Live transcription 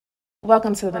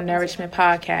Welcome to the Nourishment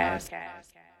Podcast.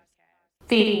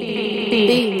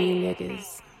 Feed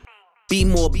niggas. Be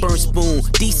more burn spoon,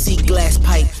 DC glass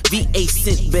pipe, VA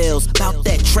scent bells, about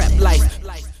that trap life.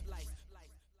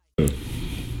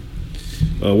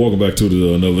 Welcome back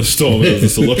to another installment of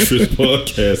the Illustrious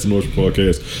Podcast, the Illustrious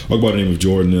Podcast. I'll go by the name of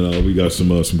Jordan, and we got some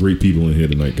great people in here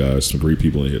tonight, guys. Some great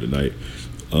people in here tonight.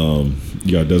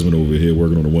 You got Desmond over here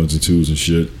working on the ones and twos and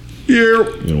shit. Yeah.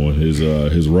 You know, on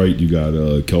his right, you got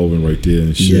Kelvin right there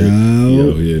and shit. Yo.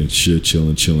 Out here and shit,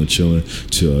 chilling.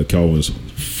 To Kelvin's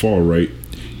far right,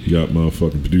 you got my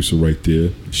fucking producer right there.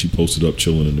 She posted up,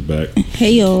 chilling in the back.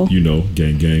 Hey y'all. You know,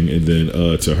 gang. And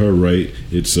then to her right,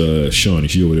 it's Shawnee.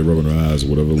 She over there rubbing her eyes or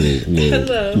whatever,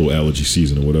 little allergy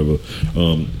season or whatever.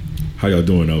 How y'all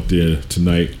doing out there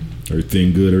tonight?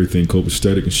 Everything good? Everything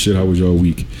copacetic and shit? How was y'all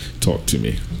week? Talk to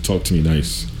me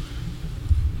nice.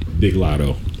 Big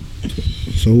Lotto.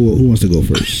 So who wants to go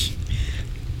first?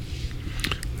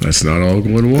 Let's not all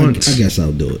go at once. I guess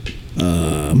I'll do it.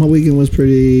 My weekend was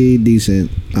pretty decent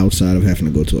outside of having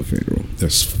to go to a funeral.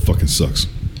 That fucking sucks.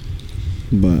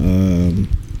 But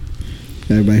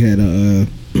everybody had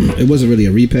it wasn't really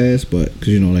a repast, but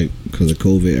because of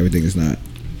COVID, everything is not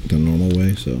the normal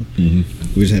way. So we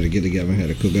just had to get together and had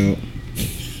a cookout.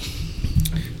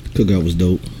 The cookout was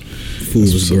dope.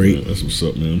 Food was great. That's what's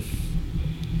up, man.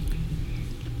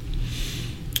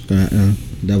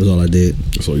 That was all I did.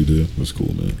 That's all you did? That's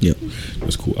cool, man. Yep.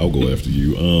 That's cool. I'll go after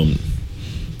you.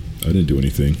 I didn't do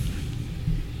anything.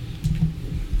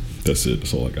 That's it.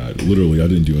 That's all I got. Literally, I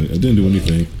didn't do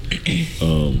anything.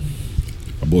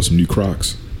 I bought some new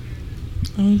Crocs.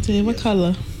 What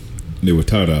color? They were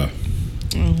tie-dye.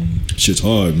 Shit's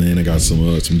hard, man. I got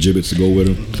some gibbets to go with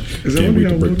them. Can't wait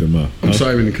to break them out. I'm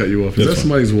sorry to cut you off. Is that fine.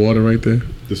 somebody's water right there?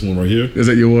 This one right here? Is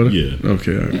that your water? Yeah.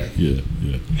 Okay, all right. Yeah.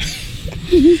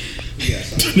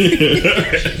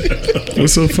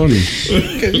 What's so funny?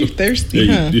 Because you thirsty,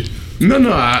 Yeah, huh?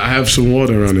 No, I have some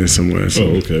water around there somewhere. So.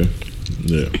 Oh, okay.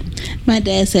 Yeah. My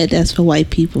dad said that's for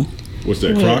white people. What's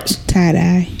that, Crocs?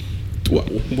 Tie-dye.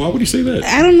 Why would he say that?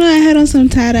 I don't know. I had on some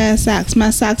tie-dye socks.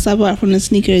 My socks I bought from the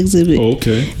sneaker exhibit. Oh,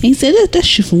 okay. And he said, that's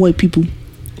shit for white people.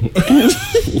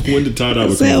 When did tie-dye I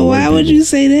become said, for why white would people? you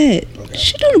say that?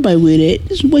 Shit, don't nobody wear that.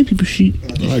 This is white people shit.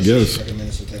 I guess.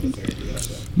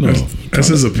 No. That's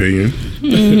his opinion.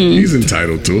 He's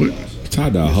entitled to it.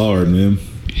 Tie-dye hard, man.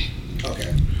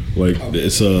 Like,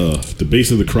 it's the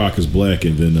base of the Croc is black,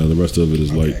 and then the rest of it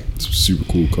is like super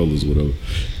cool colors or whatever.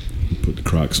 Put the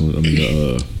Crocs on.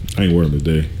 I ain't wearing them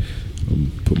today.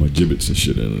 Put my gibbets and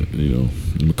shit in it. You know,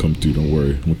 I'm gonna come through. Don't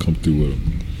worry, I'm gonna come through with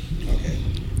them. Okay.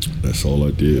 That's all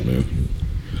I did, man.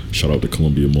 Shout out to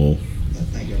Columbia Mall.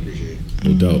 Thank you, I appreciate it.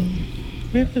 No doubt.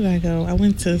 Where did I go? I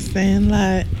went to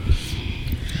Sandlot.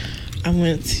 I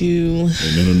went to...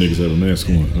 And none of them niggas have a mask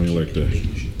on. I ain't like that.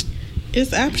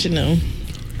 It's optional.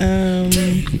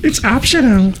 It's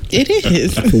optional. It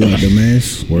is. For what, the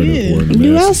mask? Wearing the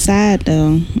You mask. outside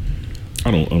though.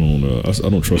 I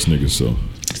don't trust niggas, so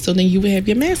So then you would have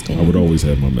your mask on. I would always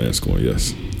have my mask on.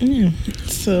 Yes. Yeah.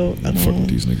 So Fuck with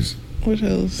these niggas. what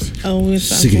else? Oh, it's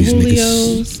Sick of Uncle these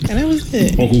Julio's, and that was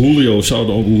it. Uncle Julio. Shout out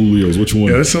to Uncle Julio's. Which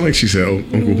one? Yeah, that sounded like she said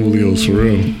Uncle Julio's for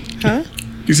real. Huh?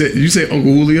 You say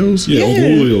Uncle Julio's? Yeah, Uncle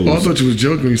Julio's. Oh, I thought you was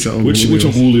joking when you said Uncle Which Julio's.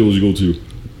 Uncle Julio's you go to?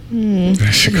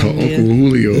 That shit called Columbia. Uncle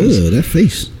Julio's. Ugh, that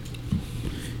face.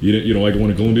 You don't like the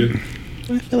one in Columbia?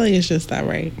 I feel like it's just not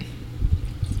right.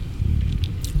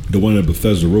 The one at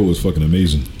Bethesda Road is fucking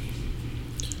amazing.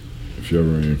 If you're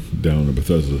ever down to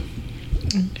Bethesda.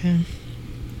 Okay.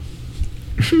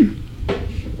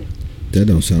 That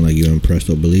don't sound like you're impressed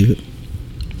or believe it.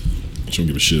 She don't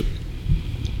give a shit.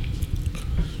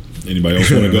 Anybody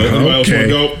else want to go? Anybody else want to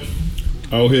go?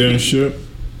 Out here and shit.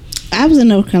 I was in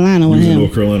North Carolina with Who's in him.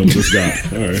 North Carolina with this guy?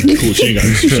 All right, cool. She ain't got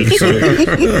some shit to say.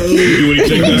 You do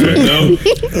anything that's right now?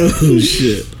 Oh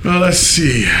shit. Let's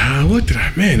see. What did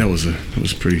I? Man, that was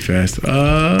pretty fast.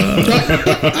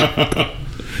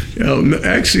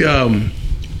 Actually,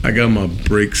 I got my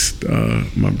brakes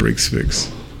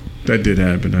fixed. That did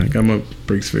happen. I got my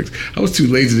brakes fixed. I was too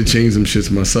lazy to change them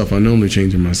shits myself. I normally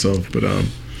change them myself, but I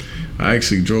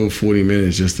actually drove 40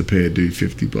 minutes just to pay a dude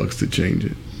 $50 to change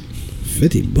it.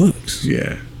 $50.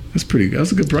 Yeah, that's pretty good.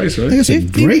 That's a good price, right? That's a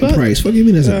great $50. price. What do you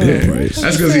mean that's a good price?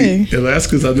 That's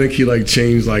because I think he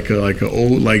changed like a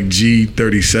old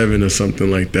G37 or something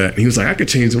like that. And he was like, I could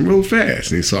change them real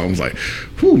fast. And so I was like,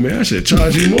 whew, man, I should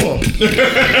charge you more.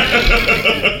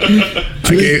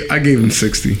 I gave him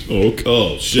 60.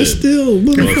 Oh shit. Still,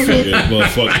 motherfucker.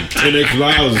 Motherfucking $10 extra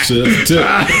 $10. Shit, that's a tip.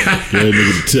 Yeah,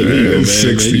 nigga, the tip. There you go, man.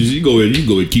 60. Man, you go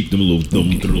ahead and keep them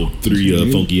little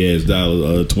three funky ass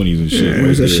dollar 20s and shit. What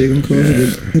was that shit gonna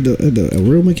cost? At the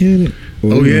real mechanic?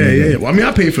 Oh yeah. Well, I mean,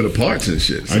 I paid for the parts and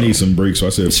shit. So. I need some brakes, so I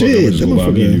said, fuck, Shit, I'm just gonna buy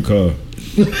me a new car.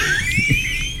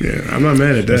 Yeah, I'm not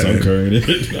mad at that. That's how I'm carrying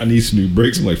it. I need some new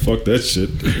brakes. I'm like, fuck that shit.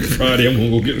 Friday, I'm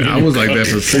gonna go get me. I was like that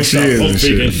for 6 years and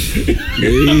shit.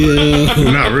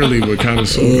 Yeah. Not really, but kind of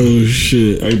sort of. Oh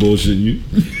shit. I ain't bullshitting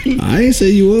you. I ain't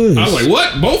say you was. I was like,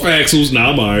 what? Both axles?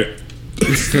 Nah, I'm alright.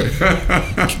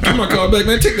 Give my car back,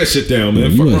 man. Take that shit down,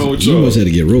 man. Fuck wrong with you y'all. must have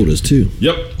to get rotors too.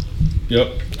 Yep.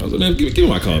 I was like, man, give me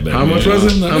my car back. How much was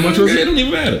it? How much was it? It don't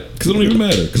even matter. Because it don't even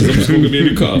matter. Because I'm just going to get me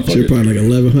a new car. Fuck Shit it. probably like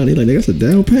 1,100. Like, nigga, that's a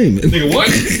down payment. Nigga, what?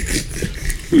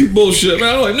 You bullshit,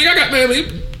 man. I'm like, nigga, I got,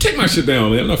 man, take my shit down,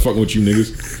 man. I'm not fucking with you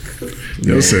niggas.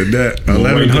 Yo said that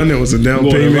 1,100 was a down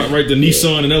payment. Right to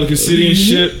Nissan in Ellicott City and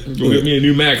shit. Go get me a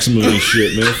new Maxima and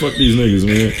shit, man. Fuck these niggas,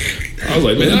 man. I was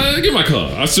like, man, get my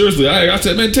car. I said,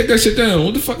 man, take that shit down.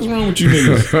 What the fuck is wrong with you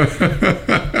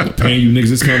niggas? I'm paying you niggas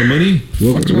this kind of money.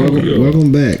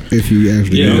 Welcome back. If you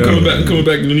actually, I'm coming back. I'm coming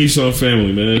back to the Nissan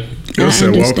family, man. Yo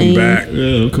said, welcome back.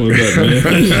 Yeah, I'm coming back,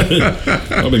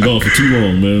 man. I've been gone for too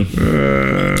long, man.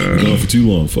 Gone for too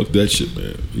long. Fuck that shit,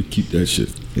 man. You keep that shit.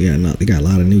 Yeah, no, they got a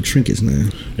lot of new trinkets now.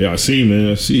 Yeah, I see,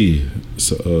 man. I see.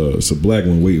 It's a black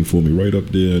one waiting for me right up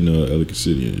there in Ellicott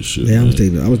City and shit. Yeah, I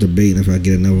was debating if I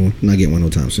get another one. Not get one no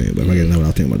time soon, but if I get another one,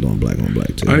 I'll think about doing black on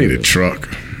black too. I need a truck.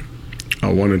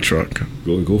 I want a truck.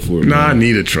 Go for it. Nah, man. I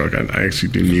need a truck. I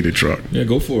actually do need a truck. Yeah,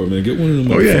 go for it, man. Get one of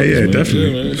them. Oh yeah, man.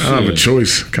 definitely. Yeah, man, I don't have a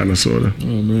choice, kind of, sort of. Oh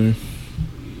man.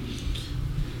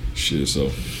 Shit,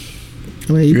 so.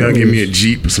 I mean, You gotta give me a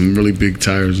Jeep with some really big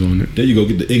tires on it. There you go.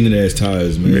 Get the ignorant ass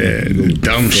tires, man. Yeah, You go the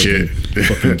dumb shit.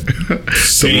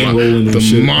 Sand rolling the and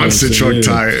shit. monster You know truck what I'm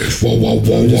saying? tires. Whoa, whoa,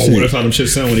 whoa, whoa. That's how them shit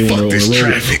sound when they want to this roll.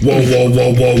 traffic. Whoa, whoa,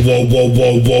 whoa, whoa, whoa, whoa,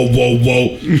 whoa, whoa, whoa,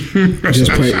 whoa.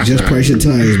 just price your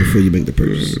tires before you make the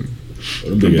purchase.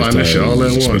 I'm buying that shit all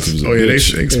at once. Oh yeah, they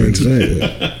shit expensive.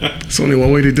 Exactly. It's only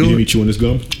one way to do You it. me chewing this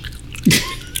gum?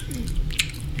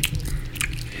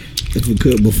 If we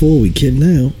could before, we can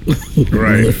now.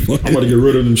 Right. I'm about to get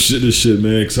rid of this shit,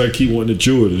 man, because I keep wanting to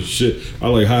chew it and shit. I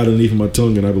like hide underneath my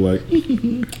tongue and I be like,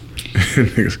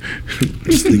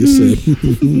 This nigga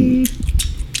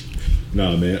said.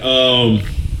 nah, man.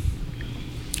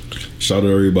 Shout out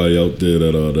to everybody out there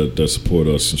that support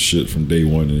us and shit from day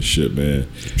one and shit, man.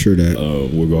 True that.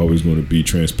 We're always going to be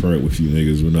transparent with you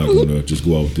niggas. We're not going to just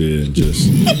go out there and just,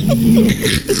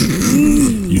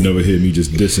 you never hear me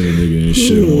just dissing a nigga and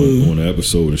shit on an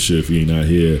episode and shit if he ain't not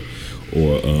here,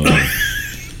 or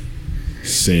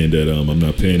saying that I'm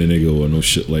not paying a nigga or no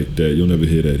shit like that. You'll never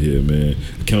hear that here, man.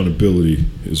 Accountability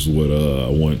is what I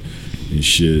want and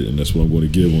shit, and that's what I'm going to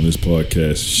give on this podcast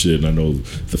and shit. And I know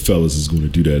the fellas is going to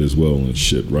do that as well and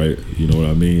shit, right? You know what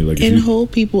I mean? Like, And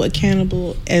hold people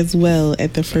accountable as well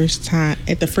at the first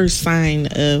sign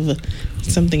of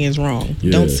something is wrong.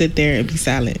 Yeah. Don't sit there and be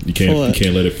silent. you can't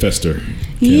let it fester.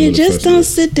 Yeah, just don't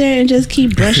sit there and just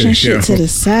keep brushing shit to the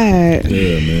side.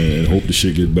 Yeah, man, and hope the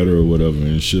shit get better or whatever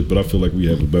and shit. But I feel like we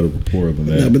have a better rapport than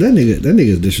that. Nah, but that nigga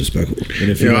is disrespectful.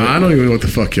 And if Yo, you I don't even know what the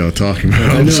fuck y'all talking about.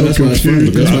 I I'm know, so that's why it's funny.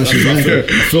 confused. That's why she's laughing.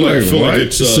 I feel like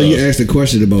it's So you asked a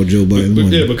question about Joe Biden. but,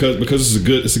 wasn't yeah, you? because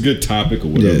it's a good topic or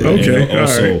whatever. Yeah. Okay, And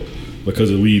also alright. because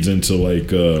it leads into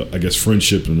like I guess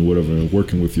friendship and whatever, and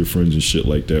working with your friends and shit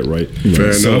like that, right?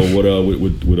 Fair so enough.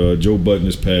 with Joe Budden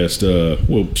this past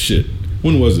well shit.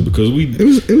 When was it? Because It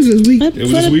was this week. But it was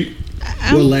for this the- week.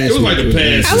 Well, last It was week. like the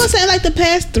past. I would say like the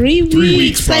past 3 weeks. 3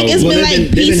 weeks, Like it's probably. been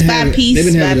like piece by piece They've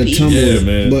been by having a piece. tumble, Yeah,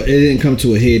 man. but it didn't come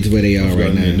to a head to where they are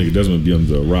right now. Nigga Desmond be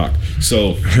under a rock.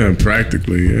 So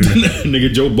Practically, yeah.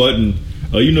 nigga Joe Budden,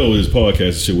 you know his podcast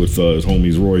and shit with his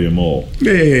homies Roy and Maul.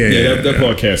 Yeah. That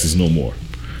podcast is no more.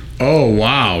 Oh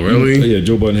wow, really? Yeah,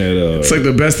 Joe Budden had It's like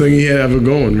the best thing he had ever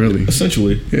going, really.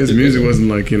 essentially His music wasn't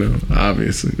like,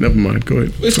 obviously. Never mind. Go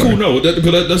ahead. It's Sorry. cool, no.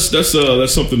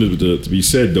 That's something to be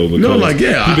said though. Because No, like,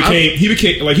 yeah, he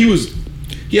became like he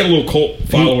had a little cult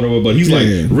following, or whatever, but he's like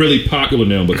Yeah. really popular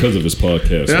now because of his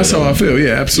podcast. That's how I feel.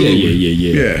 Yeah, absolutely.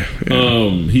 Yeah. Yeah.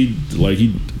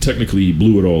 He technically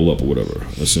blew it all up or whatever.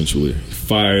 Essentially,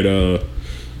 fired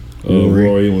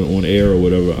Roy on air or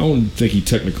whatever. I don't think he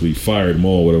technically fired him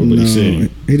or whatever, but No, he said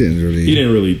he didn't really. he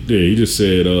didn't really. Yeah, he just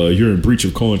said you're in breach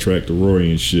of contract to Rory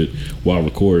and shit while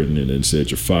recording, and then said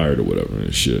you're fired or whatever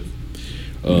and shit.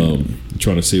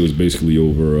 Trying to say it was basically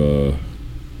over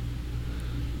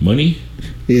money.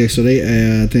 Yeah, so they,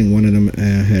 I think one of them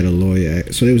had a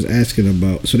lawyer. So they was asking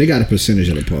about. So they got a percentage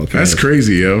of the podcast. That's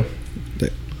crazy, yo.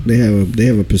 They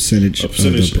have a percentage. A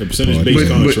percentage podcast.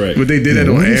 based contract. But they did that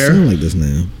on Why does it air. sound like this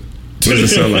now? What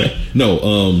does it sound like? No,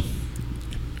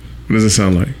 What does it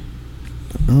sound like?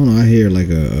 I don't know. I hear like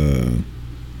a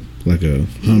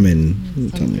humming.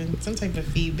 Some type of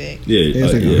feedback. yeah,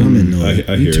 It's like a humming noise.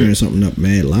 I you hear turn it. something up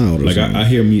mad loud. Or Like something. I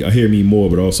hear me more,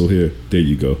 but also hear. There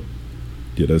you go.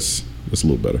 Yeah, that's a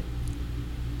little better.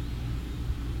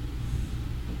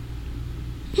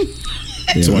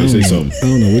 Yeah, Somebody I don't say know. something. I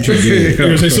don't know what you're getting. You know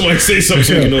what I'm saying? Somebody say something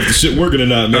so you know if the shit working or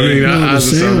not, man. I mean, No, the how's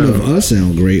it sound sound of us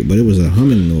sound great, but it was a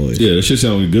humming noise. yeah, that shit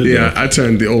sounded good. Yeah, though. I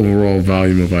turned the overall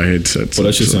volume of our headsets. But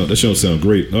that shit sound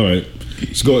great. All right,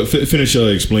 let's go finish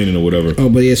explaining or whatever. Oh,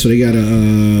 but yeah, so they got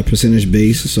a percentage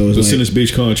base. So it's Percentage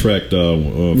based contract for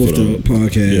with the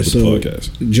podcast. Yeah, with so the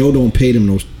podcast. Joe don't pay them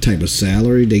no type of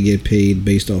salary. They get paid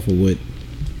based off of what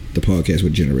the podcast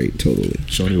would generate totally.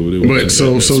 Shawnee over there. But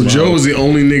so Joe is the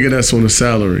only nigga that's on a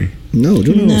salary. No,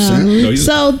 Joe don't have no salary. No, he's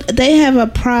So they have a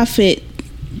profit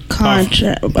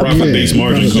contract. profit-based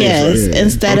margin contract. Yes, Yeah.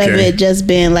 instead of Okay. it just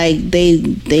being like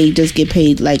they just get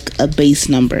paid like a base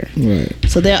number. Right.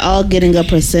 So they're all getting a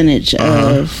percentage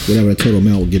of, Whatever the total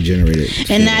amount would get generated.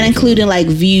 and not including like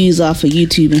views off of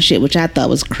YouTube and shit, which I thought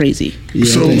was crazy. Yeah,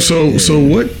 I think- So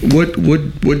what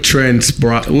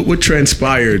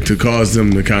transpired to cause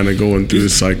them to kind of going through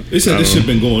this like? They said I this don't shit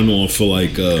been going on for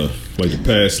like the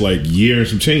past like year and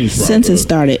some change. Since it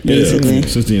started, basically. Yeah,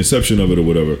 since the inception of it or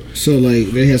whatever. So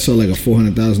like they had like a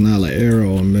 $400,000 error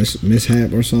or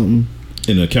mishap or something.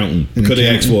 In accounting, In because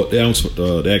accounting. they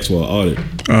asked for an audit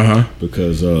Uh-huh.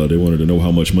 because they wanted to know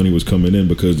how much money was coming in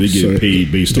because they get So,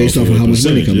 paid based based off off of a how much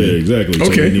money percentage. come Yeah, in. exactly. So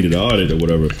Okay. they needed an audit or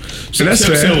whatever. So And that's that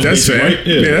fair. sounds That's basic, fair. right?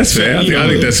 Yeah, that's fair. I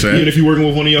think that's fair. Even if you're working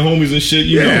with one of your homies and shit,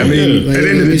 you Yeah, know. I mean, Like, at the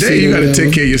end let of me the day, see you got to whatever.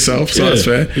 take care of yourself. So that's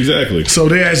fair. Exactly. So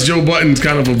they asked Joe Budden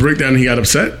kind of a breakdown, and he got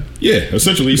upset. Yeah,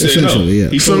 essentially he said Essentially, no. yeah.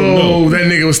 He So told him no.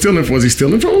 that nigga was stealing. Was he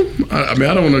stealing from him? I mean,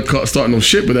 I don't want to start no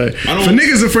shit, but if I a don't-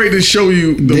 nigga's afraid to show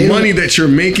you the They money don't- that you're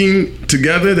making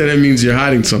together, then that means you're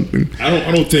hiding something. I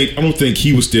don't think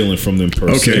he was stealing from them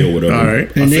per se Okay, or whatever. all right.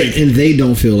 And they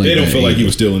don't feel like They don't that feel like he either.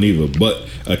 was stealing either. But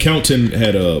accountant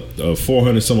had a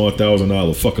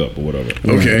 $400,000 fuck up or whatever.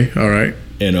 Okay, all right.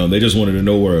 And they just wanted to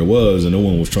know where it was, and no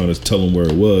one was trying to tell them where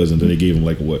it was. And then they gave him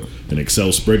like an Excel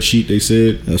spreadsheet. They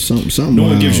said Something. no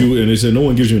one gives wild. you, and they said no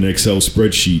one gives you an Excel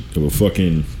spreadsheet of a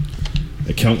fucking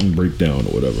accounting breakdown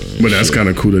or whatever. But that's kind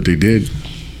of cool that they did.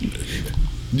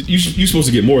 You're supposed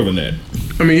to get more than that.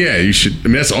 I mean, yeah, you should. I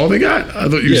mean, that's all they got. I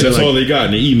thought you Yeah, said that's like, all they got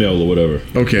in the email or whatever.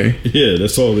 okay. Yeah,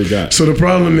 that's all they got. So the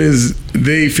problem is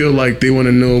they feel like they want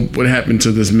to know what happened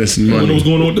to this missing I don't know money. what's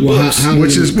going on with the Well, books.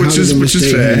 Which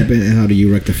is fair. Happen and how do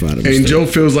you rectify the mistake? And Joe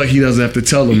feels like he doesn't have to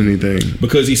tell them anything.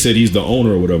 Because he said he's the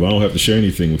owner or whatever. I don't have to share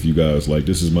anything with you guys. Like,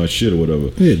 this is my shit or whatever.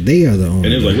 Yeah, they are the owner.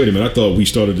 And it was like, wait a minute, I thought we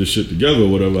started this shit together or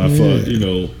whatever. I thought, you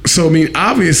know. So I mean,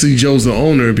 obviously Joe's the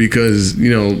owner because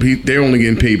they're only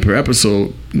getting paid per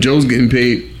episode. Joe's getting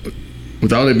paid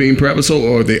without it being per episode,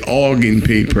 or are they all getting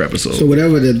paid per episode? So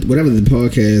whatever the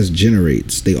podcast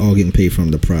generates, they all getting paid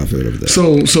from the profit of that.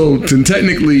 So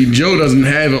technically, Joe doesn't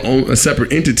have a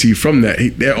separate entity from that.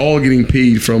 They're all getting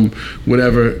paid from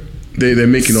whatever they're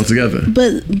making all together.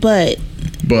 But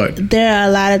But there are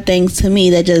a lot of things to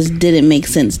me that just didn't make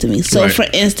sense to me. So, Right. for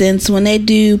instance, when they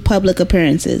do public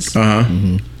appearances,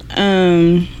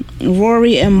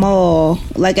 Rory and Maul,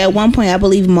 like at one point, I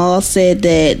believe Maul said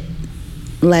that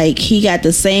like he got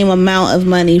the same amount of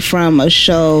money from a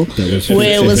show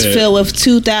where it was filled with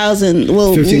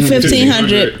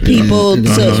 1,500 people.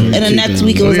 Yeah. So, and the next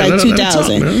week it was Yeah, like let him talk,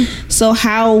 2,000. man. So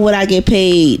how would I get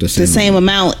paid the same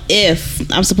amount if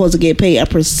I'm supposed to get paid a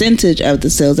percentage of the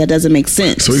sales? That doesn't make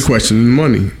sense. So he questioning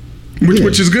money,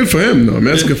 which is good for him though. I mean,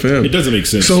 that's good for him. It doesn't make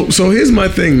sense. So here's my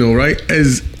thing though, right?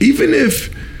 As even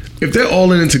if they're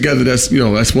all in it together, that's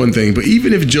one thing. But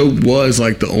even if Joe was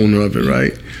like the owner of it,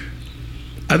 right?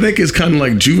 I think it's kind of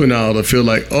like juvenile to feel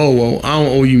like, oh well, I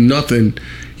don't owe you nothing.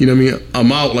 You know what I mean?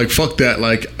 I'm out. Like fuck that.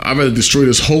 Like I'd rather destroy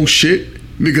this whole shit.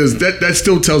 Because that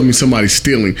still tells me somebody's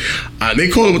stealing. They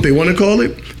call it what they want to call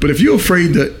it, but if you're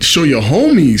afraid to show your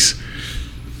homies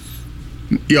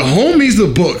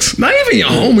the books, not even your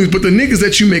homies, but the niggas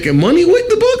that you making money with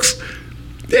the books,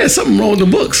 there's something wrong with the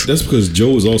books. That's because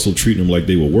Joe was also treating them like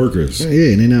they were workers.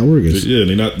 Yeah, and they're not workers. Yeah,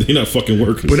 they're not fucking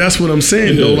workers. But that's what I'm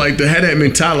saying though. Yeah. Like to have that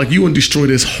mentality, like you want to destroy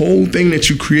this whole thing that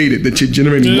you created, that you're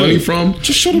generating money from.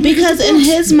 Just shut up. Because in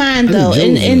his mind, I though,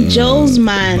 think in Joe's, Joe's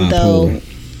mind, though,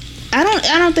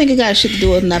 I don't think it got shit to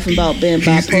do with nothing about being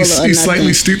bipolar He's or nothing.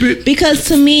 slightly stupid. Because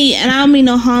to me, and I don't mean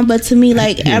no harm, but to me,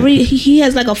 like he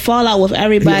has like a fallout with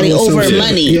everybody over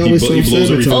money. He blows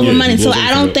everything. Over money. So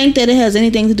I don't up. think that it has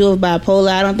anything to do with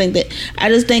bipolar. I don't think that. I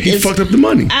just think He fucked up the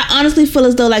money. I honestly feel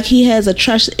as though like he has a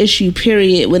trust issue.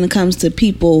 Period. When it comes to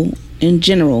people in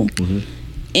general.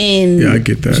 And Yeah, I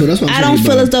get that. So that's what I'm I don't saying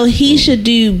feel about- as though he should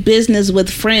do business with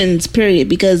friends. Period.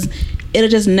 Because it'll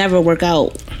just never work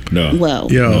out. No. Well.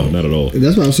 No, not at all.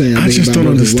 That's what I'm saying. I just don't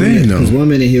understand, though. Because one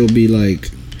minute he'll be like,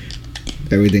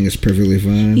 everything is perfectly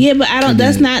fine. Yeah, but I don't.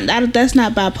 That's not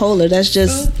bipolar. That's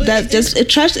just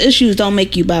trust issues don't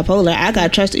make you bipolar. I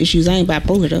got trust issues. I ain't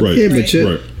bipolar though. Right. Yeah, but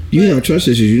Right. you have trust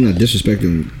issues. You're not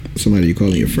disrespecting somebody you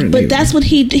calling your friend. But either. that's what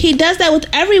he does that with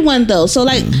everyone though. So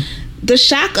like. The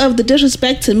shock of the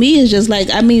disrespect to me is just like,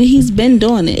 I mean, he's been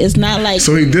doing it. It's not like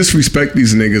So he disrespect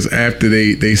these niggas after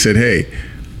they said, hey,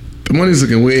 the money's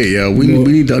looking weird, yo. We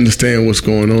need to understand what's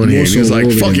going on here. And so he was like,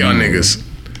 Rory fuck y'all now. niggas.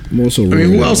 More so. I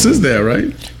mean, who else is there,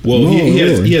 right? Well, No, he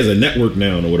has a network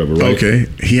now or whatever, right? Okay.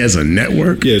 He has a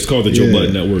network? Yeah, it's called the Joe Yeah.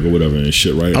 Budden Network or whatever and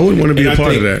shit, right? I wouldn't want to be And a I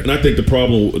part think- of that. And I think the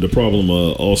problem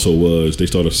also was they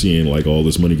started seeing like all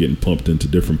this money getting pumped into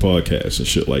different podcasts and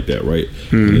shit like that, right?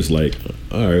 And it's like,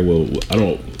 all right, well, I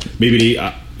don't. Maybe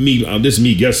this is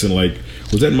me guessing. Like,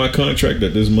 was that in my contract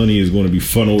that this money is going to be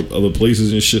funneled other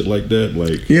places and shit like that?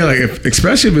 Like, Yeah, like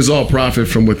especially if it's all profit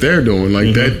from what they're doing,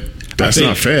 like that's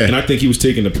not fair. And I think he was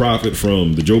taking the profit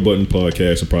from the Joe Budden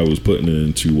podcast and probably was putting it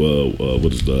into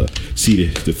what is the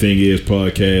The Thing Is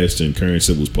podcast and Karen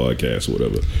Civil's podcast or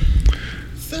whatever.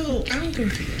 So I'm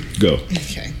confused. Go.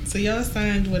 Okay, so y'all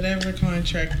signed whatever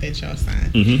contract that y'all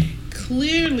signed.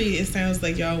 Clearly, it sounds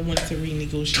like y'all want to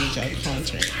renegotiate y'all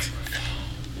contract.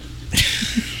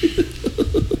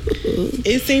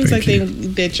 It seems Thank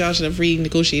that y'all should have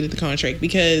renegotiated the contract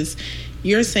because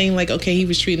you're saying like, okay, he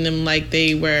was treating them like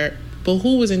they were. But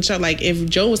who was in charge? Like, if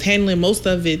Joe was handling most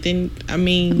of it, then I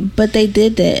mean, but they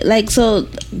did that. Like, so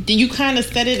you kind of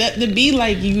set it up to be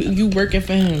like you working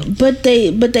for him. But they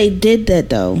did that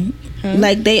though.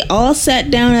 Like they all sat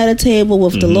down at a table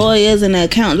with the lawyers and the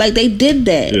account. Like they did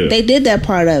that. Yeah. They did that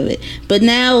part of it. But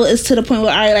now it's to the point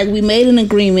where all right, like we made an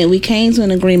agreement, we came to an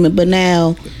agreement, but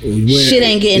now shit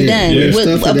ain't getting done.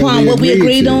 yeah. Upon what we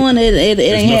agreed on, it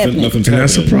ain't happening. Nothing's And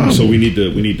that's happening. the problem. So we need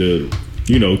to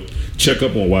check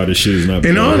up on why this shit is not.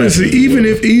 And honestly, even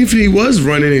if he was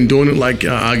running and doing it like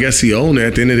I guess he owned it,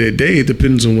 at the end of the day, it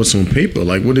depends on what's on paper.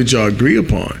 Like, what did y'all agree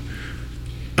upon?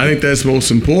 I think that's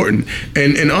most important.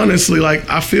 And honestly, like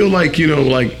I feel like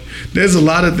like there's a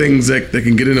lot of things that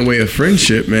can get in the way of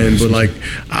friendship, man. But like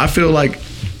I feel like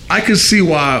I could see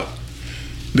why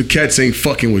the cats ain't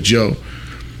fucking with Joe.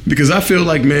 Because I feel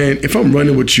like, man, if I'm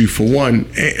running with you, for one,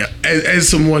 as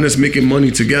someone that's making money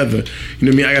together, you know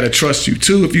what I mean? I gotta trust you.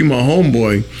 Two, if you're my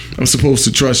homeboy, I'm supposed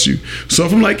to trust you. So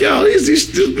if I'm like, yo, these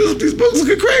books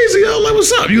looking crazy, yo, like,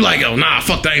 what's up? You like, yo, nah,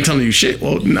 fuck that, I ain't telling you shit.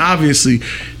 Well, obviously,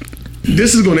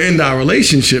 this is gonna end our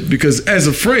relationship because as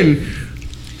a friend,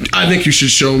 I think you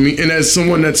should show me, and as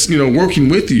someone that's working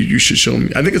with you, you should show me.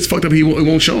 I think it's fucked up. He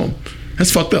won't show him. That's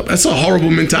fucked up. That's a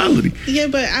horrible mentality. Yeah,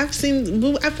 but I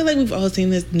feel like we've all seen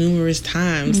this numerous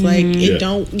times. Like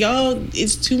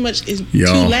it's too much. It's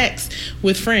too lax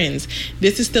with friends.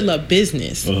 This is still a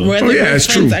business, whether friends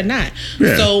true. or not.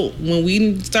 Yeah. So when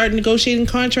we start negotiating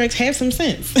contracts, have some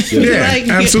sense. Yeah,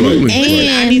 absolutely.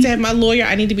 I need to have my lawyer.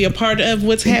 I need to be a part of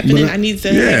what's happening. I need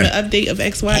to have an update of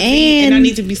X, Y, Z, and I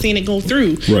need to be seeing it go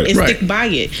through and stick by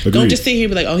it. Agreed. Don't just sit here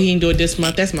and be like, oh, he ain't do it this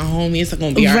month. That's my homie. It's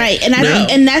gonna be all right. And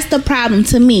and that's the problem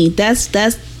to me. That's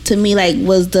to me like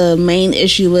was the main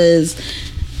issue was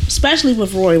especially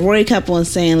with Rory. Rory kept on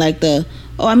saying like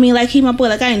he my boy,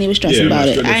 like I ain't even stressing about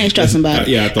it. I ain't stressing about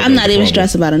it. I'm not even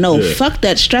stressing about it. No, fuck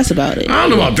that stress about it. I don't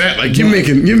know about that. Like you're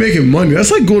making money.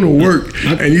 That's like going to work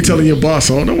and you telling your boss,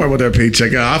 "Oh, don't worry about that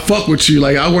paycheck. I fuck with you.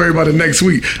 Like I worry about it next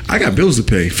week. I got bills to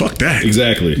pay. Fuck that."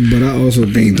 Exactly. But I also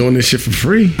ain't think doing this shit for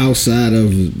free. outside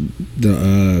of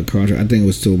the contract, I think it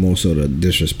was still more so the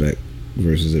disrespect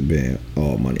versus it being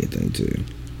all money thing too.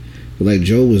 But like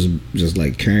Joe was just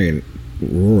like carrying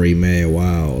Rory mad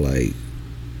wild, like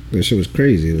that shit was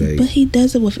crazy. Like, but he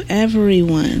does it with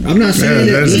everyone. I'm not saying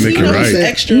that doesn't make it I'm right. saying-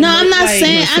 Extra. No, I'm not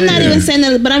saying. I'm not even saying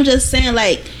that. But I'm just saying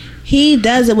like he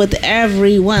does it with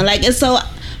everyone. Like and so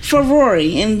for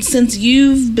Rory, and since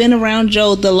you've been around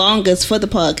Joe the longest for the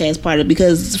podcast part of it,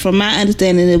 because from my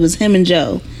understanding it was him and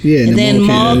Joe. Yeah, and then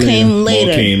Maul came later.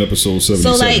 Maul came episode 77.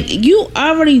 So like you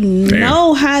already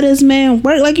know how this man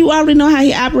works. Like you already know how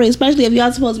he operates, especially if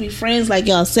y'all supposed to be friends like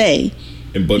y'all say.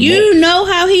 But you know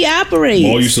how he operates.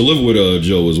 Maul used to live with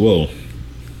Joe as well.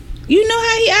 You know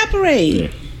how he operates. Yeah.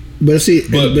 But see,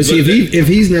 if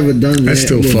he's never done that, that's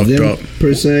still fucked them, up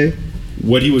per se.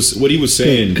 What he was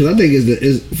saying, because I think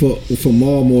is for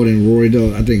Maul more than Rory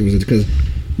though. I think it was because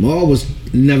Maul was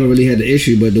never really had the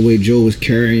issue, but the way Joe was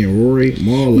carrying Rory,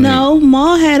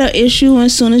 Maul had an issue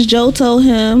as soon as Joe told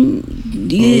him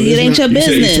it ain't your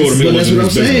business. But that's what I'm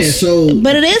saying. So,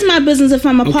 but it is my business if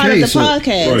I'm a part of the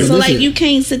podcast. Right. So like you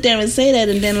can't sit there and say that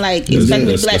and then like expect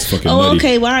me to be like, oh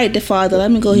okay, well all right, the father,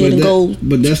 let me go ahead and go.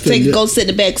 But go sit in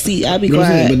the back seat. I'll be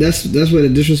quiet. But that's where the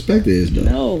disrespect is though.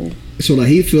 No. So like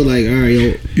he feel like, all right,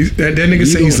 yo, that nigga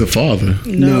say he's the father.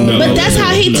 No, but that's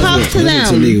how he talks to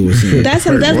them. That's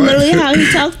literally how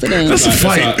he talks to them. That's a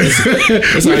fight. We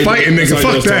fighting, nigga.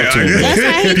 Fuck that. That's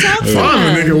how he talks to them.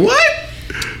 Father, nigga. What?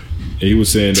 And he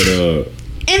was saying that.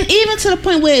 And even to the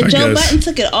point where Joe Budden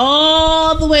took it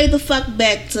all the way the fuck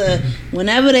back to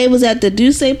whenever they was at the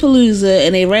Duce Palooza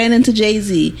and they ran into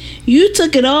Jay-Z. You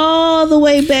took it all the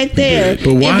way back there.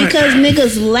 But why? And because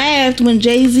niggas laughed when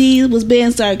Jay-Z was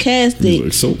being sarcastic.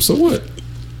 Like, so what?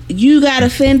 You got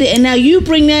offended, and now you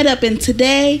bring that up. And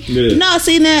today, no,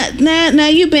 see now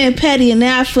you being petty, and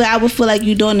now I would feel like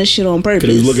you doing this shit on purpose.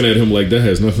 Because he was looking at him like that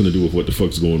has nothing to do with what the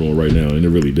fuck's going on right now, and it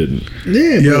really didn't.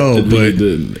 Yeah,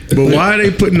 but why are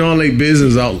they putting all their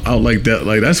business out like that?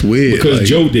 Like that's weird. Because like,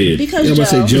 Joe did. Because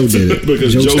Joe did it.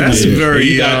 Because Joe that's did.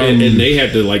 very and they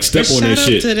had to like step on that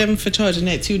shit. Shout out to them for charging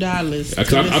that $2.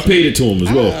 I paid it to him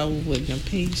as well. I wouldn't have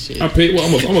paid shit. I paid. Well,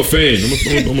 I'm a fan.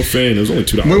 I'm a fan. It was only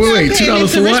 $2. Wait,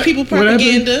 $2 for what? Rich people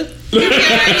propaganda.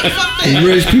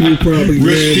 Rich people propaganda.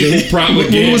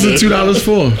 What was the $2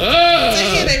 for?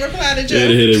 They reply to Joe. Yeah,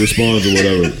 they hit their response or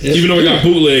whatever. Even though it got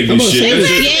bootlegged and shit. Yeah,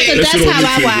 because that's how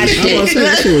I watched it.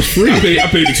 That shit was free. I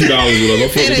paid the $2 or whatever.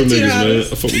 I fuck with the niggas, man. I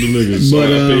fuck with the niggas. But,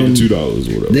 I paid the $2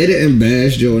 or whatever. They didn't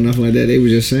bash Joe or nothing like that. They were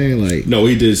just saying like. No,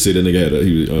 he did say that nigga had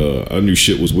I knew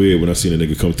shit was weird when I seen a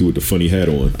nigga come through with the funny hat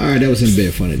on. All right, that was him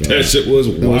being funny though. That shit was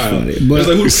wild. Was funny. But it's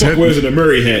like, who the fuck wears a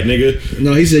Murray hat, nigga?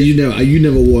 No, he said you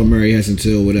never wore a Murray hats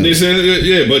until whatever. They said,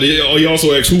 yeah, but he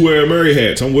also asked who wear Murray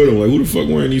hats. I'm with him. Like, who the fuck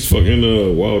wearing these fucking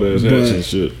wild ass hats and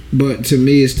shit? But to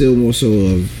me, it's still more so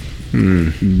of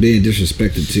being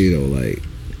disrespected too, though. Like,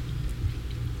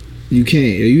 you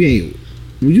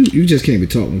just can't be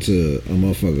talking to a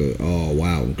motherfucker all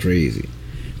wild and crazy.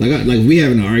 Like we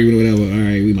having an argument or whatever. All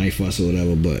right, we might fuss or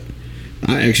whatever, but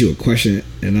I ask you a question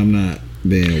and I'm not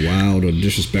being wild or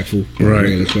disrespectful. Right.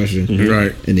 Regular question. Mm-hmm.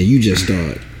 Right. And then you just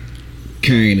start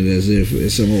carrying it as if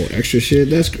it's some old extra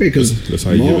shit. That's great because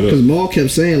Maul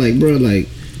kept saying like, bro, like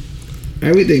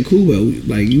everything cool, but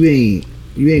like you ain't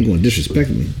gonna disrespect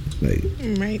me, like,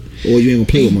 right? Or you ain't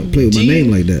gonna play with my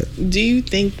name like that. Do you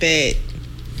think that?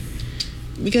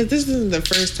 Because this isn't the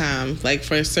first time, like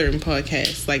for a certain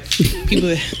podcast, like people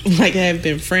that, like have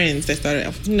been friends that started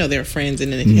off, they're friends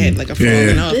and then they had like a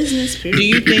falling off. Do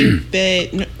you think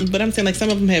that? But I'm saying like some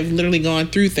of them have literally gone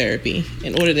through therapy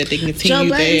in order that they can continue.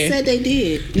 Joe Biden said they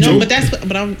did. No, but that's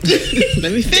but I'm.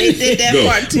 Let me finish. They did that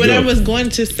part too. What I was going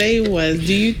to say was,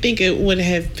 do you think it would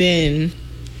have been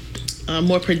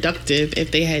more productive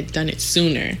if they had done it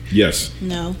sooner? Yes.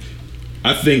 No.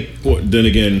 I think. Well, then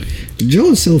again,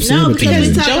 Joe is self-sabotaging. No, because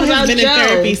we Joe talking has about been in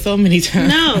therapy so many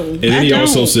times. No, and then he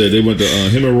also said they went to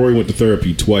him and Roy went to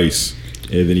therapy twice,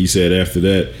 and then he said after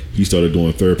that he started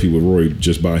doing therapy with Roy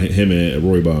just by him and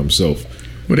Roy by himself.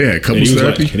 Well, they had couples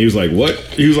therapy, and he was like, "What?"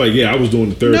 He was like, "Yeah, I was doing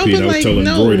the therapy, and I was telling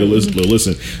Roy to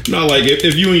listen." Not like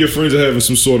if you and your friends are having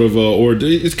some sort of or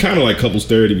it's kind of like couples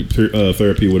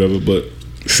therapy, whatever. But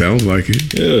sounds like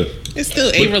it. Yeah. It's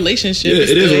still a relationship. Yeah,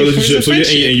 it is a relationship. So and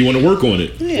you want to work on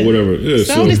it or whatever. Yeah.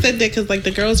 So I only said that because like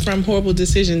the girls from Horrible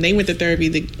Decision, they went to therapy,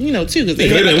 too, because they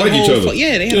didn't like each other.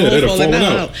 They had a whole falling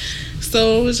out.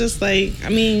 So it was just like, I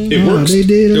mean, it works. They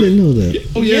did. I didn't know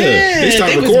that. Oh yeah, they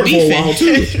stopped recording for a while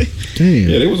too. Damn.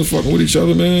 Yeah, they wasn't fucking with each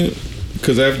other, man.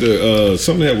 Because after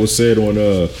something that was said on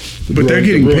but they're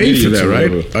getting paid for that, right?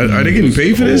 Are they getting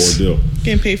paid for this?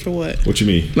 Getting paid for what? What you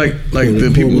mean? Like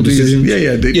the people who decisions?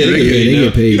 Yeah, they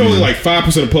get paid. Only like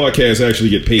 5% of podcasts actually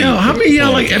get paid. Yo, how many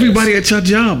y'all like everybody at your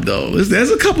job though?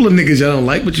 There's a couple of niggas y'all don't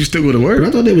like, but you still go to work. But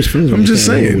I thought they was friends. I'm just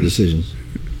saying. Decisions.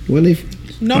 When they.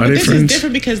 No, but this is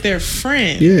different because they're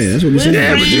friends. Yeah, that's what we said.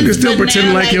 Yeah, but you can still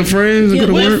pretend like you're friends and go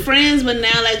to work. We're friends, but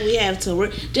now like we have to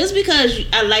work. Just because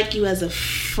I like you as a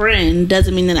friend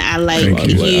doesn't mean that I like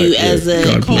you as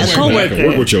a coworker.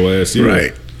 Work with your ass,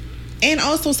 right? And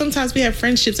also, sometimes we have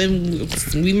friendships and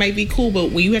we might be cool,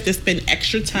 but when you have to spend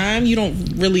extra time, you don't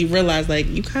really realize, like,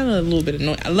 you kind of a little bit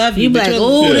annoying. I love you. You be like,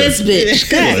 oh, this bitch.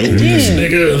 God damn. This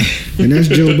nigga. And that's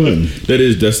Joe Budden.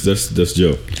 That's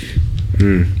Joe.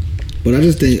 But I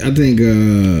think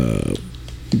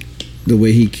the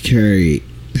way he carried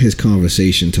his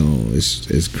conversation tone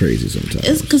is crazy sometimes.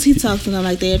 It's because he talks to them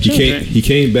like they're children. He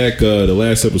came back the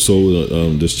last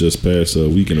episode this just past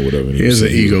weekend or whatever. And he has an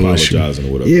ego apologizing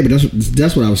or whatever. Yeah, but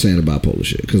that's what I was saying about bipolar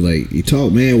shit. Because like you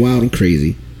talk man wild and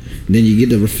crazy, and then you get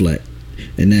to reflect.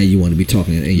 And now you want to be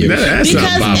talking in your that's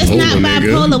because not bipolar, it's not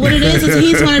bipolar. Nigga. What it is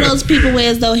he's one of those people where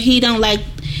as though he don't like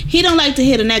to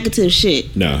hear the negative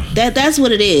shit. Nah, that's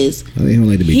what it is. I think he don't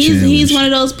like to be challenged. He's one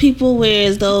of those people where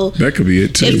as though that could be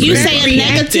it too. If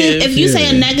you say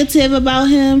a negative about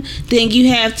him, then you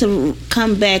have to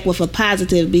come back with a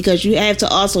positive because you have to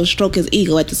also stroke his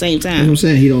ego at the same time. That's what I'm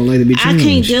saying. He don't like to be challenged. I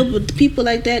can't deal with people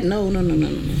like that. No. I'm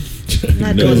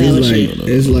not doing that with you.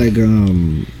 It's like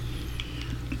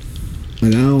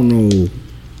like I don't know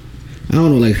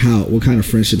like what kind of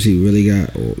friendships he really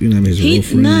got, or you know what I mean, his real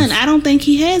friends. None. I don't think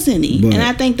he has any, but, and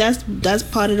I think that's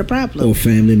part of the problem. Or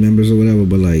family members or whatever.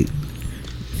 But like,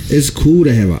 it's cool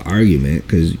to have an argument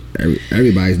because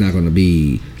everybody's not going to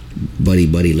be buddy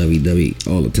lovey dovey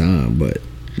all the time. But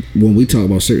when we talk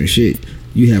about certain shit,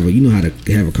 you know how to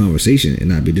have a conversation and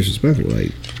not be disrespectful.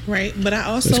 Like, right. But I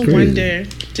also wonder,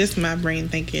 just my brain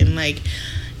thinking like.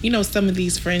 You know, some of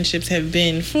these friendships have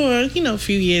been for, you know, a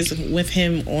few years with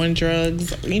him on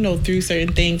drugs, you know, through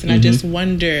certain things. And I just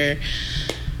wonder.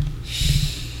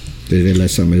 Did they let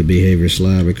some of the behavior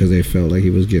slide because they felt like he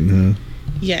was getting high?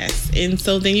 Yes. And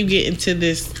so then you get into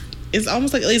this, it's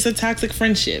almost like it's a toxic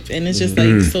friendship. And it's just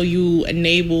like, so you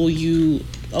enable,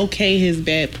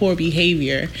 his poor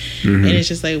behavior. And it's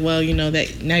just like, well, you know,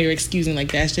 that now you're excusing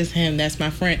like that's just him, that's my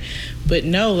friend. But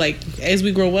no, like as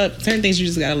we grow up, certain things you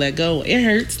just gotta let go. It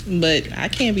hurts, but I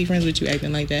can't be friends with you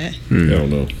acting like that. I don't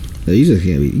know.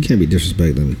 You can't be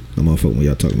disrespecting a motherfucker when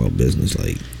y'all talking about business.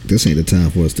 Like this ain't the time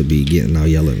for us to be getting out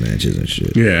yelling matches and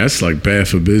shit. Yeah, that's like bad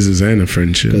for business and a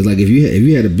friendship. Because like if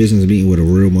you had a business meeting with a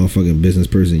real motherfucking business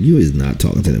person, you is not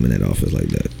talking to them in that office like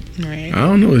that. Right. I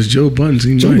don't know. It's Joe Buttons.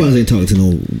 Joe Buttons ain't talking to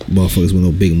no motherfuckers with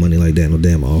no big money like that, no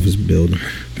damn office building.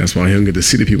 That's why he don't get to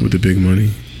see the people with the big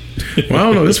money. Well, I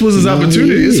don't know. This was his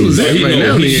opportunity. This was it. Right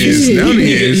now he is. Now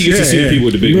he is. He gets to see the people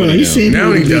with the big money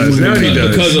now he does. Now he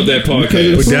does. Because of that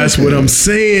podcast. But that's what I'm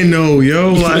saying, though,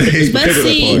 yo. Like,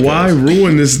 why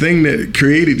ruin this thing that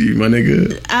created you, my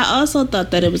nigga? I also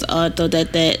thought that it was odd, though,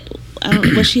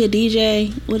 was she a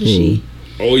DJ? What is she?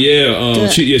 Oh yeah,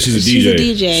 she's a DJ. She's a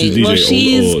DJ. Well,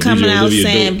 she's coming out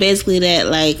saying basically that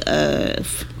like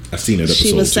I seen that episode.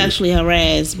 She was sexually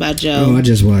harassed by Joe. Oh, I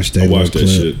just watched that. I watched that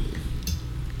shit.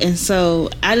 And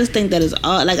so I just think that is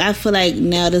all. Like I feel like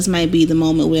now this might be the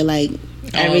moment where like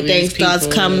everything starts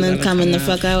coming the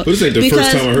fuck out. But this ain't the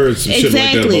first time I heard some shit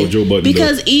like that about Joe Budden.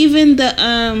 Because even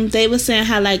they were saying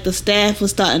how like the staff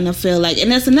was starting to feel like, and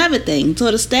that's another thing.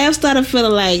 So the staff started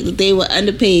feeling like they were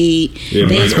underpaid. Yeah,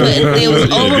 they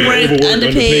was overworked,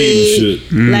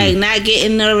 underpaid, like not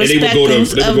getting the respect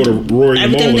of Rory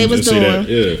everything they was doing.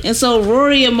 Yeah. And so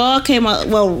Rory and Mal came out.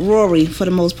 Well, Rory for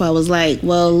the most part was like,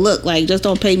 well, look, like just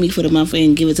don't pay me for the month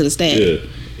and give it to the staff. Yeah.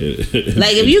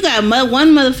 Like if you got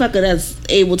one motherfucker that's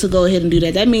able to go ahead and do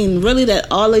that means really that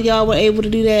all of y'all were able to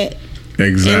do that.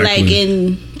 Exactly. And like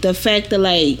in the fact that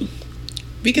like,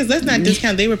 because let's not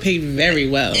discount, they were paid very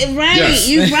well. Right, yes.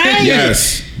 You right.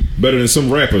 Yes, better than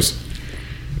some rappers.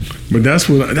 But that's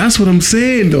what I'm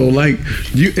saying though. Like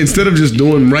you, instead of just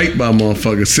doing right by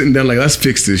motherfuckers, sitting down like let's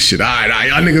fix this shit. All right,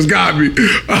 y'all niggas got me.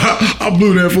 I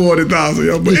blew that 400,000,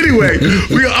 yo. But anyway,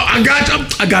 I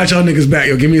got y'all niggas back,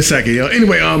 yo. Give me a second, yo.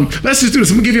 Anyway, let's just do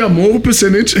this. I'm gonna give y'all more of a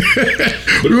percentage.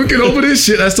 We're gonna get over this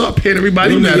shit. Let's start paying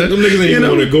everybody better. Them niggas ain't even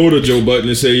want to go to Joe Budden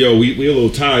and say, yo, we a little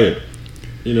tired.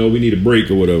 You know, we need a break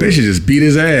or whatever. They should just beat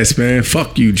his ass, man.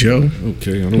 Fuck you, Joe.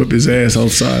 Okay, whip his ass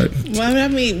outside. Well, I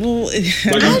mean,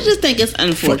 I just think it's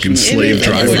unfortunate. Fucking slave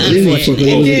driver.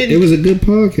 It was a good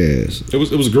podcast.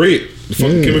 It was great. The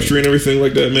fucking chemistry and everything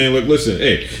like that, man. Like, listen,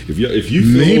 hey, if you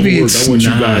feel maybe overworked, I want you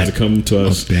guys to come to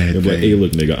us and be like, hey,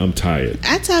 look, nigga, I'm tired.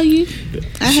 I tell you,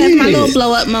 I have my little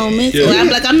blow up moments. Yeah. I'm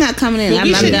like, I'm not coming in.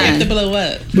 I'm not done. Have to blow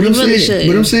up. But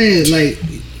I'm saying, like.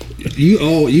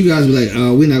 You guys be like,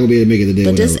 we're not gonna be able to make it today.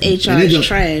 But this HR is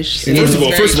trash. So. First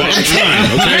of all, I'm trying.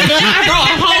 Okay. I wrote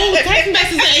a whole text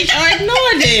message to HR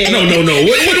ignored it. No.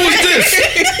 What was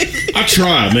this? I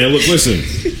tried, man. Look, listen.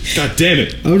 God damn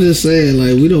it. I'm just saying,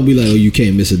 like, we don't be like, oh, you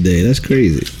can't miss a day. That's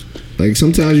crazy. Like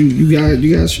sometimes you gotta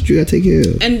take care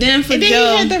of. And then Joe, he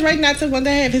had the right not to want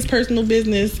to have his personal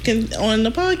business on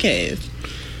the podcast.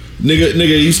 Nigga,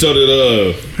 he started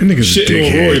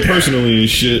shitting on Rory personally and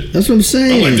shit. That's what I'm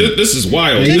saying. I'm like, this is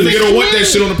wild. This nigga don't want that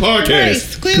shit on the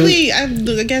podcast. Right. Clearly,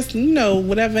 I guess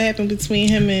whatever happened between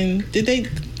him and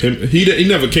he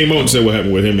never came out and said what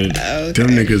happened with him and them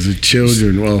niggas are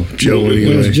children. Well, Joe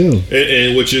anyway. Joe?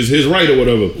 And which is his right or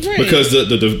whatever. Right. Because the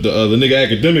nigga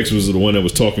Academics was the one that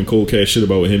was talking cold cash shit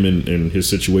about him and his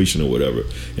situation or whatever.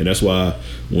 And that's why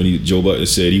when Joe Button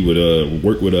said he would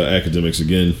work with Academics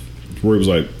again, Rory was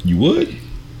like, "You would?"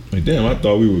 Like, damn, I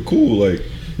thought we were cool. Like,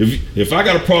 if I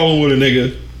got a problem with a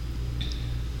nigga,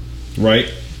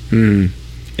 right?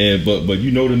 And but you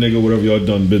know the nigga, whatever, y'all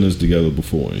done business together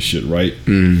before and shit, right?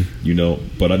 You know,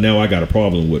 but now I got a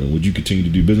problem with him. Would you continue to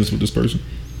do business with this person?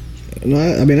 No,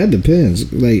 I mean that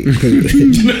depends. Like, cause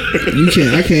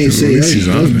I can't say that's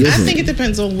different. I think it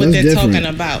depends on what they're talking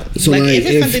about. So like if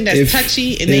it's something that's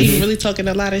touchy and they really talking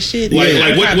a lot of shit, like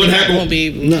what happened?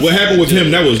 What happened with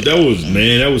him? That was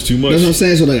too much. That's what I'm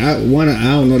saying. So like I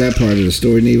don't know that part of the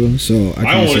story neither. So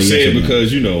I don't want to say it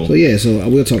because you know. So yeah, so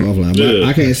we'll talk offline. But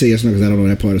I can't say yes no because I don't know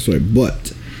that part of the story.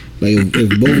 But like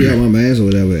if both of y'all my mans or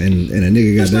whatever, and a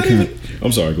nigga got that kind.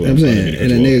 I'm sorry. Go ahead. I'm saying,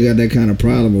 and a nigga got that kind of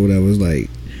problem or whatever. It's like,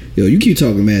 yo, you keep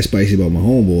talking mad spicy about my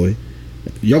homeboy,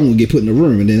 y'all gonna get put in the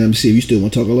room, and then I'm see if you still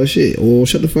want to talk all that shit, or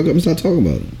shut the fuck up and start talking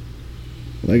about it.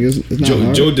 Like it's not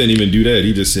hard. Joe didn't even do that.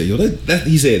 He just said, yo,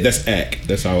 he said that's act.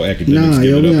 That's how Academics. Nah,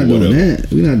 yo, we're not doing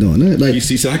that. We're not doing that. Like he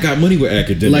said, I got money with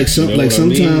Academics. Like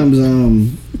sometimes,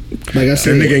 like I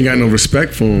said, that nigga ain't got no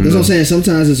respect for him. That's what I'm saying.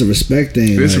 Sometimes it's a respect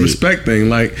thing. It's a respect thing.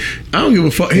 Like I don't give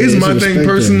a fuck. Here's my thing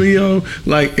personally, yo.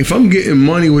 Like if I'm getting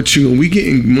money with you and we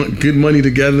getting good money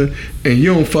together, and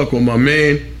you don't fuck with my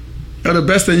man, the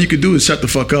best thing you could do is shut the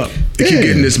fuck up and keep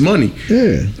getting this money.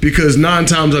 Yeah. Because 9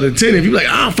 times out of 10, if you like,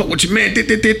 I don't fuck with your man,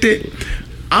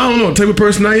 I don't know the type of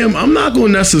person I am. I'm not going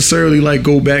to necessarily like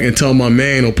go back and tell my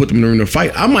man or put them in a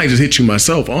fight. I might just hit you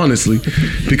myself, honestly,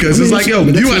 because it's like, yo,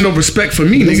 you got no respect for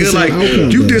me, nigga. Like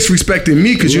you disrespecting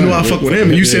me because you know I fuck with him,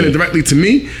 and you saying it directly to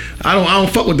me. I don't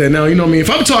fuck with that now. You know what I mean?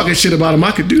 If I'm talking shit about him,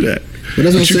 I could do that. But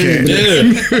that's what I'm saying.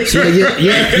 So like your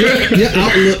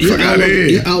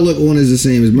outlook on it is the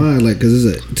same as mine, like because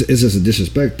it's just a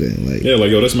disrespect thing. Like like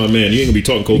yo, that's my man. You ain't gonna be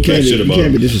talking cold cash shit about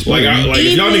him. Like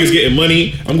if y'all niggas getting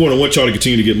money, I'm going to want y'all to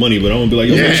continue to get money, but I'm gonna be like,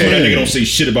 yo, make sure that nigga don't say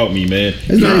shit about me, man.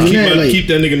 Keep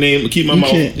that nigga name, keep my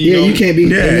mouth. You can't be.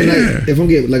 Like if I'm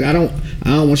getting like I don't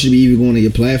want you to be even going to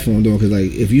your platform doing because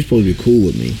like if you supposed to be cool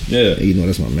with me, you know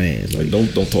that's my man. Like don't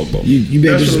talk about me. You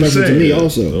being disrespectful to me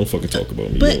also. Don't fucking talk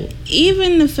about me. But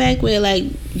even the fact where like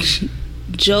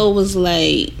Joe was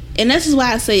like, and this is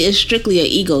why I say it's strictly an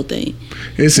ego thing.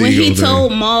 When he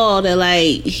told Maul that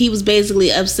like he was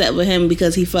basically upset with him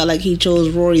because he felt like he chose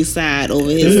Rory's side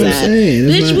over his side.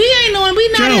 Bitch, we ain't knowing. We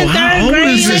not in third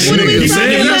grade. Like what are we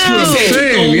talking about?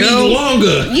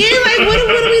 Yeah, like what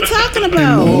are we talking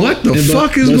about? What the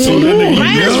fuck is going on?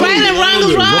 Right is right and wrong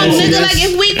is wrong, nigga. Like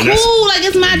if we cool, like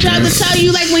it's my job to tell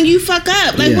you like when you fuck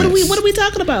up. Like what are we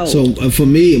talking about? So for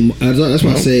me, that's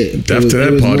why I said it was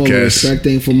more of a respect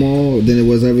thing for Maul than it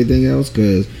was everything else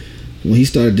because when he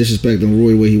started disrespecting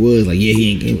Roy where he was, like, yeah,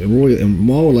 he ain't Roy and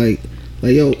Maul, like,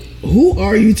 yo, who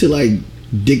are you to like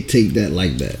dictate that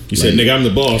like that? You said, nigga, I'm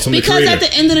the boss. I'm because at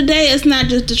the end of the day, it's not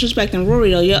just disrespecting Rory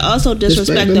though. You're also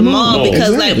disrespecting Maul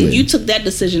because like you took that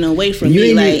decision away from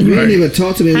me. Like you didn't even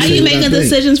talk to me. How you making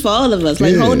decisions for all of us?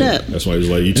 Like hold up. That's why he was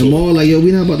like, you and Maul like, yo,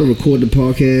 we not about to record the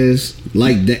podcast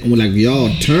like that. When like y'all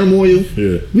turmoil,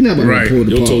 we not about to record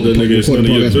the podcast. Told that nigga it's none of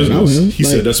your business. He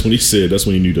said that's when he said that's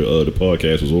when he knew the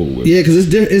podcast was over with. Yeah, because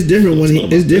it's different when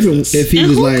it's different if he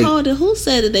was like. Who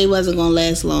said that they wasn't gonna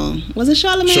last long? Was it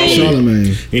Charlamagne? Charlamagne.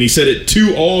 And he said it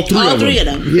to all three of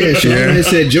them. Yeah, Charlamagne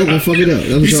said Joe gonna fuck it up.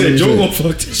 He said Joe gonna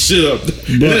fuck this shit up.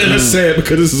 And that's sad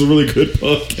because this is a really good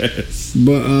podcast.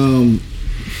 But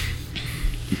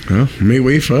may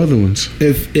wait for other ones.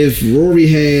 If Rory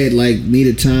had like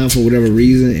needed time for whatever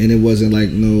reason and it wasn't like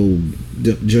him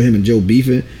and Joe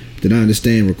beefing, then I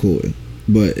understand recording.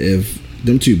 But if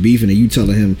them two beefing and you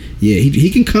telling him, yeah, he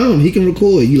can come, he can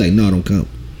record, you like, no, don't come.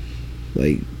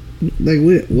 Like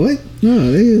what? No,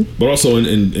 nigga. But also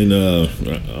in I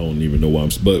don't even know why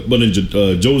but in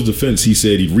Joe's defense, he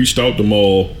said he reached out to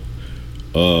Maul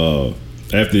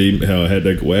after he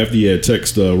had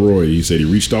texted Roy. He said he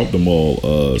reached out to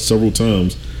Maul several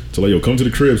times to like, yo, come to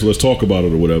the crib, so let's talk about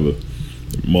it or whatever.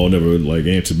 Maul never like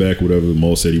answered back, whatever.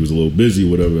 Maul said he was a little busy,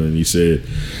 whatever, and he said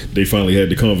they finally had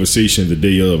the conversation the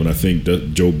day of, and I think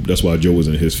that that's why Joe was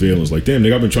in his feelings. Like, damn,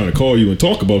 nigga, I've been trying to call you and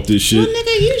talk about this shit. Well,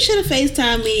 nigga, you should have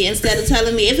FaceTimed me instead of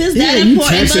telling me if it's that you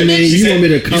important. texting me, you want me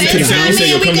to come to the house? He said,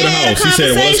 "Yo, come to the house." He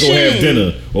said, "Well, let's go have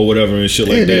dinner or whatever and shit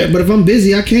like that." But if I'm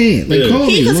busy, I can't. Like, call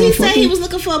me, because he said he motherfucker. was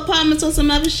looking for apartments or some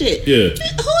other shit. Yeah. Who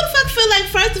the fuck feel like,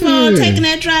 first of all, taking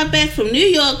that drive back from New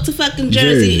York to fucking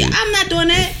Jersey? I'm not doing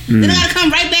that. Then I gotta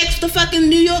come right back to fucking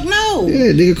New York. No.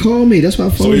 Yeah, nigga, call me. That's why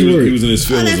So phones work. he was in his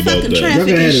feelings about that. Y'all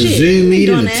gonna have a Zoom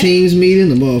meeting, a Teams meeting,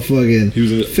 the motherfucking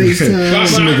FaceTime.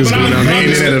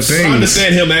 I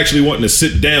understand him actually wanting to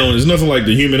sit down. There's nothing like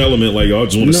the human element. Like, I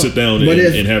just want to sit down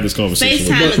and have this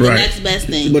conversation. FaceTime is the next best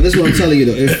thing. But that's what I'm telling you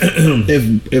though.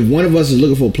 If one of us is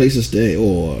looking for a place to stay,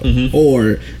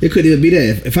 or it could even be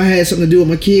that if I had something to do with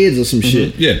my kids or some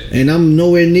shit, and I'm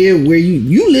nowhere near where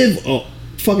you live,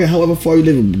 fucking however far you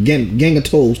live, gang of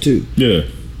tolls too. Yeah.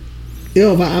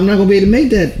 Yo, I'm not gonna be able to make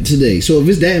that today. So if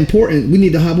it's that important, we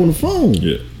need to hop on the phone.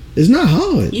 Yeah. It's not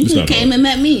hard. You could have came and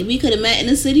met me. We could have met in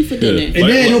the city for dinner. And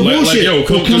then no bullshit. Yo,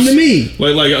 come to me.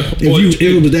 If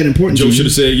it was that important, Joe should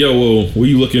have said, "Yo, well, where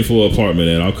you looking for an apartment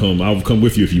at? I'll come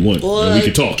with you if you want, or and we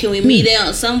can talk. Can we meet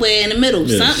out somewhere in the middle?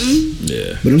 Something."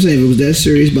 Yeah. But I'm saying if it was that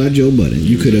serious by Joe Budden,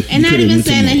 you could have. And not even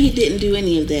saying that he didn't do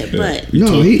any of that, but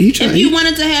no, he tried. If you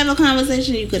wanted to have a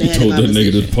conversation, you could have had a conversation.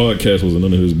 He told that nigga this podcast was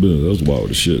none of his business. That was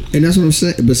wild as shit. And that's what I'm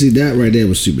saying. But see, that right there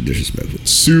was super disrespectful.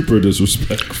 Super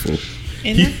disrespectful.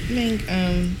 And I think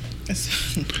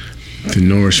the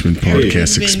Nourishment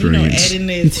Podcast Experience. Adding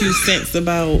their 2 cents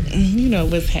about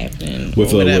what's happening With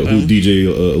who DJ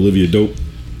Olivia Dope,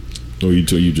 or you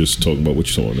just talking about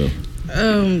what you're talking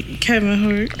now? Kevin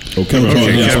Hart. Oh, Kevin Hart.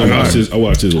 Okay, Yeah, Kevin Hart. I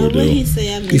watched his ordeal. What did he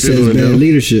say? He said it's bad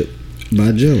leadership by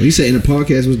Joe. He said in the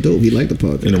podcast was dope. He liked the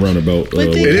podcast. In a roundabout. But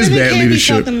it is bad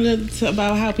leadership. Talking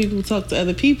about how people talk to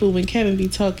other people when Kevin be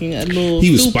talking a little. He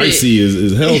was stupid. spicy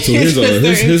as hell to his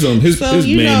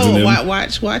mans and them.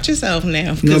 Watch yourself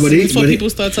now. No, but before people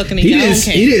start talking to you,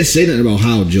 he didn't say nothing about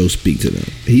how Joe speak to them.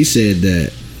 He said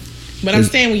that. But I'm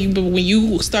saying when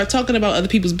you start talking about other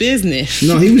people's business,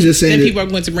 no, he was just saying then that people are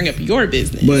going to bring up your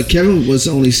business. But Kevin was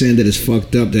only saying that it's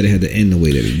fucked up that it had to end the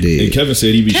way that it did. And Kevin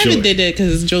said Kevin did that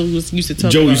because Joe used to talk.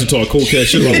 Joe used to talk cold cat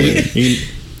shit about it.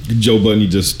 Joe Budden,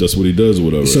 that's what he does or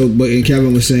whatever. So, and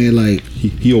Kevin was saying like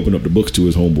he opened up the books to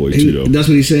his homeboys too, though. That's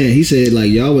what he's saying. He said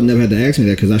like y'all would never have to ask me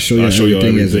that because I show you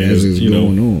everything as it's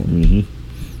going on. Mm-hmm.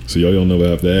 So y'all never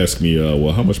have to ask me,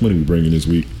 well, how much money we bringing this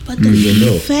week? But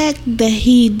the fact that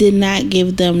he did not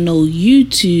give them no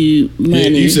YouTube money. Yeah,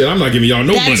 he said, I'm not giving y'all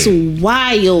no money. That's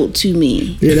wild to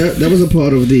me. Yeah, that was a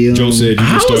part of the... Joe said...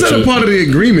 How was that a part of the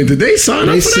agreement? Did they sign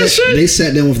up for that shit? They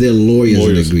sat down with their lawyers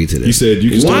and agreed to that. He said,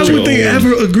 you can start your own... Why would they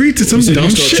ever agree to some dumb shit like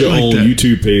that? You start your own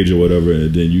YouTube page or whatever,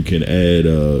 and then you can add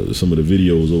some of the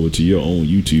videos over to your own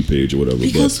YouTube page or whatever.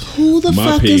 Because who the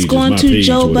fuck is going to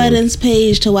Joe Budden's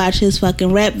page to watch his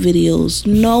fucking rap videos?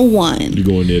 No one. You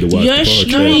go in there to watch your the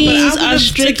podcast. streams are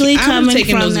strictly coming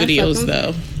taking from those videos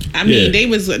though. I mean,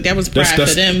 that was pride for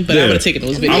them, but I would have taken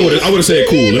those videos. I would have said,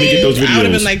 cool, let me get those videos. I would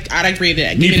have been like, I'd agree to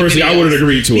that. Me personally, I would have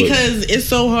agreed to it. Because it's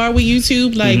so hard with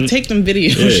YouTube. Like, take them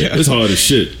videos. Yeah, it's hard as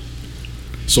shit.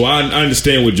 So I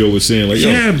understand what Joe was saying. Like,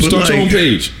 start your own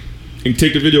page. And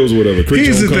take the videos or whatever.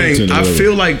 Here's the thing. I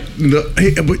feel like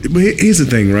but here's the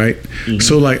thing, right? Mm-hmm.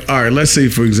 So like, all right, let's say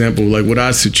for example, like with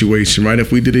our situation, right?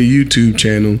 If we did a YouTube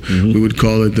channel, we would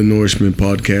call it the Nourishment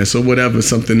Podcast or whatever,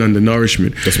 something under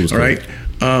Nourishment. That's what's all right.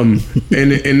 And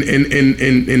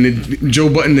the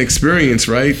Joe Budden Experience,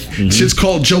 right? Shit's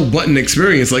called Joe Budden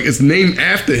Experience. Like it's named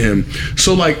after him.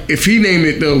 So like, if he named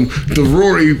it the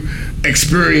Rory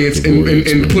Experience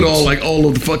and put all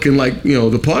of the fucking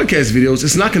the podcast videos,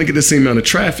 it's not gonna get the same amount of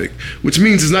traffic, which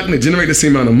means it's not gonna generate the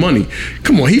same amount of money.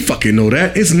 Come on, he fucking know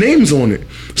that. His name's on it.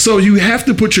 So you have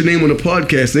to put your name on the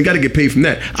podcast. They gotta get paid from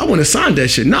that. I want to sign that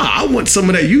shit. Nah, I want some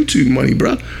of that YouTube money,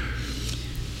 bro.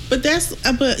 But that's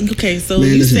okay. So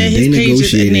you said his page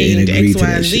is named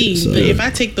XYZ. But if I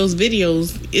take those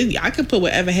videos, I could put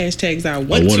whatever hashtags I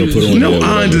want to. No,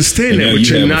 I understand that, but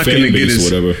you're not going to get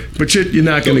you're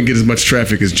not going to get as much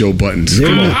traffic as Joe Budden's.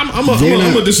 Come on, I'm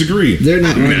gonna disagree. They're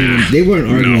not. They weren't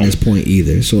arguing this point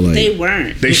either. So like, they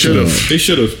weren't. They should have. They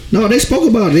should have. No, they spoke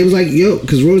about it. They was like, yo,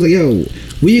 because Roy was like, yo.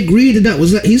 We agreed to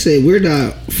that. He said we're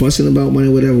not fussing about money,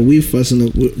 whatever. We're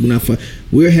not.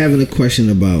 We're having a question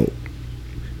about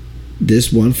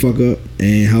this one fuck up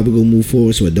and how we gonna move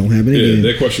forward so it don't happen again.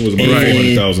 That question was about And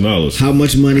 $400,000. how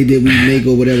much money did we make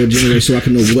or whatever generate so I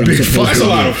can know what I'm supposed That's to a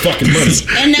do. lot of fucking money.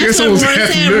 And that's what Roy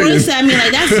said. Roy said, I mean,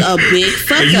 like, that's a big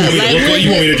fuck You up. want me to Like, look like- you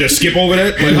want me to just skip over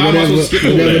that? Like, how am I supposed to skip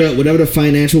over that? Whatever the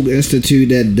financial institute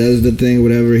that does the thing,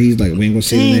 whatever, he's like, we ain't gonna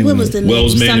say the dang, name. what of was it. the name?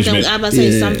 Wells Something, Management. I about to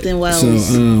say something Wells.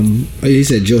 So he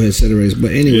said Joe had said it right.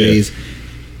 But anyways,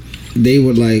 they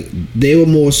were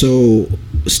more so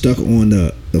stuck on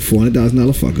the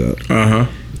 $400,000 fuck up.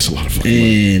 It's a lot of fucking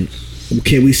money. And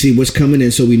can we see what's coming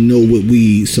in so we know what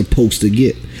we supposed to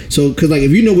get? So, because like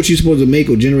if you know what you're supposed to make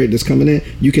or generate that's coming in,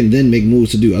 you can then make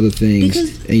moves to do other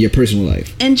things in your personal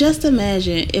life. And just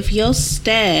imagine if your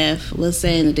staff was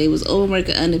saying that they was overworked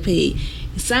or underpaid,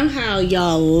 somehow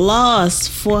y'all lost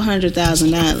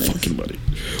 $400,000. Fucking money.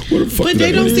 What the fuck But is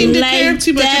they that don't money seem to doing? Like, care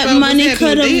too much that about money what's happening.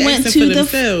 could have They went asking to for the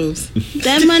themselves.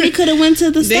 That money could have went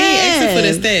to the They asking for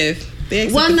the staff. staff. They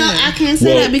asking Well, for no, them. I can't say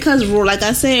Well- that because, like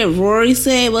I said, Rory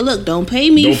said, "Well, look, don't pay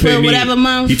me Don't for pay me. whatever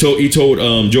month." He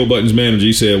told Joe Budden's manager.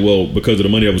 He said, "Well, because of the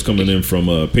money that was coming in from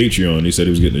Patreon, he said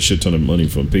he was getting a shit ton of money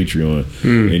from Patreon,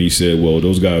 and he said, well,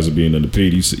 those guys are being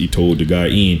underpaid." He told the guy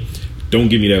Ian, "Don't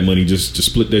give me that money. Just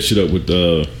split that shit up with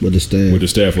the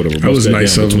staff, whatever. That was Bust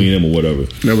nice down of between him. them or whatever."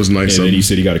 That was nice And of then he him.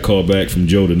 said he got a call back from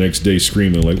Joe the next day,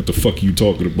 screaming like, "What the fuck are you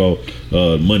talking about?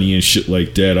 Money and shit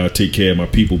like that. I take care of my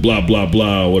people. Blah blah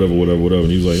blah. Whatever. And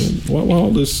he was like, "Why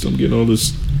all this? I'm getting all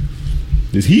this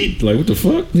heat. Like, what the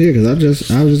fuck?" Yeah,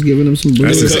 because I was just giving him some.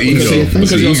 That's his ego. Because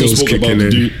he also Ego's spoke about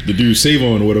kicking the dude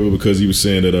Savon or whatever, because he was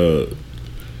saying that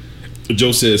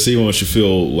Joe said Savon should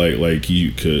feel like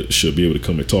he should be able to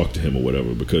come and talk to him or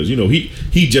whatever, because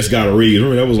he just got a raise.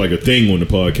 Remember that was like a thing on the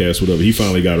podcast, whatever. He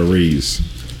finally got a raise,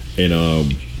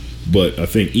 and but I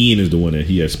think Ian is the one that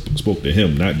he has spoke to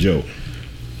him, not Joe.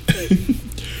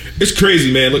 It's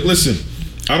crazy, man. Look, listen,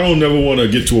 I don't never want to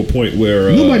get to a point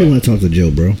where Nobody want to talk to Joe,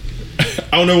 bro.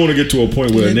 I don't ever want to get to a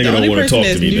point where a nigga don't want to talk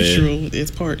to me, man. The only person that's neutral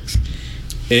is Parks.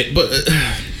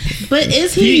 But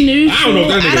is he neutral? I don't know if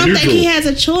that nigga I don't think neutral. he has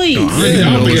a choice. I I didn't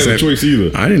don't know think he has a that- choice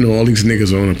either. I didn't know all these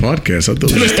niggas were on a podcast. I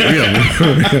thought it was 3 of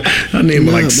them. I named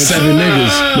Nah, like but- 7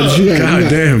 niggas. But you got, God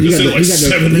damn. You This got, is like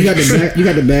seven you got niggas. you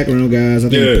got the background guys. I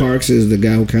think Yeah. Parks is the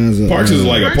guy who kinds of Parks is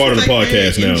like a Parks part of is the like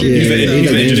podcast the now. engineer. He's the Yeah,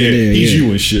 engineer. He's yeah.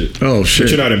 you and shit. Oh, But shit.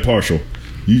 you're not impartial.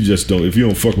 You just don't. If you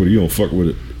don't fuck with it, you don't fuck with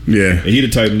it. Yeah. And he the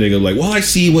type of nigga like, well, I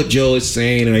see what Joe is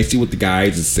saying and I see what the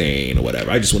guys is saying or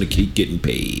whatever. I just want to keep getting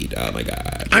paid. Oh my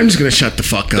god. I'm just going to shut the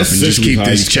fuck up That's and just essentially keep how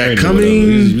this he's check carrying it or whatever. He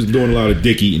coming. was doing a lot of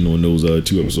dick eating on those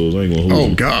 2 episodes. I ain't gonna hold Oh,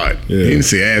 you. God. Yeah. He didn't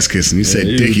say ass kissing. He said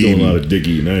He dick was doing a lot eating. of dick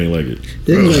eating. I ain't like it.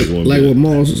 Then I like don't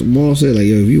what want Maul said, like,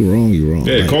 yo, if you wrong, you wrong. to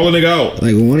be- Yeah, like, call a nigga out.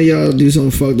 like when one of y'all do something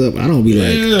fucked up, I don't be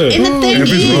like, Yeah. And the thing If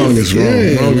it's is, wrong, it's wrong.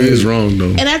 Yeah, Wrong like- is wrong,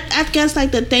 though. and I guess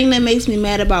like the thing that makes me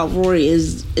mad about Rory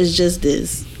is just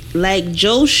this. Like,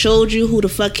 Joe showed you who the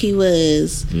fuck he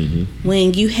was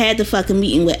when you had the fucking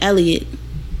meeting with Elliot,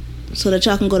 so that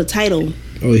y'all can go to title.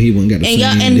 oh, he wouldn't got the And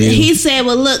y'all, same and deal. he said,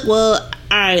 "Well, look, all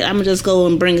right, I'm gonna just go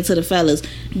and bring it to the fellas."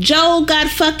 Joe got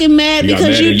fucking mad He got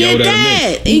because mad you and yelled did at him.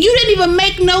 that, and you didn't even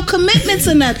make no commitments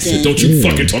or nothing. Said, don't you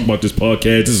fucking talk about this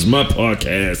podcast. This is my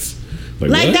podcast. Like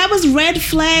what? that was red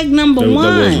flag number That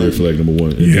one. was red flag number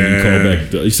one. And then he Yeah.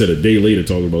 called back. He said a day later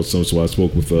talking about something. So I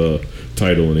spoke with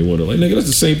Title, and they wanted like, nigga, that's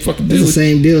the same fucking It's deal. the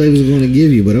same deal they was going to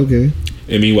give you, but okay.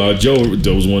 And meanwhile, Joe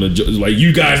was one of like,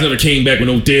 you guys never came back with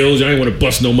no deals. I ain't want to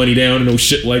bust no money down and no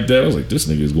shit like that. I was like, this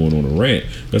nigga is going on a rant.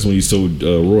 That's when he told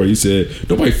Roy. He said,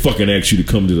 nobody fucking asked you to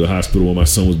come to the hospital when my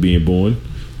son was being born.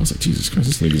 I was like, Jesus Christ,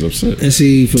 this nigga's upset. And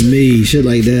see, for me, shit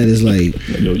like that is like,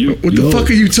 Like, yo, What the fuck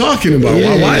are you talking about?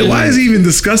 Yeah. Why is he even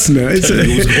discussing that? It's That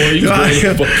nigga was going- he was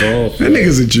going the fuck off. That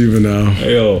nigga's a juvenile.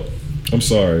 Hey, yo, I'm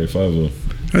sorry if I ever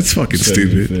That's fucking said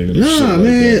stupid. anything and Nah, shit like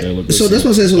man. that. Look, So listen, that's what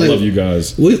I'm saying. So I like, love you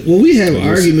guys. when we have Like,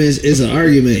 arguments, it's an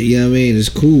argument. You know what I mean? It's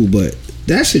cool, but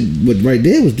that shit, what right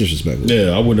there was disrespectful.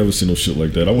 Yeah, I would never see no shit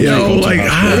like that. I would Yo, never go to like, the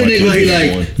hospital. Other My niggas kid be was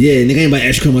like, born. yeah, nigga ain't about to ask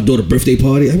you to come to my daughter's birthday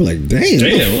party. I be like, damn.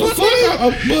 Damn, what what the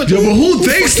the fuck? Yo, but who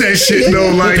thinks that shit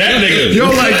though? Like, That nigga. yo,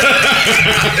 like,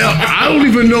 I don't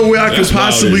even know where I could That's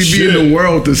wild possibly as be in shit. the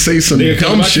world to say some Nigga, come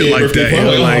dumb to my shit kid like birthday that.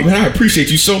 party. Yo, like, oh, man, I appreciate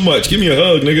you so much. Give me a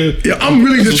hug, nigga. yeah, I'm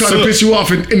really just That's trying to what's piss you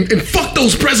off and fuck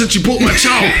those presents you bought my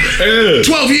child Yeah.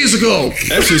 12 years ago.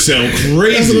 That shit sound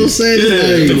crazy. That's what I'm saying. Yeah,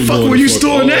 Like, The nigga fuck going were the you fuck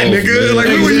storing that, off, nigga? man. Like,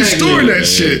 where were you Exactly, storing man. that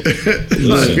shit?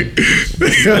 Listen.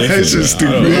 That's just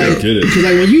stupid. I yo. don't get it. Cause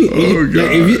like when you, Oh, like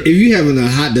God. if you having a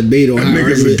hot debate on That how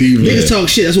nigga's a argument- diva. niggas Yeah. talk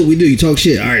shit. That's what we do. You talk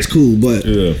shit. All right, it's cool, but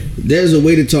Yeah. there's a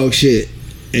way to talk shit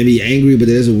and be angry, but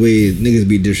there's a way niggas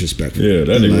be disrespectful. Yeah,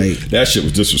 that And, nigga, that shit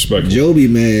was disrespectful. Joe be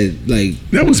mad, like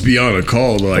That was beyond a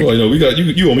call. Like, oh, we got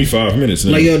you owe me 5 minutes.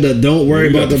 Now. like yo, don't worry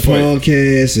We got about the to fight.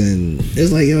 podcast, and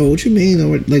it's like yo, what you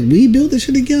mean? Like we built this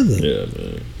shit together. Yeah,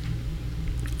 man.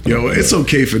 yo, it's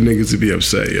okay for niggas to be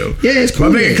upset, yo. Yeah, it's But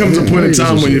cool. I think it comes to a point in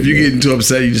time when if you're Yeah. getting too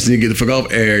upset, you just need to get the fuck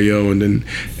off air, yo, and then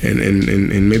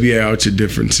and maybe air out your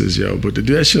differences, yo. But to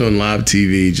do that shit on live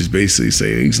TV, just basically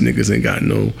say these niggas ain't got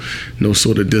no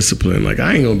sort of discipline. Like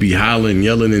I ain't gonna be hollering,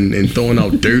 yelling, and throwing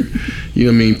out dirt. You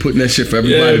know what I mean? Putting that shit for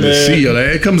everybody Yeah, to man. see, yo. Like,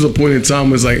 it comes to a point in time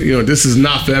where it's like, you know, this is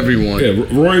not for everyone. Yeah,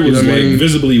 Roy was You know what I like mean?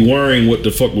 visibly worrying what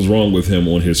the fuck was wrong with him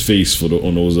on his face on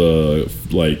those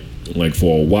like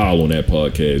for a while on that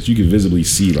podcast. You can visibly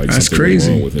see like That's something crazy.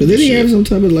 wrong with him. But did and he shit. have some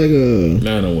type of like a?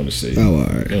 Nah, I don't want to say. Oh, all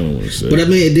right. I don't want to say. But I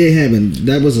mean, it did happen.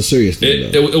 That was a serious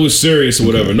thing. It was serious or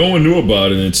whatever. No one knew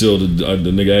about it until the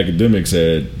nigga academics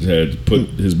had put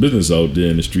his business out there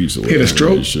in the streets. Or He had a whatever,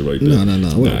 stroke? that shit right No, there. no.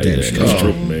 Nah, What he that had stroke? a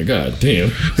stroke, man. God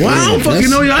damn. Well, I don't fucking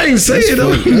know. I ain't say it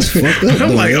though. That's fucked up. I'm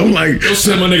though. like. Yo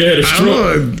said my nigga had a I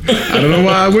stroke. don't know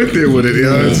why I went there with it. You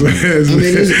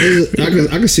know? I mean,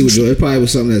 I can see what Joe. It probably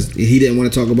was something that he didn't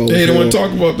want to talk about. They didn't before. want to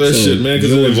talk about that So, shit, man, because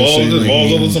Joe it was just saying, like, involves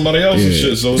you other know, somebody else's yeah.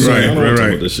 shit. So it's Right, like, I don't want to talk right.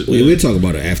 about that shit. We'll talk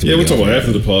about it after. Yeah, we'll talk about it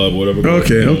after the pod, whatever.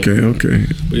 Okay.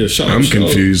 But yeah, shout I'm out,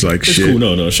 confused like it's shit. Cool.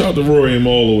 No. Shout out to Rory and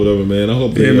Maul or whatever, man. I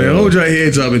hope they, Yeah, man, hold your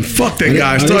heads up and fuck that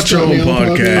guy. are they Start your own starting their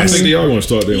own I podcast. think they are going to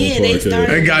start their Yeah, own they podcast. started.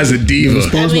 That guy's a The diva.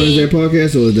 response was their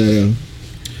podcast, or is that?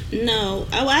 No,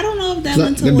 I don't know if that That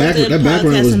went towards the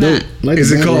background podcast was or dope. not. Like Is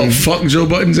the it called background. Fuck Joe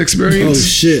Budden's Oh Experience?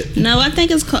 shit! No, I think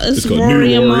it's called It's called Rory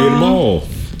New and Rory and Maul. Maul.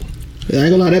 Yeah, I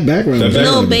ain't gonna lie, that background. That was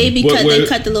background- Little baby What- they what-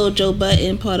 cut the little Joe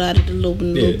Button part out of the little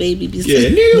baby. Yeah,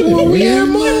 New Rory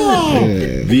and Maul.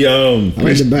 Yeah. The I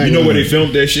like the you know background. where they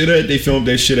filmed that shit at? They filmed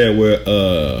that shit at where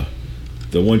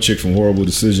the one chick from Horrible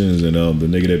Decisions and the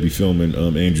nigga that be filming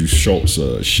Andrew Schultz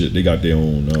shit. They got their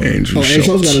own. Andrew Oh, and Schultz got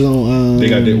Schultz. his own. They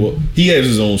got their. Well, he has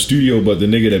his own studio, but the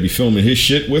nigga that be filming his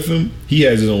shit with him, he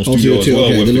has his own studio as well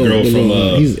with the girl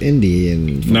from. He's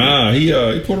Indian. Nah, he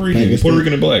Puerto Rican. Pakistan. Puerto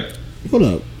Rican and black. Hold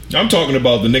up. I'm talking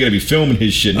about the nigga that be filming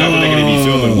his shit, not the nigga that be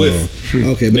filming with.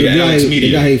 Okay, but Nigga Alex the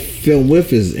Media. guy he filmed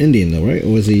with is Indian though, right?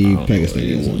 Or is he I don't know,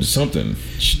 Pakistani? something.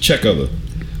 Check other.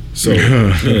 So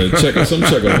yeah, check other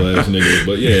ass nigga.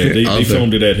 But yeah, they Other.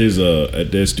 filmed it at his at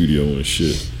their studio and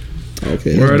shit.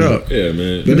 Okay, Word that's up. Yeah,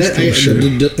 man. But That's that, still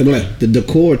shit. the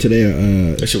decor to their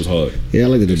That shit was hard. yeah, I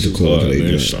like the That shit was decor hard, to man.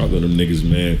 their Shout out to them niggas,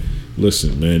 man.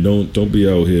 Listen, man, don't be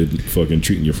out here fucking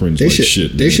treating your friends They like should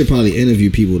shit. they man. should probably interview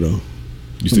people though.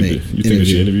 You think they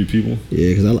should interview people? Yeah,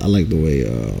 because I like the way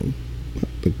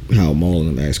how Maul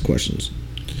and them ask questions.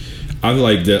 I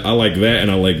like that. I like that, and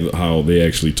I like how they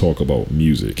actually talk about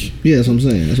music. Yeah, that's what I'm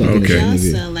saying. That's why I think they Okay. should Y'all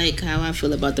interview. sound like how I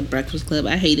feel about the Breakfast Club.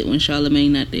 I hate it when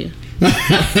Charlamagne not there.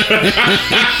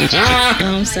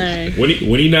 I'm sorry.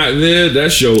 When he not there,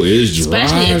 that show is dry.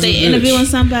 Especially if as a they bitch. interviewing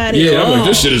somebody. Yeah, I'm like,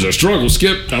 this Oh. shit is a struggle.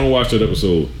 Skip. I don't watch that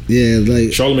episode. Yeah, like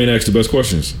Charlamagne asks the best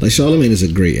questions. Charlamagne is a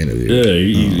great interview. Yeah,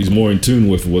 he's more in tune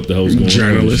with what the hell's going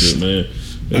Journalist. on. With this shit, man.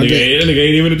 That I nigga, think- ain't, that nigga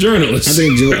ain't even a journalist. I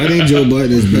think Joe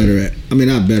Budden is better at. I mean,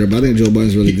 not better, but I think Joe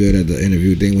Budden's really good at the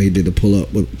interview thing when he did the pull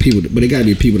up with people. But it got to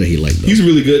be people that he liked though. He's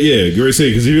really good. Yeah, great say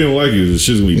because he didn't like you. The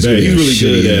shit's gonna be It's bad. really He's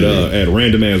really shitty, good yeah. at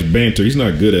random ass banter. He's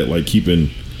not good at like keeping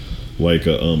like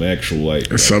a actual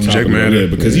like A subject topic. matter. Yeah,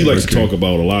 because he Yeah, likes to okay. talk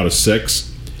about a lot of sex,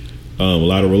 a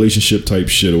lot of relationship type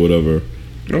shit or whatever.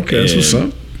 Okay, that's what's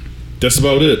And up. That's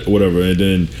about it, or whatever. And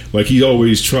then like he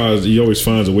always finds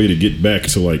a way to get back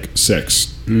to like sex.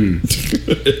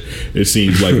 It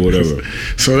seems like whatever.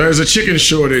 So there's a chicken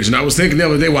shortage, and I was thinking the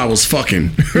other day while I was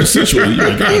fucking. Essentially, you're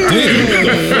like, God damn,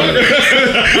 what the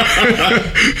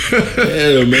fuck?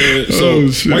 Yeah, man. So Oh,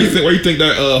 shit. why you think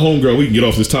that homegirl? We can get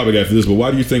off this topic after this, but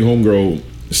why do you think homegirl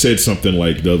said something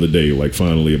like the other day, like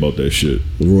finally about that shit?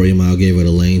 Rory Mile gave her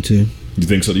the lane too. You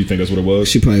think so? You think that's what it was?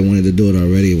 She probably wanted to do it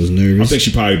already. It was nervous. I think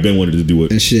she probably been wanted to do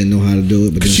it and she didn't know how to do it.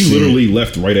 But because then she seeing- literally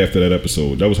left right after that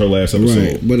episode. That was her last episode.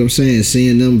 right. But I'm saying,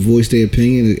 seeing them voice their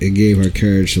opinion, it gave her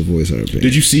courage to voice her opinion.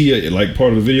 Did you see like part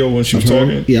of the video when she was Of her?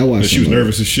 talking? Yeah, I watched And she was some of it.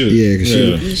 nervous as shit. Yeah, because She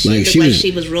looked like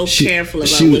she was real careful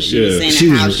about what she was saying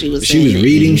and how she was saying She was it.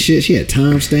 reading shit. She had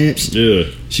timestamps. Yeah.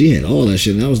 She had all that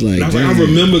shit, and I was like, I damn.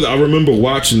 remember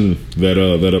watching that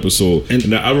episode,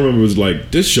 and I remember it was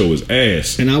like, this show is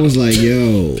ass. And I was like,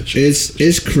 yo,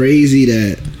 it's crazy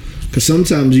that because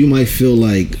sometimes you might feel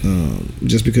like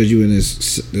just because you're in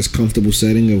this comfortable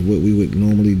setting of what we would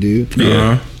normally do,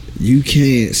 you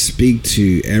can't speak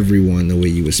to everyone the way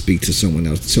you would speak to someone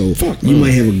else. So you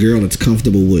might have a girl that's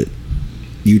comfortable with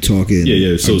you talking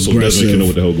So Desmond can know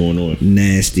what the hell going on.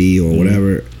 nasty or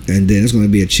whatever, and then it's going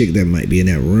to be a chick that might be in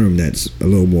that room that's a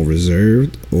little more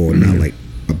reserved or not like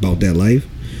about that life.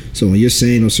 So when you're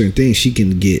saying those certain things, she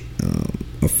can get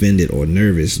offended or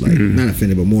nervous, like not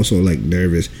offended, but more so like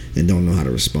nervous and don't know how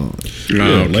to respond.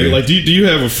 Like do you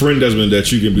have a friend, Desmond,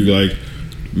 that you can be like,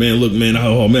 man, look, man,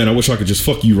 oh man, I wish I could just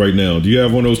fuck you right now. Do you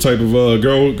have one of those type of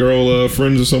girl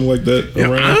friends or something like that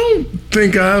around? I don't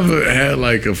think I ever had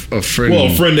like a friend. Well,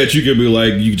 a friend that you could be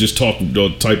like, you could just talk all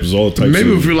types.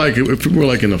 Maybe if we were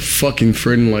like in a fucking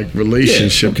friend like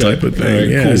relationship type of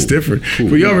thing, cool. It's different. Cool.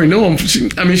 But you already know him.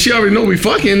 She already know we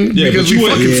fucking because we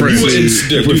fucking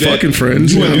friends. If we're fucking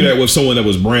friends, you wouldn't do that with someone that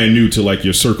was brand new to like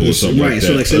your circle or something like that.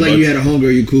 So like, say like you had a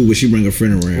homegirl you cool, but she bring a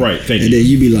friend around, right? Thank you. And then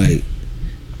you be like,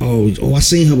 oh, I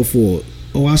seen her before.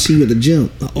 Oh, I see you at the gym.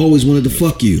 I always wanted to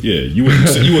fuck you. Yeah, you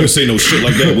wouldn't say no shit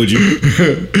like that, would you?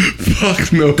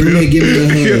 Fuck no. Come here, give me a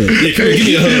hug. Yeah, come here, give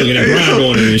me a hug and a grind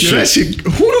on it and shit. That shit.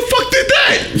 Who the fuck did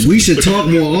that? We should talk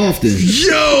more often.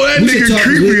 Yo, that nigga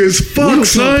creepy as fuck,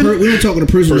 son. We don't talk on a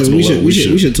personal level. We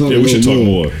should talk. Yeah, we should talk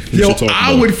more. Yo,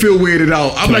 I would feel weirded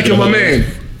out. I'm like, yo, my man.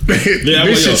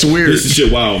 This shit's weird. This is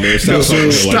shit wild, man. Stop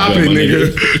it,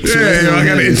 nigga. Yeah, I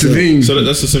gotta intervene. So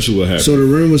that's essentially what happened. So the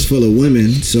room was full of women.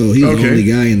 So he's the only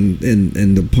guy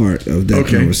in the part of that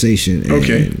conversation.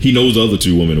 And he knows the other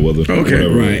two women or whatever.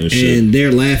 Right. And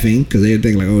they're laughing because they're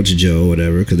thinking like, oh, it's Joe or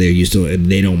whatever, because they're used to it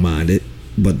and they don't mind it.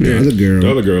 But the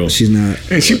other girl, she's not.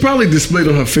 And she probably displayed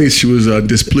on her face she was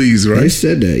displeased, right? They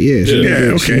said that,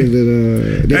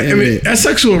 I mean, that's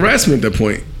sexual harassment at that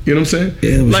point. You know what I'm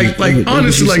saying? Yeah,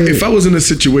 honestly, like if I was in a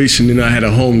situation and I had a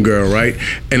homegirl, right,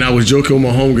 and I was joking with my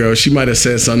homegirl, she might have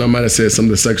said something. I might have said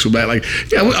something sexual back. Like,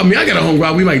 yeah, I mean, I got a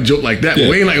homegirl. We might joke like that,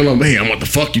 but we ain't like, hey, I want to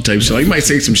fuck you type shit. Like, you might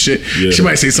say some shit. Yeah. She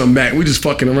might say something back. We just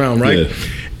fucking around, right? Yeah.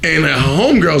 And her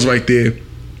homegirl's right there.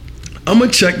 I'm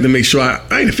gonna check to make sure I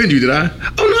ain't offend you, did I?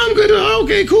 Oh no, I'm good. Oh,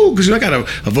 okay, cool. Because I got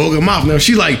a vulgar mouth. Now if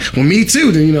she like, well, me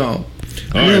too. Then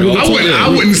I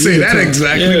wouldn't say that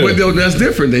exactly, but that's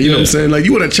different. Then you know what I'm saying? Like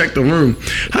you want to check the room.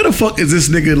 How the fuck is this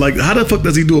nigga like? How the fuck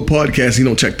does he do a podcast? He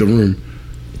don't check the room.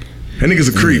 That nigga's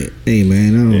a creep. Hey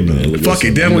man, I don't know. Fuck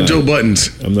it, down with Joe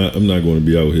Buttons. I'm not going to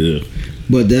be out here.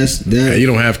 But that's that. Yeah, you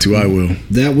don't have to. I will.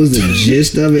 That was the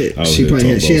gist of it. She had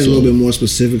a little bit more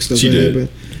specific stuff that happened.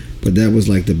 But that was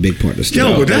like the big part of the story.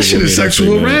 Yo, but that shit is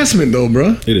sexual harassment, though,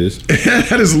 bro. It is.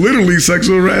 That is literally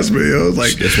sexual harassment. Yo.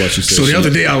 Like, that's why she said. So the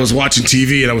other day I was watching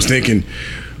TV and I was thinking,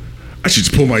 I should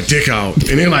just pull my dick out.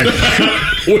 And they're like,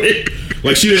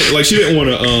 like she didn't want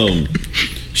to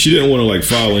she didn't want to like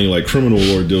file any like criminal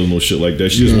ordeal, no shit like that.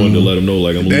 She just wanted to let him know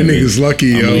like I'm leaving. That nigga's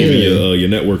lucky, I'm leaving your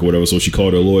network or whatever. So she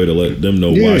called her lawyer to let them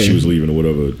know why she was leaving or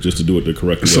whatever, just to do it the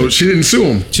correct way. So she didn't sue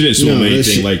him. She didn't sue him or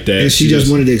anything like that. And she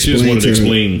just wanted to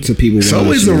explain to people. It's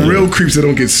always the real creeps that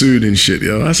don't get sued and shit,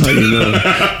 yo. That's how you know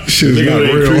shit is not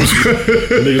real.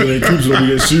 Niggas ain't creeps don't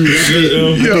get sued.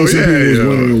 Yo, was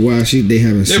wondering why they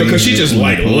haven't seen because she just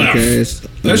like left.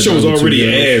 That show was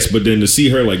already ass, but then to see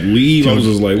her like leave, I was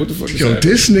just like, what the fuck is that?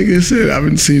 This nigga said, I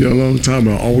haven't seen you in a long time.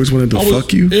 I always wanted to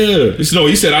fuck you. Yeah. No,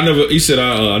 he said I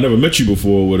never met you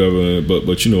before or whatever,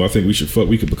 but you know, I think we should fuck.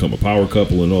 We could become a power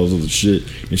couple and all this other shit.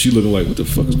 And she looking like, what the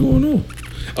fuck is going on?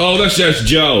 Oh, that's just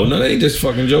Joe. No, that ain't just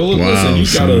fucking Joe. Look, listen, you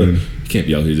can't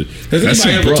be out here. Has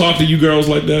anybody ever talked to you girls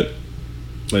like that?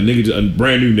 Like nigga, a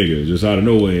brand new nigga, just out of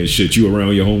nowhere and shit. You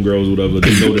around your homegirls, whatever.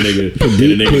 They know the nigga.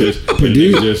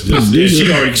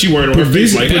 She wearing on her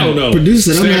face like hell no.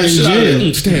 Producer, I'm not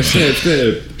in jail.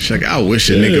 Stab. She's like, I wish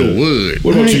a nigga would.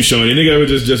 What about you, Sean? Your nigga ever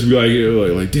just be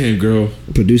like, damn girl.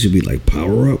 Producer be like,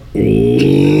 power up.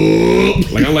 Oh,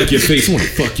 like I like your face. I want to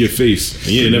fuck your face.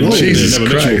 And you never met you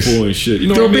before and shit. You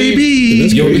know throw baby.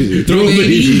 That's crazy. Throw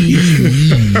baby.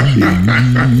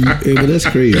 Yeah, but that's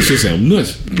crazy. That shit sound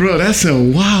nuts, bro. That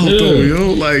sound wild though,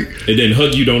 yo. Like, and then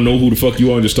hug you, don't know who the fuck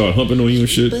you are, and just start humping on you and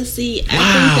shit. But see,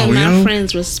 I think that my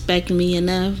friends respect me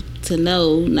enough to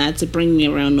know not to bring me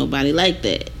around nobody like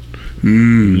that.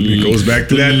 It goes back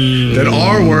to that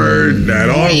R word. That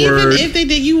R word. Even if they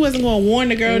did, you wasn't gonna warn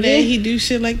the girl that he do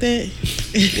shit like that.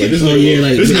 Like this nigga a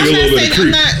little bit of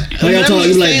creep. How y'all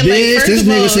talking like this? This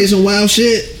nigga say some wild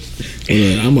shit.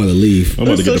 Yeah, I'm about to leave. I'm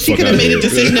about to get the fuck out of here. So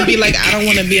she could have made a decision to be like, I don't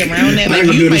want to be around that. Like,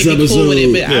 you might be cool with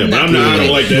it, but I'm not. I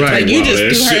don't like that. Like, you just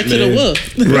threw her to the wolf.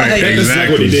 Right,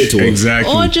 exactly. What he did to her.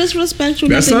 Exactly. Or just respectful.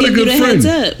 That's not a good friend.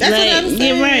 That's what I'm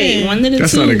saying. You're right. One of the two.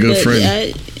 That's not a good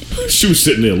friend. She was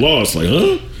sitting there lost, like,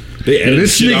 huh?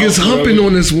 This nigga's humping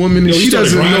on this woman and she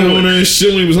doesn't know on her and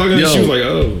shit when he was hugging her. She was like,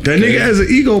 oh. That nigga has an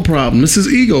ego problem. This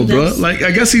is ego, bro. Like,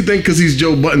 I guess he think because he's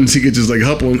Joe Buttons, he could just like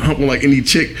hump on like any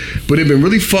chick. But it'd been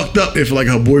really fucked up if like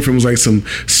her boyfriend was like some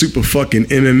super fucking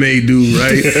MMA dude,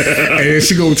 right? And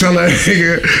she go tell that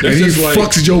nigga and he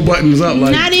fucks Joe Buttons up.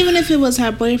 Like, not even if it was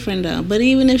her boyfriend though, but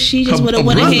even if she just would have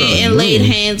went ahead and laid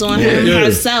hands on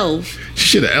herself. She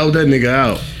should have L'd that nigga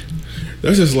out.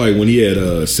 That's just like when he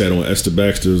had sat on Esther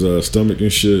Baxter's stomach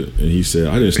and shit, and he said,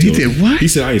 "I didn't." He did what? He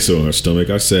said, "I ain't sat on her stomach.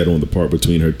 I sat on the part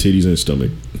between her titties and stomach."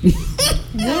 My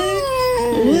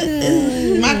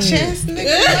chest,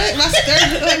 nigga. What? My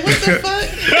sternum. Like, what the fuck?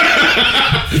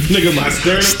 Nigga, my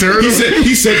sternum.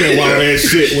 He said that wild ass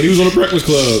shit when he was on the Breakfast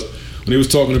Club. When he was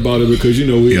talking about it, because he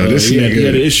had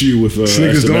an issue with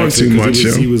nigga's doing too much.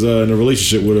 He was in a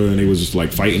relationship with her, and they was just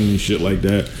like fighting and shit like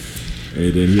that.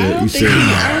 And then I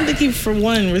don't think he, for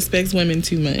one, respects women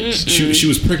too much. She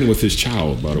was pregnant with his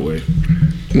child, by the way.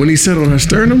 When he sat on her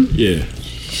sternum? Yeah.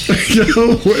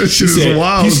 Yo, shit is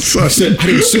wild. He said, I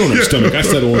didn't sit on her stomach. I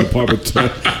sat on the part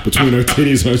between her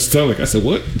titties and her stomach. I said,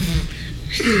 what?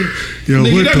 Yo,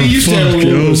 nigga, what the fuck,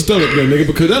 yo? Stomach, though, nigga,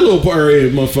 because that little part area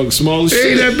is motherfucking small as shit.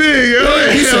 Ain't that big, yo?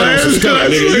 Yeah, he sat on some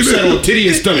stomach, nigga. You sat on titty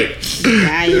and stomach.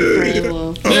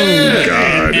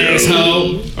 God,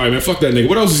 asshole. All right, man, fuck that nigga.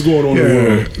 What else is going on in the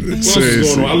world? What else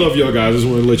is going on? I love y'all guys. I just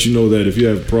want to let you know that if you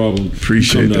have a problem,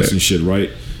 appreciate you come to us that. and shit, right?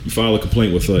 You file a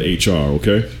complaint with HR,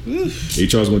 okay?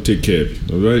 HR is going to take care of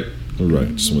you, all right? All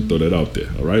right, just want to throw that out there,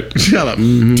 all right? Shut up.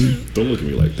 Don't look at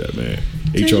me like that, man.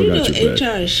 HR got your back.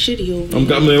 HR is shitty over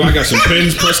I got some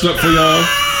pens pressed up for y'all.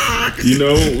 You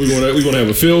know, we're gonna have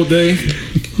a field day.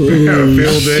 Field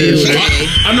day.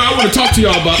 I know. I want to talk to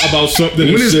y'all about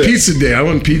something. When is pizza day? I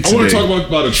want pizza. I want day. to talk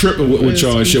about a trip with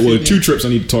y'all and shit. Well, 2 trips I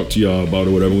need to talk to y'all about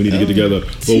or whatever. We need to get together.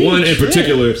 But one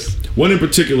in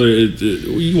particular,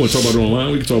 you want to talk about it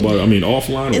online? We can talk about it. I mean,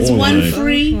 offline or Is online. one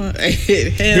free?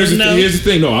 Here's the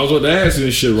thing. No, I was about to ask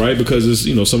and shit, right? Because it's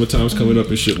summertime's coming up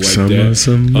and shit like that.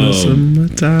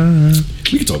 Summertime.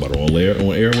 We can talk about it on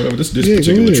air, whatever. This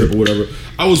particular trip or whatever.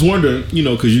 I was wondering,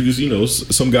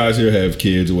 because some guys here have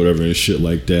kids or whatever and shit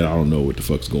like that. I don't know what the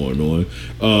fuck's going on.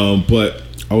 But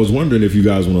I was wondering if you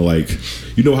guys want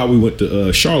to how we went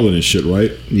to Charlotte and shit,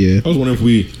 right? Yeah. I was wondering if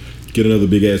we get another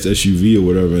big ass SUV or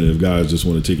whatever, and if guys just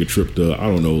want to take a trip to, I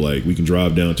don't know, we can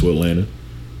drive down to Atlanta.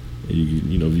 If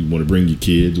you want to bring your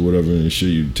kids or whatever and shit,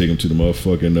 you take them to the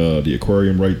motherfucking the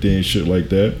aquarium right there and shit like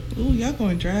that. Ooh, y'all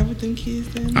going to drive with them kids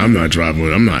then? I'm not driving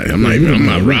with. I'm not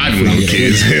riding with them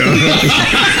kids. I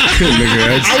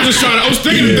was just trying. I was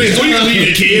thinking of things. So you can leave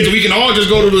your kids. We can all just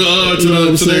go to the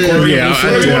aquarium.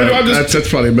 That's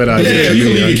probably a better idea. Yeah, you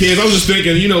can leave your kids. I was just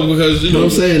thinking, because we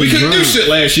couldn't do shit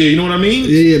last year. You know what I mean?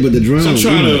 Yeah, but the drive. So I'm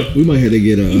trying to. We might have to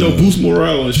get a. Boost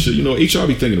morale and shit. HR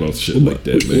be thinking about shit like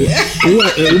that, man.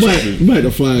 We might have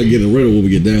to fly and get a rental when we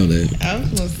get down there. I was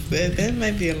gonna say that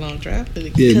might be a long drive for the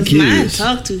kids. Yeah, Because mine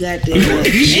talk too goddamn much.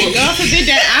 And God forbid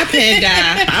that iPad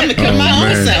die. I'm gonna kill my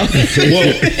own self.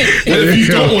 Well, if you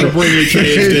don't want to bring your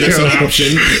kids, then that's an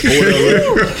option or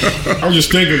whatever. I was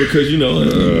just thinking because I ain't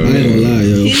gonna lie,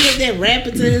 yo. He get that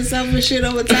rapping to himself and shit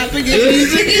over top of your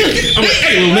music. I'm like,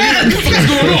 hey, little nigga, what the fuck's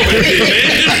going on back there,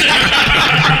 man?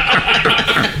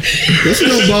 That shit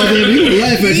don't bother me. You gonna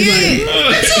laugh at you like,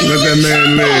 Let that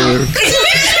man live.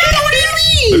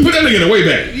 Put that nigga in the way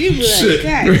back. You be like, Shit.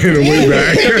 God In the way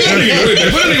back. Put that nigga in the way back.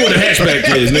 Put that nigga where the hatchback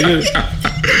is, nigga.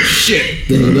 Shit.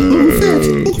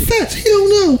 Uncle Fats, he don't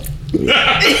know. I'm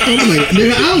like,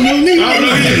 nigga, I don't know, nigga. I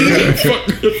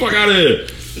don't know. Fuck out of here.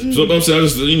 So I'm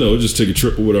saying, just take a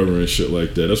trip or whatever and shit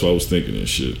like that. That's what I was thinking and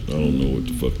shit. I don't know what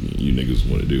the fuck you niggas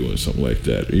want to do or something like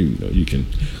that. You can.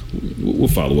 We'll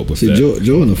follow up with that.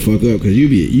 Joe wanna fuck up because you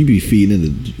be feeding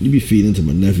into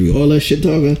my nephew all that shit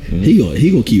talking. Mm-hmm.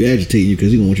 He gonna keep agitating you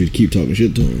because he gonna want you to keep talking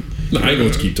shit to him. No, I ain't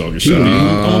going to keep talking shit.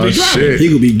 Shit. He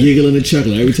gonna be giggling and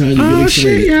chuckling every time you get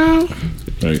excited. y'all.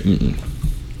 Right,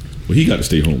 well, he got to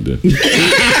stay home then.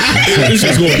 This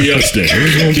is going to be us then.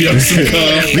 It's going to be us.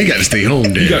 We got to stay home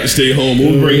then. He got to stay home.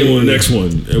 We'll bring him on the next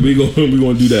one, and we going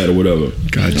to do that or whatever.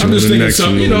 Got you I'm just on the thinking next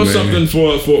something, one, man. something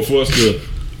for us to,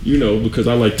 because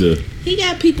I like to. He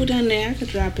got people down there. I could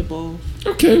drop the ball.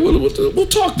 Okay, we'll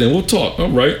talk then. We'll talk. All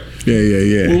right.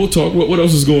 Yeah. We'll talk. What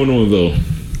else is going on though?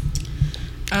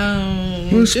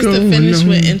 What's just to going finish on?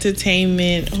 with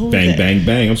entertainment. Bang, bang,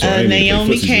 bang. I'm sorry. I didn't mean to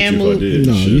play Naomi footsies with you if I Campbell. did.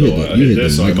 No, Shit, you hit the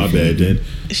that's sorry, my microphone. bad then.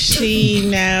 She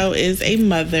now is a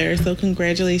mother, so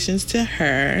congratulations to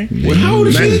her. Well, how old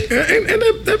is she?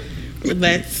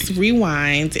 Let's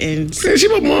rewind and Man, she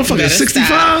about motherfucking better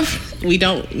 65. stop. We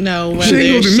don't know She whether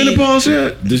ain't going to be menopause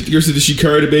yet. Did she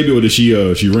carry the baby or did she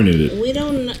rented it? We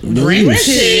don't know.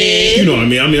 Rented. You know what I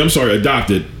mean? I'm sorry,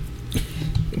 adopted.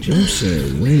 Joe said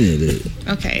rented it.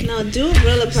 Okay. No, do a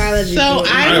real apology. So boy.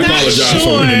 I I'm not apologize for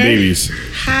renting sure babies.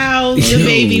 how the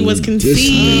baby was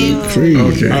conceived. Crazy.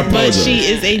 Okay. I But apologize. she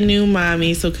is a new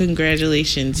mommy, so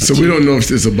congratulations. So we don't know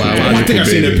if it's a biological I think I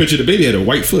seen that baby. picture. The baby had a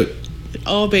white foot.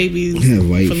 All babies, Yeah,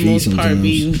 white for the feet most part,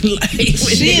 be like.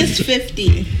 She is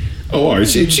 50. Oh, all right.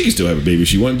 She can still have a baby if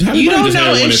she wants. Halle You Berry don't just had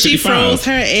know one if at she 55. froze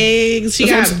her eggs. She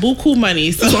That's got what buku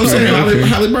money. So That's what I'm saying.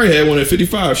 Halle Berry had one at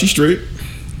 55. She's straight.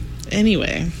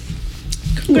 anyway,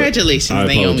 congratulations, I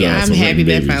Naomi. apologize I'm for happy renting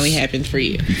that babies. finally happened for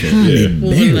you. Yeah.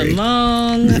 Moving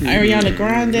along, Ariana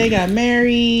Grande got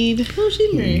married. Who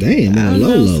she married? Damn, I on don't know,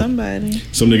 Lolo. somebody.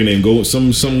 Some nigga named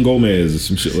some Gomez or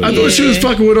some shit like I that. thought she was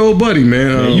fucking with old buddy, man.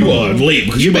 Man, you are late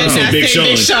because you about to better say not Big say Sean.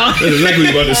 Big Sean. That's exactly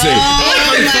what you about to say.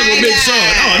 Oh, you fucking with Big Sean.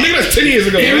 Oh, nigga, that's 10 years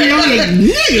ago. Man.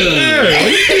 Yeah.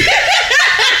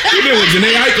 You been with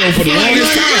Janae Aiko for the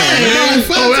longest time, man.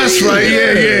 Oh, that's right.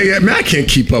 Yeah. Man, I can't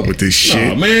keep up with this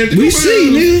shit. Oh, man. We see,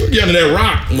 nigga. You under that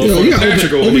rock, Yo, motherfucker. you gotta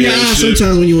Patrick over open here your and eyes shit.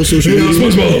 sometimes when you on social Nigga, media.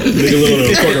 SpongeBob. Nigga living on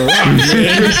a fucking rock, man.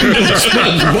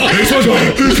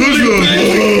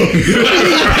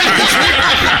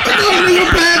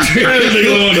 Nigga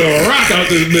living on a rock out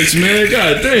this bitch, man.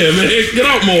 God damn, man. Get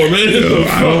out more, man.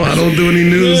 I don't do any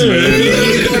news, man.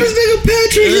 This nigga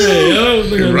Patrick. Hey, yo,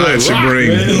 nigga, Rides rock, your brain.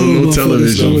 man. No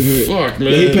television. Fuck,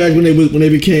 man. He packed when they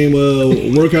became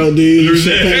workout days.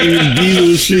 Diesel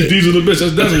and shit. Diesel the bitch.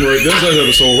 That's right. That's that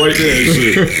episode right there and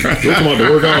shit. They'll come out to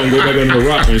work out and go back under the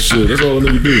rock and shit. That's all the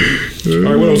nigga do.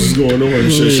 All right, what else is going on?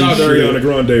 Shit. Shout out to Ariana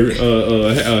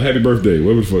Grande. Happy birthday.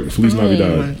 Whatever the fuck. Feliz Oh my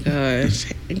Navidad.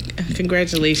 gosh!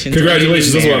 Congratulations!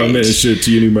 Congratulations. That's what I meant and shit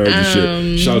to your new marriage and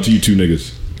shit. Shout out to you two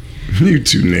niggas. You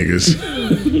two niggas.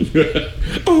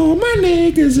 All my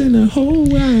niggas in the whole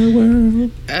wide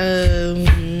world.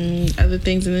 Other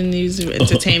things in the news,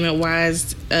 entertainment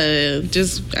wise,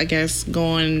 just I guess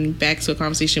going back to a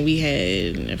conversation we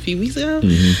had a few weeks ago.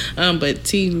 But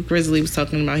T Grizzly was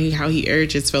talking about how he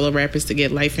urges fellow rappers to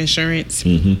get life insurance.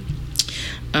 And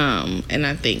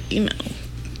I think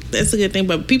that's a good thing,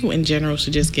 but people in general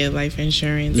should just get life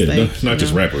insurance. Yeah, like, not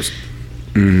just rappers.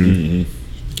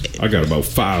 I got about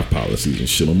 5 policies and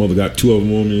shit. My mother got 2 of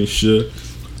them on me and shit.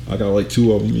 I got like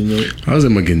 2 of them, you know. I was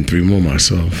getting 3 more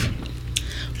myself.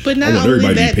 But I not want only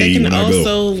everybody to that, be they paid can when I go.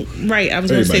 also right. I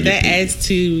was going to say Everybody that get paid. adds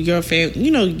to your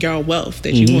family, your wealth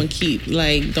that you want to keep.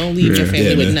 Like, don't leave your family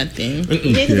Yeah, with man. nothing. Yeah,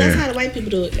 because that's how the white people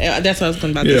do it. That's what I was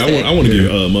going about Yeah, to say. I want to get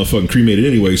motherfucking cremated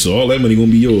anyway, so all that money gonna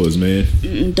be yours, man.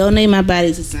 Donate my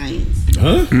body to science.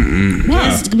 Huh?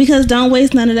 Why? Because don't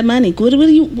waste none of the money. What do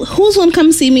you? Who's gonna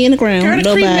come see me in the ground? Girl, the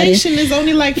Nobody. cremation is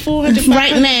only like $400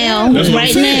 Right now. That's what I'm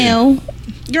Right saying. now.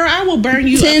 Girl, I will burn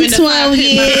you 10, up in the 12 fire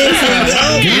pit years.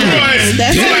 myself.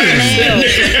 That's right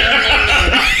now.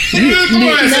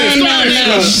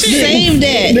 No. Save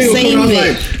that. Nigga Save come out it.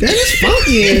 like, that is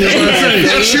funky in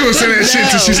there. She was saying that shit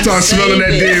till she starts smelling that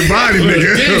dead body,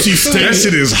 nigga. Damn, she stink. That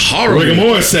shit is horrible. Rigor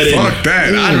mortis set in. Fuck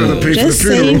that. I'd rather pay for the Just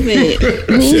save funeral. it.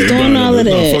 Who's Shit, doing all of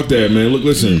no, that? fuck that, man. Look,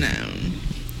 listen.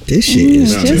 This shit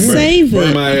is Just burn- save burn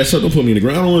it. my ass up. Don't put me in the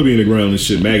ground. I don't want to be in the ground and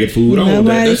shit. Maggot food. I don't want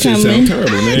that. Nobody That shit coming. sound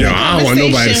terrible, man. Yo, I don't want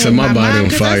nobody to set my body on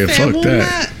fire. Fuck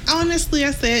that. Honestly,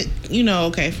 I said,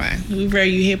 okay, fine. We bury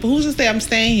you here, but who's to say I'm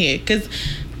staying here? Because,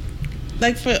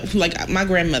 like my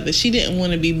grandmother, she didn't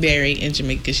want to be buried in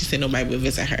Jamaica because she said nobody would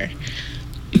visit her.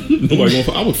 Nobody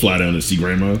gonna. I would fly down and see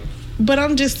grandma. But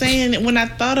I'm just saying, when I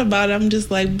thought about it, I'm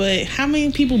just like, but how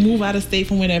many people move out of state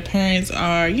from where their parents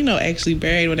are, actually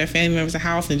buried or their family members'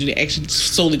 house, and do they actually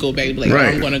solely go back and be like,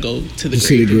 Right. I'm going to go to the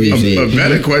See the grave? grave. A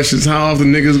better question is how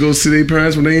often niggas go see their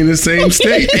parents when they in the same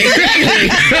state.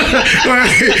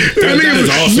 Like, is an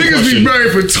awesome niggas be question.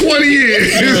 buried for 20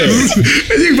 years.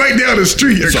 And you right down the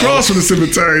street across from the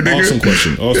cemetery, nigga. Awesome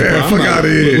question. Awesome. Yeah, I'm fuck not- out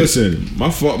of here. Listen, my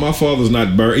father's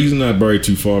not buried. He's not buried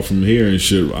too far from here and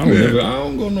shit. I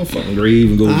don't go to no fucking grave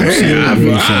and go. I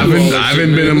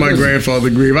haven't been in my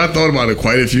grandfather's grave. I thought about it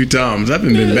quite a few times. I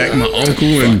haven't been back with my uncle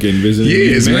and Fucking visiting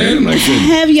years, you, man. Like,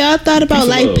 Have y'all thought about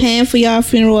Peace of love. paying for y'all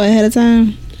funeral ahead of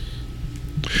time?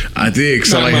 I did.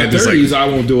 Cause Not I in my had this 30s, like. I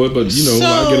won't do it, but I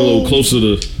get a little closer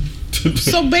to.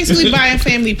 So basically buying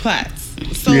family plots.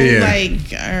 So Yeah.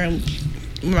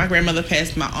 my grandmother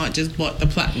passed, my aunt just bought the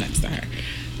plot next to her.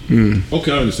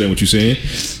 Okay, I understand what you're saying.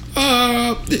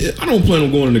 I don't plan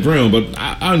on going in the ground, but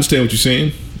I understand what you're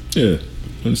saying. Yeah,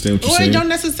 I understand what you're Or it saying. don't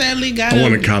necessarily gotta I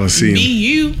want a Coliseum. be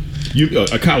you.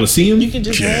 A Coliseum? You can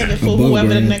just have it for above whoever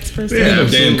the ground. next person Yeah. a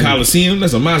is. damn Coliseum?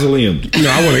 That's a mausoleum. No,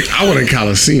 I want a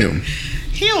Coliseum.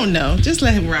 He don't know. Just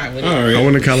let him ride with it. All right. I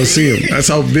want a Coliseum. That's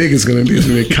how big it's gonna be. It's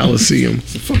gonna be a Coliseum.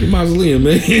 It's a fucking mausoleum,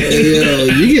 man. Yo,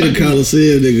 you get a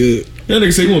Coliseum, nigga. That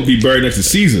nigga say he want to be buried next to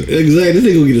Caesar. Exactly. This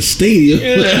nigga gonna get a stadium.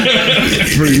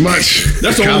 Pretty much.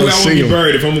 That's the only way I want to be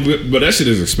buried. If I'm gonna be, but that shit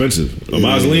is expensive. A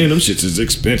mausoleum, them shits is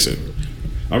expensive.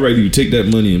 I'd rather you take that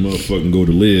money and motherfucking go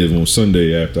to live on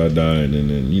Sunday after I die, and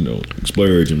then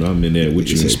splurge, and I'm in there with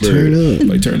you and splurge. Turn up.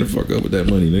 Like turn the fuck up with that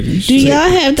money, nigga. Do y'all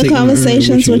have the take my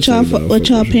conversations earn with what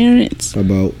y'all you parents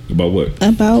About what?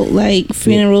 about like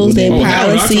funerals, their hell no, I told my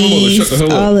mother, policies, shut the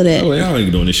hell up. all of that? I was like, I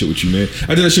ain't doing this shit with you, man.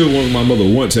 I did that shit with my mother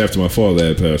once after my father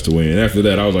had passed away, and after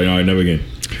that, I was like, all right, never again.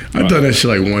 I've done that shit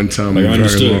like one time, Like, a I very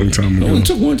understood. long time No, ago. it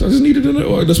took one time. I just needed to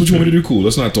know. That's what you want me to do. Cool.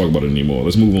 Let's not talk about it anymore.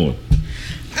 Let's move on.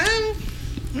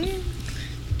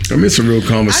 I mean, it's a real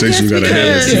conversation you I gotta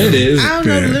guess have. Yeah, it is. I don't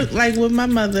know, Yeah. look, like with my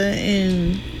mother,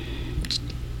 and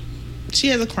she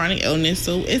has a chronic illness,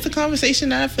 so it's a conversation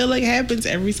that I feel like happens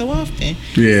every so often.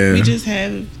 Yeah. We just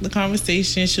have the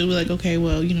conversation. She'll be like, okay,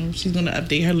 well, she's gonna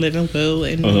update her living will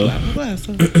and blah blah blah.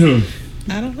 So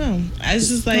I don't know. I was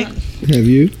just like, have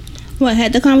you? What,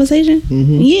 had the conversation?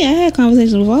 Mm-hmm. Yeah, I had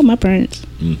conversations with all my parents.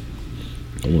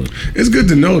 It's good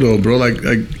to know though, bro. Like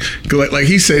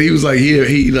he said, he was like he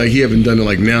haven't done it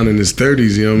like now in his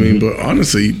 30s. You know what I mean? But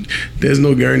honestly, there's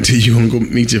no guarantee you gonna go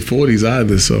meet your 40s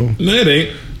either. So No, it ain't.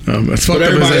 as But fucked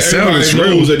up as that sounds, it's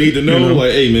everybody knows real. that need to know. You know?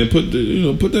 Like, hey man,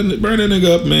 burn that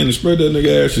nigga up, man, and spread that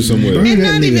nigga ashes somewhere. Burn and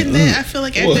that not nigga even that. up. I feel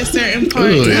like at a certain Ugh,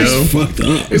 point, yeah. That's fucked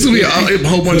up. It's gonna be a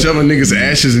whole bunch of other niggas'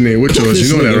 ashes in there with yours.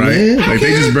 You know that, right? Man. Like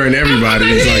they just burn everybody.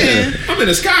 It's like I'm in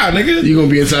the sky, nigga. you gonna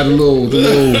be inside the little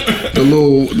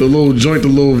joint, the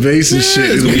little vase and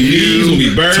shit. It's gonna be He's gonna you,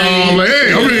 be buried. Tom. Like,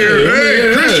 hey, I'm here.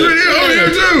 Hey, Chris, you're here. I'm here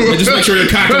too. And just make sure your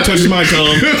cock don't touch my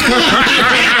tongue.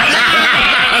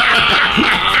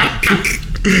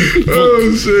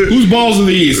 Oh shit. Whose balls are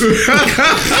these? yeah,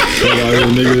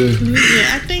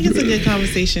 I think it's a good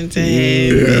conversation to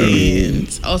have,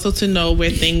 and also to know where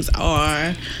things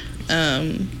are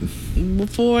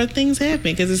before things happen,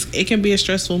 because it can be a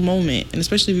stressful moment, and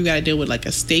especially if you got to deal with like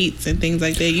estates and things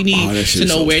like that. You need to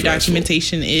know where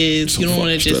documentation is. You don't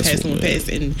want to just have someone pass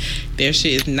and their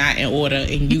shit is not in order,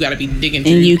 and you got to be digging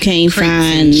through And you can't crates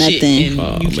find and shit, nothing.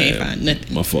 and you can't find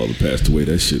nothing. My father passed away.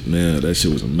 That shit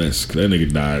was a mess. That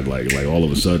nigga died like all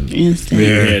of a sudden. Instant.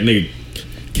 Yeah, nigga.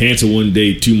 Cancer one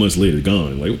day, 2 months later,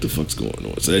 gone. Like, what the fuck's going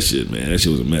on? So that shit, man, that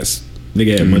shit was a mess.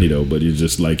 Nigga had money though, but it's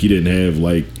just like he didn't have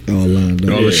like All lined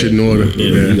up. All the shit in order. Yeah,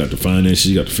 Yeah. you got the finance,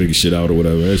 you got to figure shit out or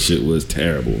whatever. That shit was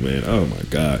terrible, man. Oh my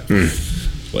god.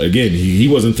 But again, he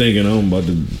wasn't thinking I'm about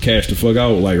to cash the fuck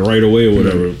out like right away or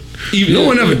whatever. Even No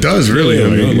one ever does, really. Yeah, I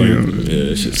mean, like, you know, yeah,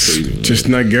 that shit's crazy. Man. just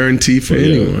not guaranteed for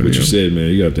Yeah, anyone. what you know. said, man,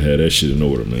 you got to have that shit in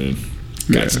order, man.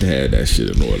 Got to have that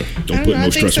shit in order. Don't I put know, no I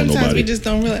think stress on sometimes nobody. we just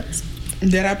don't realize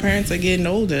that our parents are getting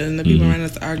older and the people around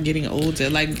us are getting older.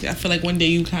 Like, I feel like one day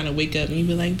you kind of wake up and you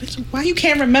be like, bitch, why you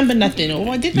can't remember nothing?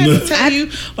 Or didn't I tell you?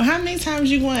 Or how many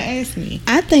times you going to ask me?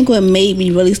 I think what made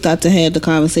me really start to have the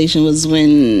conversation was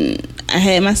when I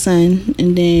had my son,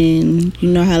 and then you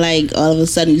know how like all of a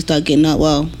sudden you start getting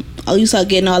you start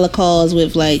getting all the calls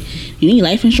with like, you need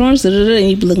life insurance, and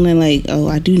you be looking at like, oh,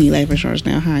 I do need life insurance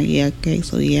now, huh? Yeah, okay,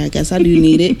 so yeah, I guess I do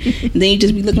need it. And then you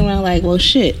just be looking around like, well,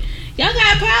 shit, y'all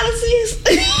got policies?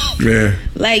 Yeah.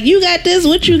 Like, you got this,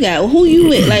 what you got? Who you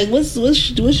with? Like, what's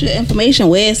your information?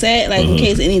 Where it's at? Like, in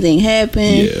case anything happen.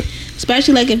 Yeah.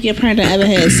 Especially like if your parent ever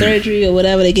had surgery or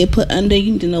whatever they get put under,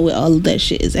 you need to know where all of that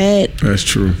shit is at. That's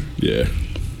true. Yeah.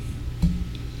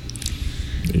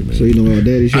 Amen. So you know our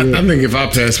daddy shit. I think if I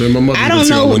pass away, my mother I would don't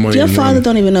take all the know. money. Your and father run.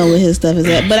 don't even know where his stuff is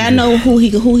at, but I know who he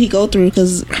go through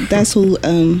because that's who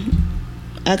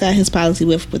I got his policy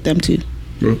with them too.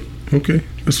 Well, okay,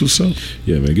 that's what's up.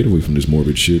 Yeah, man, get away from this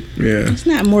morbid shit. Yeah. It's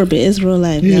not morbid. It's real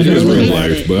life. Yeah, Y'all It's know real about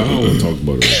life, it. but I don't want to talk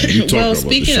about it. You talk Well, about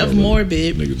speaking the of show,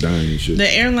 morbid, niggas dying and shit. the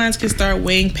airlines can start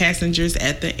weighing passengers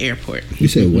at the airport. You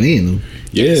said weighing them.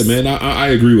 Yeah, man, I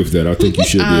agree with that. I think you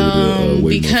should be able to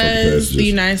weigh motherfucking Because the passengers.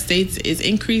 United States is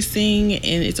increasing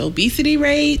in its obesity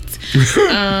rates.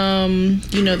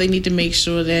 They need to make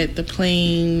sure that the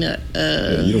plane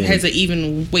has an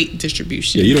even weight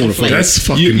distribution. Yeah, you don't want to Like, That's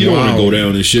fucking You don't want to wild. go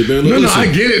down and shit, man. No, Listen, I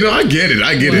get it. I get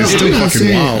it. It's still I'm not fucking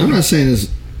saying, wild. I'm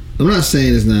not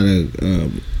saying it's not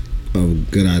a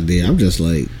good idea. I'm just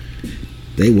like,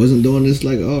 they wasn't doing this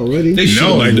like already. They should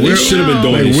have been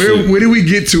doing this shit. Where did we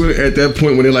get to at that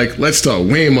point when they're like, let's start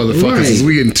weighing motherfuckers because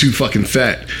we getting too fucking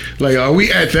fat? Like, are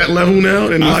we at that level now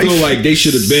in life? I feel like they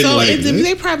should have been so like.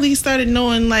 they probably started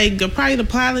knowing, like, probably the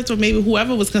pilots or maybe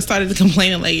whoever was started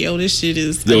complaining, like, yo, this shit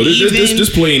is uneven. This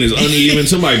plane is uneven.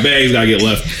 Somebody's bags gotta get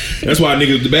left. That's why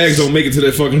niggas, the bags don't make it to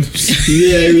that fucking.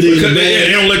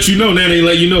 They don't let you know. Now they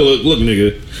let you know. Look,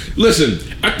 nigga. Listen,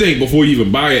 I think before you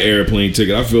even buy an airplane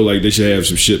ticket, I feel like they should have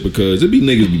some shit because it be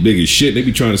niggas be big as shit. They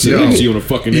be trying to sit next to you on a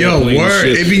fucking airplane. Word.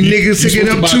 And shit. It be niggas taking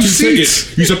up 2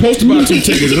 seats. You supposed to buy 2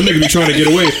 tickets, and them niggas be trying to get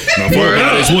away.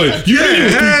 This one. You it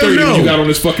was 330 when you got on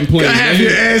this fucking plane. I have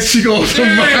your ass cheek on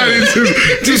somebody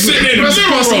just sitting there in the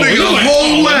middle row. The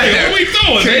whole way. What we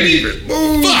doing, baby?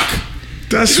 Fuck.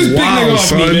 That's wild,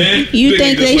 son. You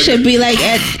think they should be like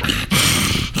at?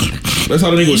 That's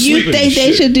how the nigga was sleeping. You think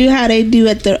they should do how they do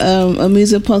at the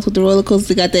amusement parks with the roller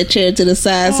coaster? Got that chair to the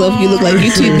side, so if you look like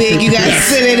you're too big, you gotta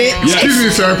sit in it. Yes. Excuse me,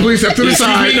 sir. Please step to the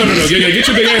side. No. Get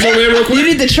your big ass over there real quick. You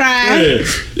need to try.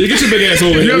 Yeah, get your big ass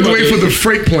over there. You have to wait for the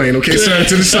freight plane, okay, sir?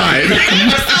 To the side. So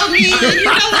mean, you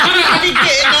know what we be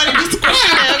getting on this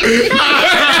question.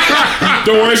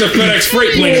 Don't worry, it's a FedEx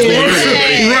freight plane.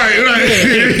 Right.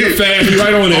 You're fast. You're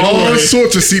right on there. All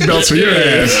sorts of seatbelts for your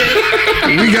ass.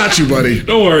 We got you, buddy.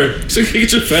 Don't worry. So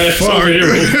get your fat ass over here.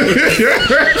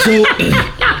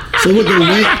 So with the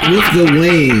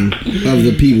weighing of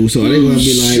the people, so are they gonna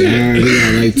be like, all right, we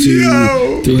got like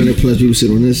 200 plus people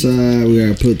sitting on this side, we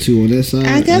gotta put 2 on this side?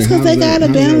 I guess because they gotta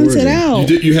balance it out.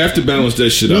 You have to balance that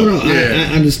shit out. No,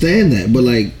 I understand that, but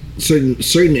like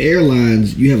certain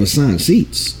airlines, you have assigned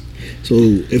seats. So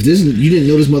if you didn't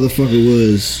know this motherfucker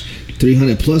was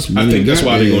 300 plus, I think that's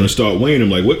why they're going to start weighing them.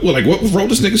 Like what row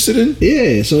this nigga sit in?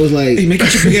 Yeah, so it's like, hey, make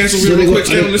your big ass over real quick.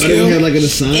 Stay on the scale. Have like an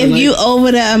assigned, if you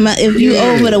over the amount,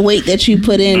 over the weight that you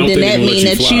put in, then that means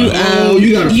that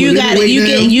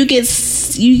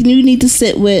you need to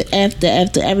sit with after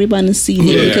everybody's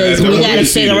seated because we got to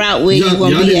figure out where you're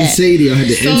going to be at.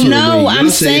 I'm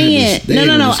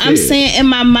saying in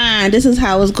my mind this is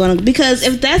how it's going to, because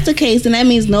if that's the case, then that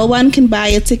means no one can buy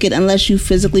a ticket unless you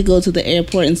physically go to the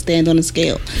airport and stand on a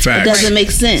scale. Facts. It doesn't make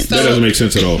sense. That doesn't make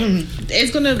sense at all.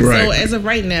 It's gonna so as of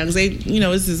right now, because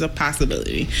this is a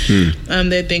possibility.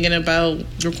 They're thinking about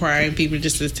requiring people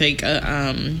just to take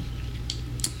a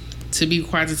to be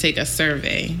required to take a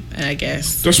survey. I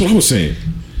guess that's what I was saying.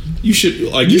 You should know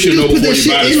before you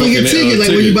buy this fucking ticket. Like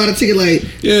when you buy the ticket, like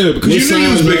because you know you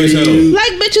was big as hell.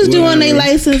 Like bitches do on their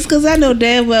license, because I know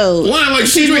damn well. Why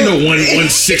like you ain't no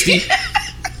 160.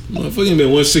 Motherfucker been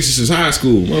 160 since high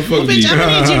school. Motherfucker, bitch,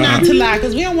 I need you not to lie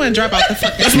because we don't want to drop out the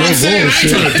fucking. That's what I'm saying. I ain't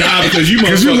trying to die because you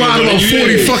lied about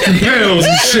 40 fucking pounds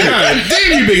and shit. God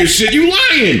damn, you big as shit. You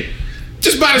lying.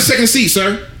 Just buy the second seat,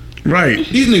 sir. Right.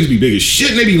 These niggas be big as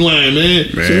shit and they be lying, man.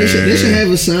 So they should have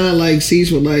assigned like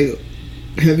seats with like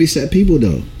heavy set people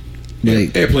though.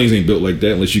 Like airplanes ain't built like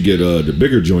that unless you get the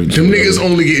bigger joints. Them niggas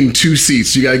only getting 2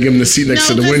 seats. You gotta give them the seat next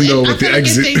to the window with the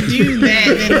exit. If they do that,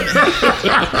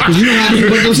 then you know how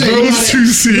those 2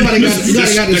 seats. You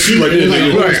got the seat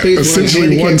right.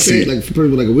 Essentially one seat, like for people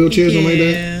like a wheelchair or something like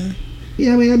that.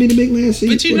 Yeah, I mean, I'd be the big man seat.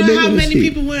 But you know how many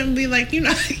people wouldn't be like,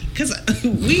 because I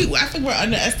think we're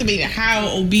underestimating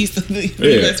how obese the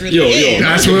U.S. really is.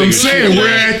 That's what I'm saying. We're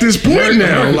at this point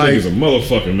now. Like, a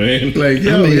motherfucker, man. Like,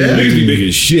 niggas be big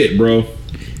as shit, bro.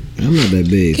 I'm not that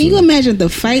big. Can you imagine the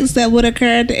fights that would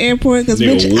occur at the airport? Because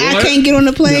bitch, I can't get on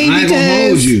the plane because I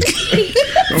hold you.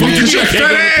 Fuck your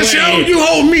fat ass, yo. You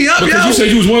hold me up, because you said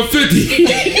you was 150.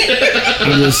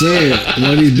 I'm just saying,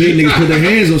 one of these big niggas put their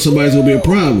hands on somebody's gonna be a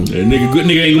problem. That good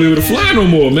nigga ain't gonna be able to fly no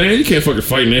more, man. You can't fucking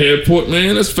fight in the airport,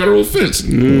 man. That's federal offense.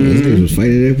 These niggas was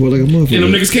fighting in the airport like a motherfucker. And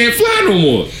them niggas can't fly no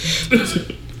more.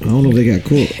 I don't know if they got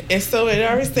caught. And so it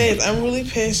always says unruly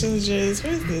passengers.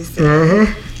 What is this?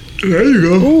 There you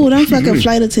go. Ooh, them fucking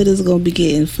flight attendants gonna be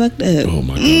getting fucked up. Oh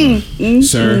my god,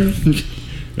 sir.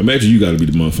 Imagine you gotta be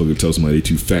the motherfucker to tell somebody they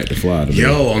too fat to fly.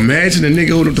 Yo, imagine a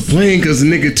nigga hold up the plane because the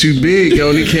nigga too big, yo,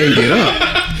 and he can't get up.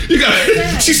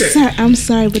 She said, "Sir, I'm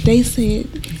sorry, but they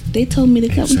told me to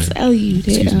come and tell you that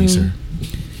excuse me, sir.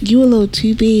 You a little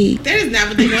too big." That is not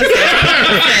what they want to say.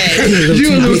 You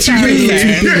a little too big.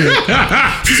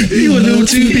 You a little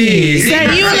too big.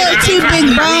 Sir, you a little too big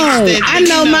bone. I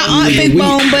know my aunt big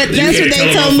bone, but that's what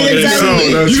they told me to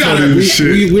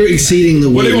tell you. We're exceeding the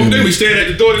weight. Well, they be standing at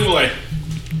the door. They were like,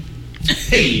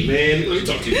 "Hey man, let me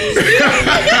talk to you."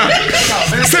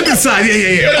 Step aside,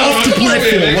 yeah. Off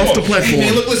the platform. Hey,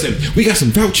 man, look, listen, we got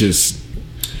some vouchers.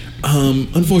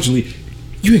 Unfortunately,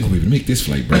 you ain't gonna be able to make this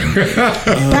flight, bro.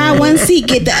 Buy one seat,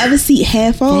 get the other seat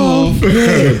half off.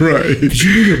 Yeah. Right. Because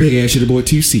you knew your big ass should have bought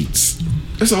 2 seats.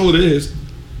 That's all it is.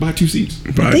 Buy 2 seats.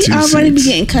 They already be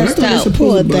getting cussed out.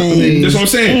 Poor thing. That's what I'm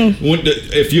saying.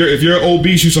 If you're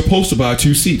obese, you're supposed to buy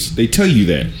 2 seats. They tell you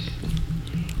that.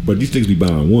 But these things be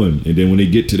buying 1, and then when they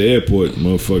get to the airport,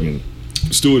 motherfucking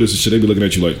stewardess and shit, they be looking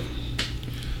at you like,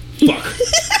 fuck.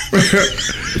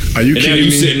 Are you and kidding now you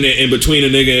me? sitting there in between a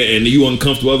nigga and you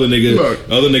uncomfortable other nigga. Look.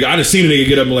 I done seen a nigga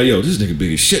get up and like, yo, this nigga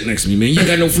big as shit next to me, man. You ain't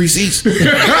got no free seats. God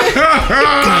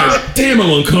damn, I'm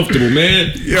uncomfortable,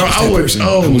 man. Yo, I was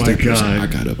my God. I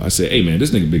got up. I said, hey man,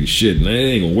 this nigga big as shit, man. It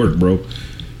ain't gonna work, bro.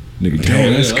 Nigga,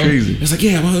 Damn, that's crazy. It's like,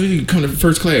 yeah, well, you can come to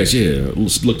first class. Yeah.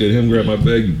 Looked at him, grabbed my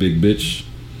bag, you big bitch.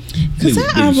 Cause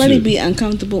I already be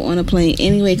uncomfortable on a plane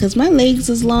anyway. Cause my legs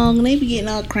is long and they be getting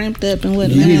all cramped up and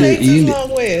whatnot. Legs is long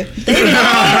where? Them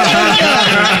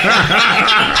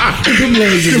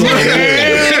legs is long.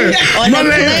 On the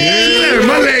plane.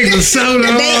 My legs are so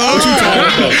long. What you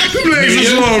talking about? Them legs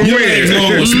is long where?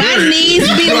 My knees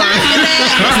be long.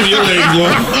 Your legs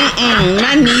long.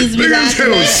 My knees be long.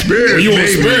 Spirit, You want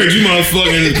baby. spirit, you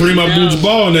motherfucking Kareem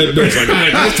Abdul-Jabbar on that bitch.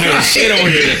 Like, this type of shit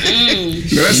on here.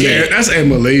 No, that's Air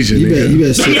Malaysia, You nigga.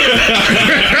 better sit. You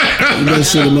better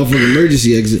sit in the motherfucking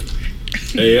emergency exit.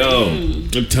 Hey, yo.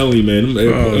 I'm telling you, man.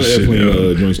 Them shit, airplane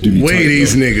yo. joints do be Way tight,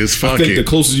 these though. niggas, I fuck think it. the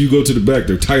closer you go to the back,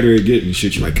 the tighter it get and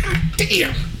shit. You're like, God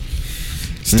damn.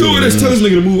 Stewardess, tell this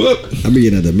nigga to move up. I be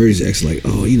getting at the emergency exit like,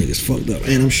 oh, you niggas fucked up,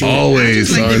 man. I'm sure.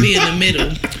 Always, I like to son. be in the middle.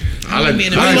 I like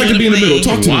I like to be in the middle.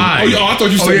 Talk to Why? me. Oh, I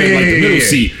thought you said like the middle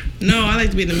seat. No, I like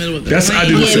to be in the middle of the That's plane. I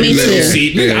do the Yeah, same me thing. too.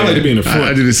 Seat. Nigga, I like to be in the front.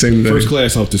 I do the same thing. First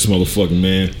class off this motherfucking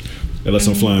man. Unless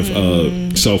I'm flying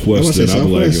I Southwest, was say then I'll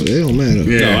be like, Southwest. It don't matter.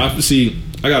 Yeah. no, I have to see.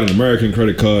 I got an American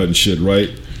credit card and shit, right?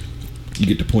 You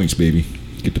get the points, baby.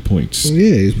 Get the points.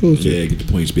 Yeah, you're supposed to. Yeah, get the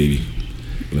points, baby.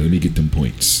 Let me get them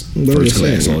points. What First are you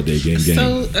class saying? all day, gang, gang.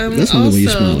 So, That's only when you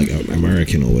smell also, like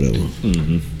American or whatever.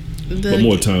 But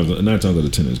more times, 9 times out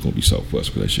of 10, it's gonna be Southwest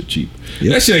because that shit cheap.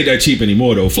 Yep. That shit ain't that cheap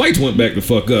anymore though. Flights went back the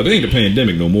fuck up. It ain't the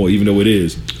pandemic no more, even though it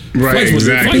is. Right, Flights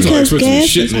exactly. Flights are Because expensive as gas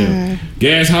shit is now. high.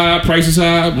 Gas high, prices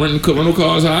high, rental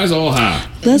cars high. It's all high.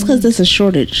 That's because there's a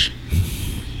shortage.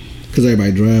 Because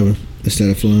everybody driving instead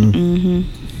of flying.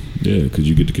 Yeah, because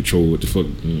you get to control what the fuck,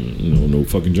 no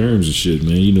fucking germs and shit,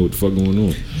 man. You know what the fuck going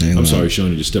on. Ain't I'm lie. sorry,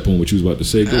 Shawnee, to step on what you was about to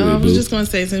say. Go I ahead, was Bill. just going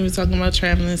to say, since we're talking about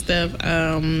traveling and stuff,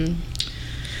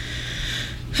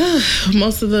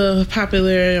 most of the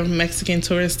popular Mexican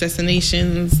tourist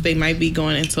destinations, they might be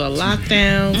going into a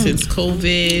lockdown since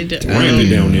COVID. Ramping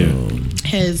down there.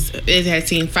 It has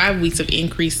seen 5 weeks of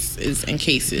increases in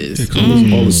cases.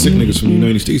 All the sick niggas from the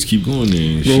United States keep going there.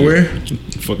 And Well, shit. where?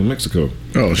 Fucking Mexico.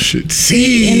 Oh shit.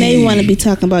 See. And they want to be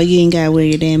talking about you ain't got to wear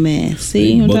your damn mask.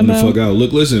 See They what I'm bugging the talking fuck about? out.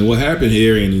 Look, listen, what happened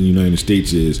here in the United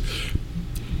States is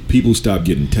people stopped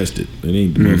getting tested. It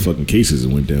ain't the motherfucking cases that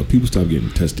went down. People stopped getting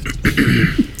tested.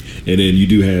 And then you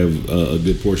do have a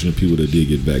good portion of people that did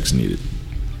get vaccinated.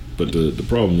 But the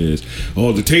problem is,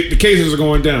 the cases are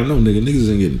going down. No, niggas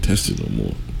ain't getting tested no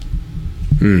more.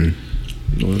 You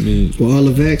know what I mean? Well, all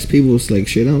the vax people was like,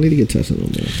 shit, I don't need to get tested no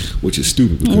more. Which is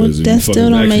stupid because Well, if you that fucking still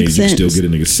don't make vaccinated, you sense. still get a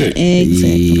nigga sick.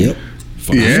 Exactly. Yep.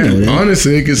 Fuck, I know Yeah, that.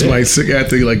 honestly, it gets somebody sick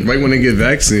after, like, right when they get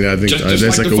vaccinated. I think Just that's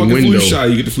like like the a fucking window. flu shot.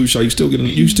 You get the flu shot, you still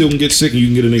can get sick and you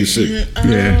can get a nigga sick.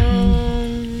 Yeah.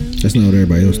 That's not what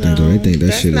everybody else thinks, though. They think that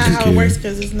that's shit is not how it secure. works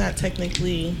because it's not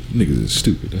technically. Niggas is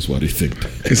stupid. That's why they think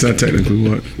that. It's not technically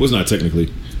what. Well, it's not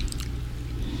technically.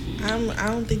 I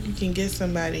don't think you can get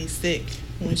somebody sick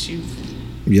once you.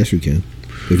 Yes, you can.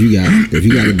 If you got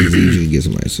a disease, you can get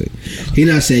somebody sick. He's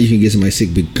not saying you can get somebody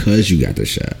sick because you got the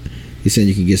shot. He's saying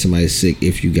you can get somebody sick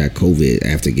if you got COVID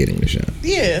after getting the shot.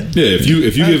 Yeah. Yeah, if you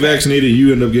get vaccinated and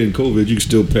you end up getting COVID, you can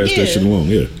still pass Yeah. that shit along.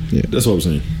 Yeah. Yeah. That's what I'm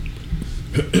saying.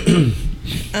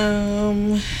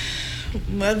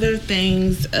 Other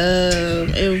things,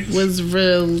 it was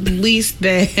released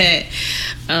that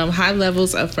high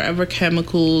levels of forever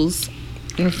chemicals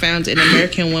were found in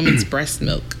American women's breast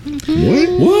milk.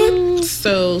 What?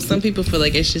 So some people feel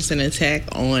like it's just an attack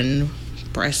on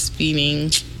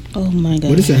breastfeeding. Oh my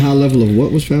god. What is the high level of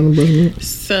what was found in breast milk?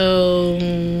 So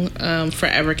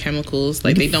forever chemicals,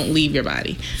 like they don't leave your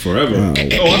body. Forever. Wow. Oh,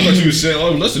 I thought you were saying,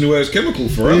 oh, that's a new ass chemical.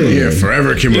 Forever. Yeah,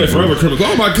 forever chemical. Yeah, forever chemical.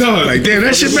 Oh my god. Like, damn,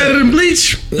 that shit better than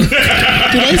bleach. Do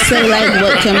they say like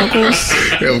what chemicals?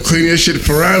 It'll clean your shit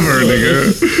forever,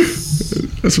 nigga.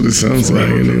 That's what it sounds like,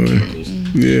 anyway.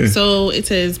 Yeah. So it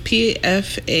says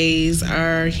PFAs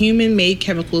are human-made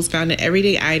chemicals found in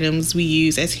everyday items we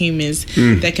use as humans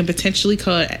that can potentially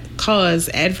cause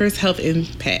adverse health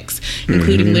impacts,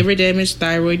 including liver damage,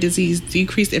 thyroid disease,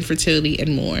 decreased infertility,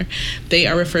 and more. They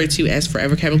are referred to as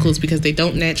forever chemicals because they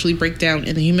don't naturally break down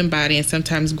in the human body and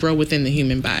sometimes grow within the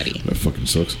human body. That fucking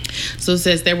sucks. So it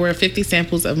says there were 50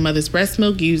 samples of mother's breast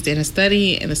milk used in a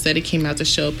study, and the study came out to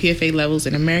show PFA levels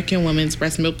in American women's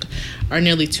breast milk are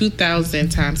nearly 2,000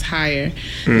 times higher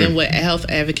than what health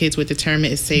advocates would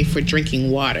determine is safe for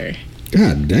drinking water.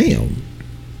 God damn.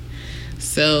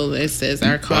 So it says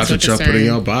our cause Watch of what y'all put in concern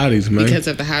your bodies, man. because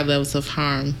of the high levels of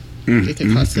harm it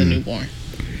can cause to the newborn.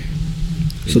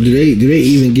 So do they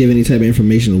even give any type of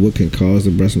information on what can cause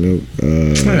the breast milk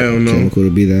Hell no. chemical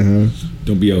to be that high?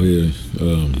 Don't be out here.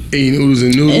 Eating noodles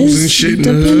and It's shit in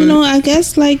the depending hood. on, I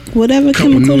guess, like whatever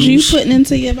Couple chemicals you noodles. putting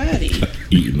into your body.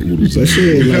 Eating noodles. That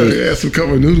shit, Hell like, yeah, some cup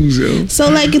of noodles, yo. So,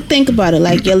 like, think about it.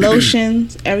 Like your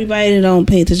lotions, everybody don't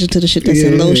pay attention to the shit that's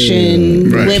in Yeah.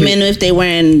 lotion. Right. Women, if they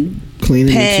wearing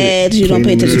cleaning pads, shit, you don't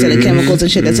pay cleaning attention to the shit. chemicals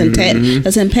and shit that's in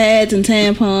that's in pads and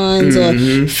tampons or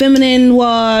feminine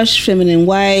wash, feminine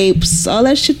wipes, all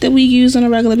that shit that we use on a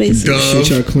regular basis. Dove. Shit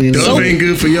y'all clean Dove up. ain't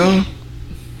good for y'all.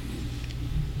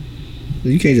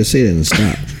 You can't just say that and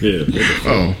stop. Yeah.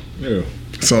 Oh, Yeah.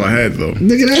 that's all I had though.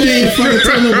 Nigga, that ain't fucking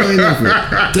tell nobody nothing.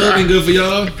 Dove ain't good for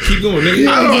y'all. Keep going, nigga.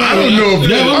 I don't know if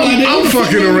I'm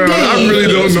fucking around. I really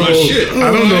don't know. That's my shit. I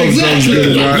don't know if Dove's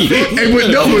good or not. Hey, but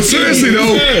no, but seriously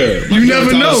though, you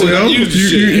never know, yo.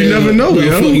 You never know,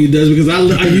 Fuck yo. you does because I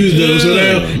use them. So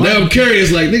now I'm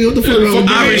curious. Like, nigga, what the fuck wrong with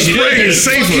Irish you? Spring is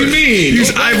safer. What you mean? Use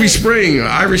Irish Spring.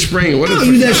 Irish Spring. What is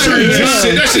Use that shit.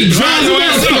 That shit dries out.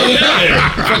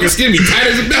 Fucking skin be tight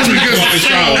as a bitch.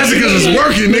 That's because it's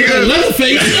working, nigga. Leatherface.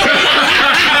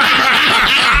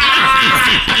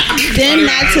 Then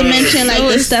not to mention like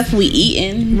the stuff we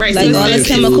eating, Right, like so all the it's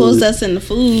chemicals that's in the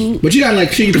food. But you got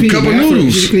like clean your Cup of bathroom.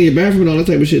 noodles. You can clean your bathroom and all that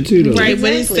type of shit too, though. Right,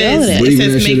 but it Exactly, all of says that. it Leaving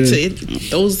says that make shit to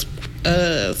those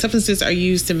substances are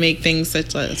used to make things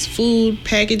such as food,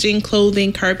 packaging,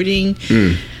 clothing, carpeting,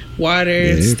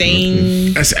 water,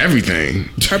 stain, That's everything.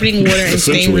 carpeting, water, and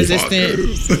stain Essentially. resistant.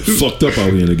 Fucked up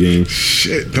out here in the game.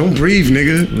 Shit, don't breathe,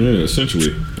 nigga. Yeah,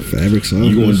 essentially. Fabric soft.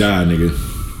 You gonna die, nigga.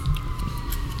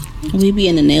 We be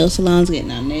in the nail salons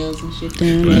getting our nails and shit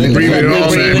done. Right. Breathing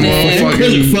all that Breathing in.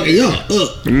 motherfucking fucking y'all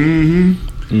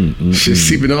up. shit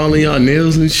seeping all in y'all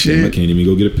nails and I shit. can't even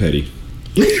go get a petty.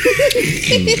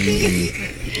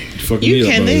 Fucking You me up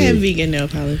can. out They have here. vegan nail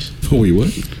polish. Oh, wait, what?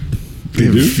 They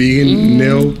have do? vegan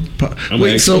nail. I'ma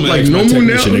Wait, ask- so I'ma like ask my normal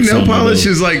technician next nail time I polish go.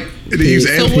 is like they use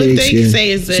So amp. what they Pigskin. say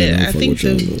is Shit, that I I fuck think with the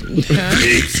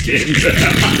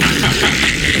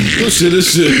This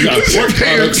shit got pork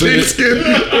products in it. Pigskin.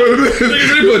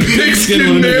 They put pig skin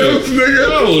on nails, it. nigga.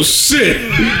 Oh, shit.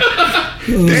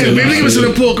 Damn, maybe give us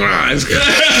some pork rinds.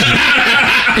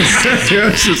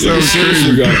 That shit sounds You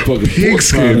crazy. got fucking pork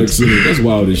Pigskin. products in it. That's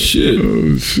wild as shit.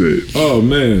 Oh shit. Oh,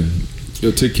 man.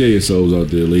 Yo, take care of yourselves out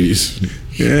there, ladies.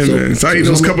 Yeah, man. So I eat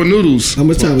those cup of noodles. How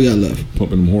much time we got left?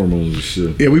 Pumping them hormones and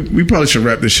shit. Yeah, we probably should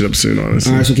wrap this shit up soon,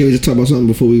 honestly. All right, so can we just talk about something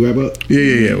before we wrap up?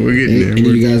 Yeah. We're getting there. Any of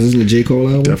you We're guys listen to J. Cole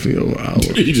album? definitely over an hour.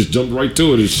 He just jumped right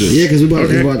to it and shit. Yeah, because we about,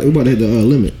 Okay. we about to hit the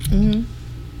limit.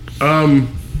 I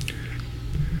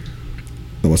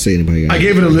want to say anybody. I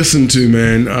gave it a listen to,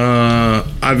 man. I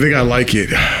think I like it.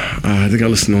 I think I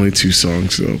listened to only 2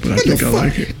 songs though, but I think I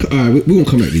like it. All right, we're gonna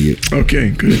come back to you. Okay,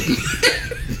 good.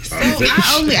 I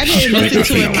didn't listen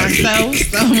to it myself.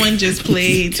 Someone just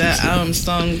played the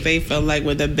songs they felt like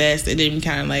were the best, and then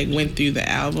kind of like went through the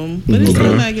album. But it's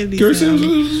not like a decent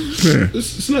album. Yeah.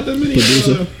 It's not that many.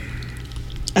 Producer.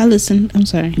 I listened. I'm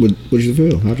sorry. What did you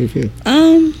feel? How did you feel?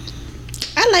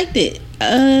 I liked it.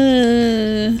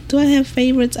 Do I have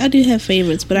favorites? I do have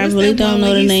favorites, but What's I really that don't one know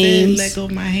where the he said, names. Let go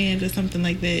of my hand or something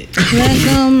like that. Let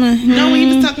go of my hand. No, when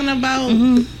he was talking about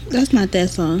That's not that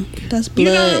song. That's You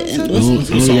know Blood. what I'm and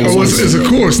saying? what's Oh, it's a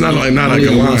chorus, not like I a only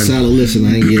got one line. solid listen. I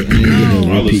ain't get I no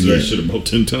listened repeat to that yet. shit about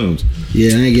 10 times.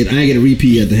 Yeah, I ain't get a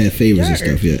repeat yet to have favorites and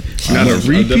stuff yet. Not a I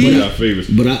definitely repeat. got favorites.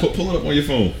 But I- pull it up on your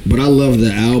phone. But I love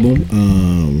the album.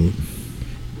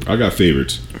 I got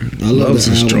favorites. I love Love's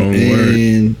the a album. strong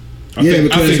and I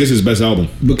think it's his best album.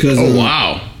 because Oh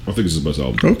wow. I think it's his best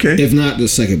album. Okay. if not the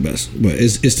second best, but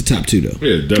it's the top 2 though.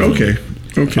 Yeah, definitely.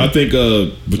 Okay. I think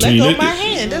let between go it, of my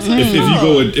hand. That's if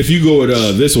you go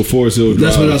with this or Forest Hill Drive,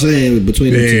 That's what I was saying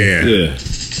between the two. Yeah. yeah,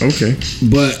 Okay.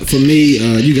 But for me,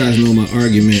 you guys know my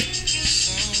argument.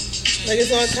 Like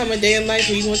it's on time of day in life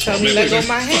where you want to tell me Man, let go wait, of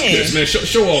my fuck this, hand. man.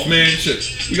 Show off, man.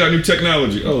 Shit, we got new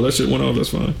technology. Oh, that shit went off. That's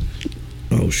fine.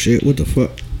 Oh shit! What the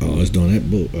fuck? Oh, it's doing that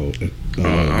bull. I don't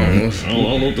know. I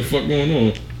don't know what the fuck going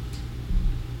on.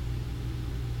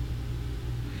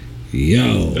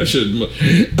 Yo. That shit.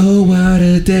 Oh, what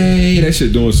a day. That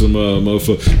shit doing some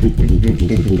motherfucker.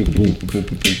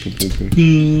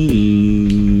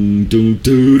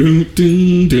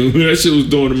 That shit was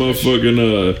doing the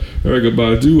motherfucking Erykah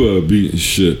Badu beat and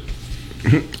shit.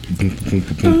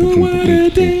 Oh, what a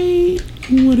day.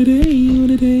 What a day. What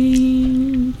a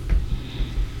day.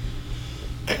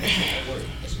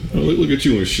 Oh, look at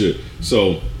you and shit.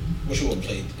 So, What you want to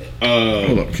play?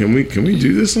 Hold up, can we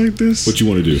do this like this? what you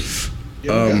want to do?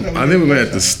 I think we're gonna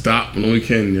have to stop when we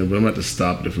can, but I'm gonna have to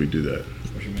stop it if we do that.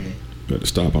 What you mean? You got to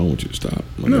stop. I don't want you to stop.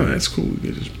 No, that's cool. We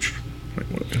can just like,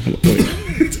 hold up.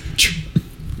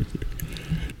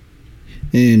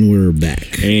 And we're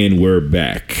back. And we're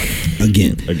back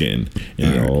Again.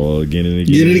 and all again and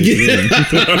again. Get it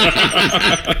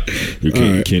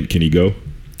again. Can he go?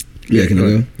 Yeah, can I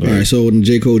go? All right, so the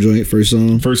J. Cole joint, first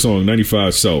song. First song,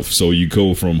 95 South. So you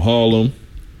go from Harlem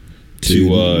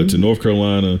to North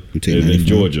Carolina and take then 95.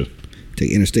 Georgia.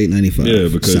 Take Interstate 95. Yeah,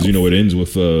 because South. you know it ends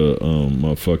with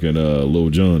motherfucking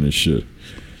Lil Jon and shit.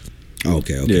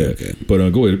 Okay. Yeah, but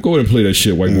go ahead and play that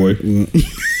shit, white boy.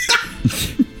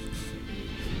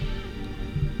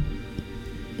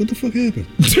 What the fuck happened?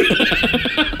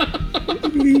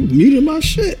 You muted my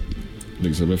shit.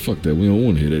 Nigga said, man, fuck that. We don't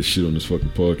want to hear that shit on this fucking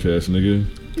podcast, nigga.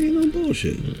 Ain't no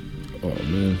bullshit. Oh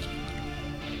man.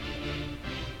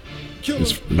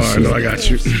 Alright, no, I got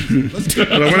you.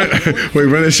 Wait,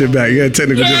 run that shit back. You got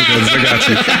technical difficulties. I got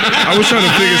you. I was trying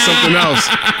to figure something else.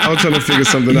 I was trying to figure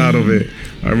something out of it.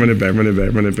 Alright, run it back. All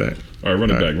right, run it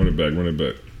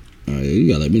back. All right, you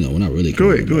gotta let me know when I really Go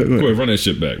ahead. Go ahead, run that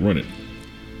shit back. Run it.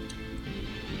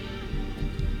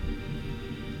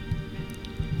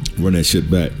 Run that shit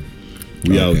back.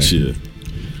 We out here.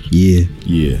 Yeah.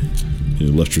 Yeah. The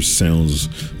illustrious sounds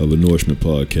of a Nourishment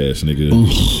podcast, nigga.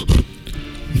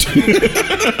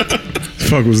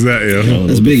 Fuck was that, yo? I don't know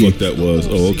That's what the Biggie. fuck that was.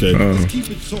 Oh, okay.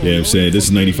 Yeah, I'm saying this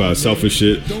is 95 Selfish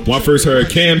shit. When I first heard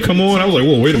Cam come on, I was like,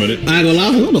 whoa, wait a minute. I ain't gonna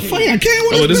lie. What the fuck? I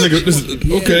can't. Oh, this nigga, this is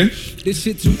okay.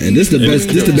 And this the best.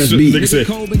 This the best beat. Nigga said,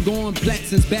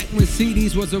 When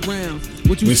CDs was around.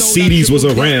 When CDs was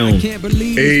around.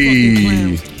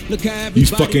 Hey.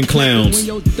 These fucking clowns. When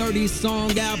your 30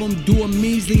 song album do a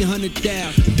measly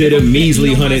 100,000. Did a measly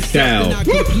 100,000. I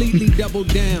completely double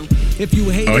down. If you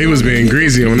hate Oh, he was being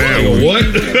greasy on that one. What?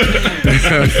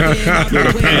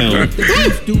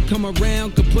 Do come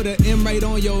around, could put an M right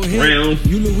on your head. Round.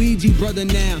 You Luigi brother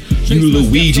now. You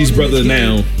Luigi's brother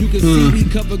now. You can see me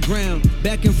cover ground.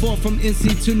 Back and forth from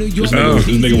NC to New York. This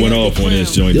nigga went off on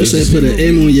this joint. Yo This said is put an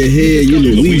M on your head. You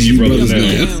Luigi brothers now.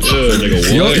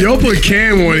 Nigga, what? Yo put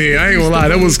Cam on here. I ain't gonna lie.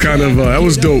 That was kind of that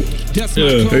was dope. Yeah.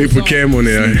 He put Cam on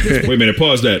there. Wait a minute,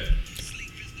 pause that.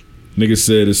 Nigga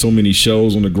said there's so many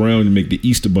shells on the ground to make the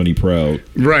Easter Bunny proud.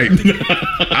 Right.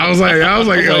 I was like,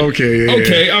 okay, yeah.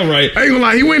 Okay, all right. I ain't gonna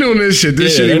lie, he went on this shit.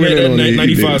 This shit he went on.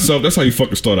 95 Self, that's how you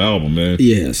fucking start an album, man.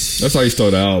 Yes. That's how you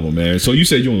start an album, man. So you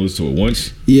said you only listened to it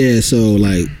once? Yeah. So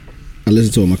like, I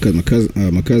listened to it.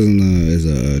 My cousin is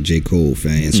a J. Cole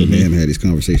fan. So me and him had this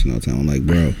conversation all the time. I'm like,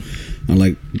 bro,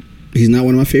 he's not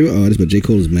one of my favorite artists, but J.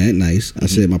 Cole is mad nice. I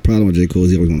said my problem with J. Cole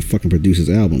is he always want to fucking produce his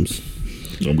albums.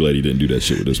 I'm glad he didn't do that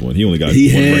shit with this one. He only got one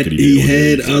record He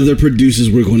had other producers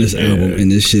work on this album,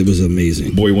 and this shit was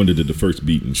amazing. Boy Wonder did the first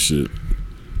beat and shit.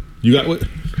 You got what?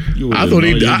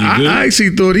 I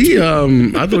actually thought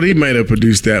he might have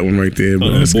produced that one right there.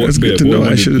 But that's good to know.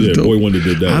 I should have. Boy Wonder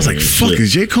did that. I was like, fuck,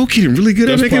 is J. Cole getting really good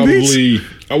at That's making beats? probably.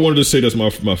 I wanted to say that's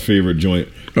my favorite joint.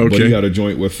 Okay. But he got a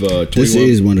joint with 21. This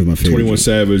is one of my favorite. 21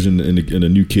 Savage and the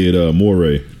new kid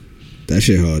Moray. That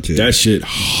shit hard too. That shit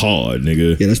hard,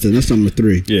 nigga. Yeah, that's number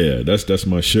 3. Yeah, that's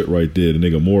my shit right there. The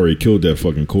nigga Moray killed that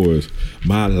fucking chorus.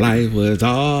 My life was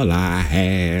all I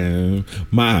had.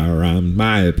 My rhyme,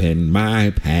 my pen,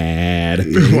 my pad.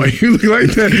 Why you look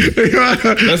like that?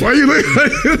 Why you look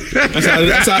like that?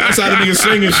 That's how the nigga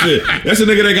sing and shit. That's the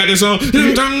nigga that got this song. Come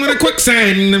to the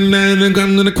quicksand,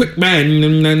 come to the quick band,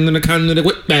 come to the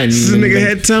quick band. This nigga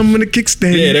had time with a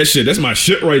kickstand. Yeah, that shit. That's my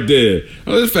shit right there.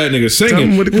 Oh, this fat nigga singing.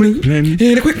 Time with a quick band. In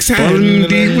the quicksand. Falling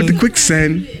deep with the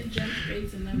quicksand.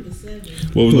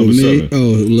 What was number 7? Oh,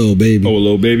 Lil Baby. Oh,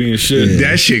 Lil Baby and shit.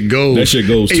 Yeah. That shit goes. That shit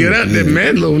goes Hey, too. yo, that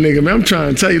man, little nigga, man. I'm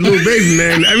trying to tell you, Lil Baby,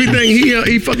 man. Everything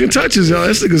he fucking touches, yo,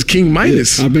 that nigga's King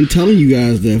Midas. I've been telling you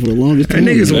guys that for the longest time.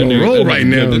 That nigga's on a roll right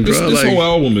now, bro. This whole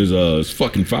album is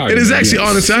fucking fire. It is man. actually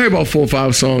honestly. I heard about 4 or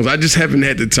 5 songs. I just haven't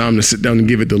had the time to sit down and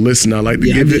give it the listen. I like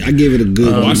to give it. I give it a good.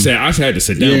 I had to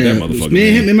sit down with that motherfucker.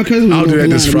 Man, and my cousin was I'll do that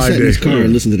this We sat in his Friday. car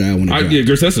and listened to that one. Yeah,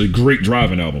 that's a great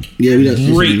driving album. Yeah,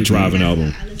 Great driving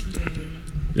album.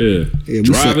 Yeah. Yeah,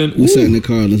 Driving. we sat in the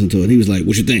car and listened to it. He was like,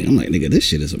 "What you think?" I'm like, "Nigga, this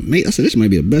shit is amazing." I said, "This might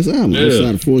be the best album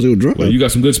outside of 4-0 Drive." Like, you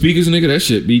got some good speakers, nigga. That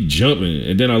shit be jumping.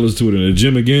 And then I listened to it in the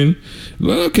gym again.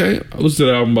 Like, okay, I listened to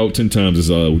the album about 10 times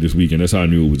this weekend. That's how I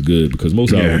knew it was good, because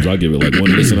most albums I give it like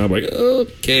one listen. I'm like,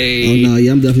 okay. Oh no,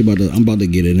 yeah, I'm definitely about to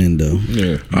get it in though.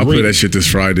 Yeah, I'll play that shit this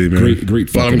Friday, man.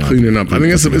 Great. While I'm cleaning up. I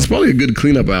think it's probably a good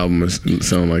cleanup album. It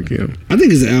sound like, you know. I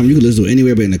think it's an album you can listen to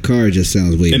anywhere, but in the car it just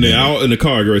sounds way in better. the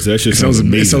car, girl, that shit sounds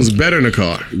amazing. It sounds better in the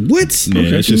car. What?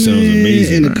 Man, that shit sounds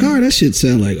amazing. In the car, that shit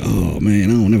sound like, oh man,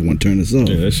 I don't ever want to turn this off.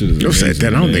 Yeah, that shit is Yo, amazing, said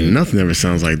that. I don't think nothing ever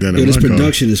sounds like that. Yo, this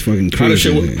production is fucking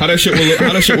crazy. How that shit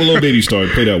with Lil Baby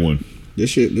started? Play that one. This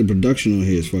shit, the production on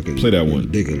here is fucking play that one.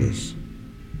 Ridiculous.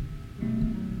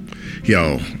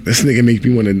 Yo, this nigga make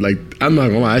me want to, like, I'm not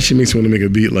gonna lie, that shit makes me want to make a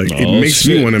beat. Like, it makes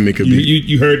me want to make a beat.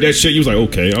 You heard that shit? You was like,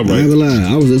 okay, all right. I ain't gonna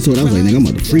lie, I was into it. I was like, nigga, I'm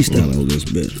about to freestyle all this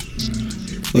bit.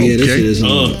 Oh yeah, this shit is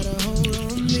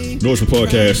Nourishment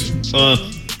Podcast.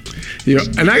 Yeah,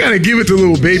 and I gotta give it to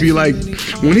Lil Baby. Like,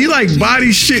 when he like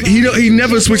body shit, he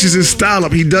never switches his style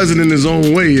up. He does it in his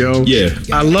own way, yo. Yeah,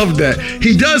 I love that.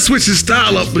 He does switch his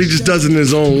style up, but he just does it in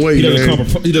his own way.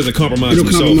 He doesn't compromise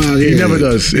himself. He never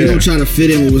does. He don't try to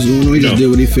fit in with what's going on. He just do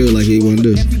what he feel like he want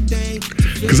to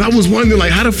do. Cause I was wondering,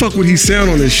 like, how the fuck would he sound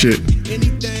on this shit?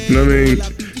 You know what I mean?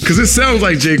 Cause it sounds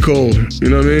like J. Cole. You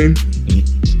know what I mean?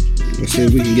 Let's see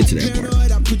if we can get to that part.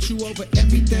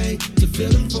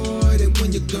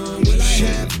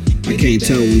 I can't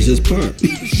tell when's this part.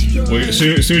 Wait, as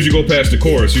soon as you go past the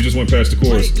chorus, you just went past the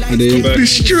chorus. I did.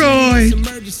 Destroy.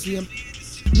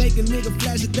 Make a nigga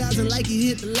flash 1,000 like he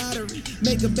hit the lottery.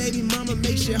 Make a baby mama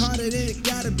make shit harder than it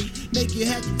gotta be. Make you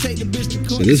have to take the bitch to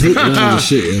court. This hook line is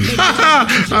shit, yeah.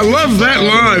 I love that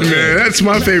line, man. That's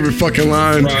my favorite fucking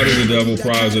line. Pride of the devil,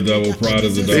 pride of the devil, pride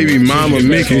of the devil. Baby mama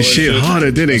making shit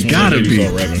harder than it gotta be.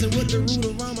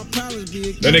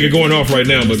 That nigga going off right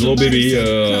now, but Lil Baby,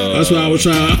 that's why I was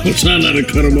trying not to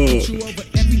cut him off.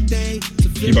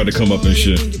 He about to come up and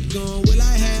shit.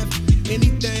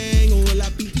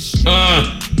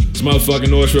 It's motherfucking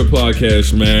Nourishment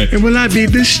Podcast, man. And will I be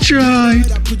destroyed?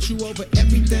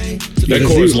 That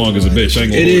chorus long as a bitch. I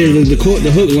ain't gonna it is the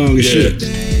hook long as shit.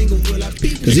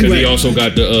 Because he also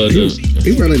got the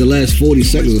he read like the last 40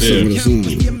 seconds or something of the song.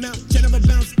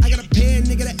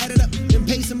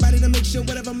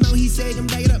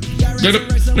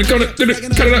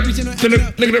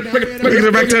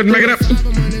 Make it up.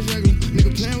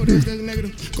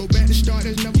 Go back to start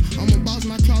as never. I'm a boss,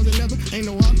 my closet level. Ain't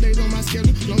no off days on my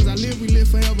schedule. Long as I live, we live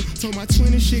forever. Told my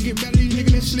twin and shit get better. These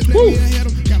niggas slip like me ahead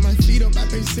them. Got my feet up, I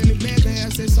pay 70 bands and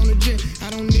assets on the jet.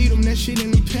 I don't need them, that shit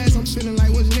in the past. I'm feeling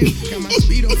like what's next. Got my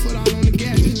speed up, foot all on the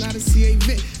gas. It's not a CA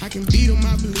vet. I can beat them,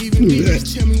 I believe in me.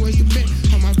 Just tell me what's the bet.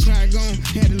 How my pride gone.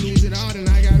 Had to lose it all, then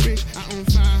I got rich. I own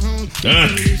 5 homes.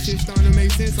 This shit starting to make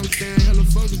sense. I'm staying hella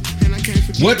focused. And I can't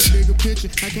forget the bigger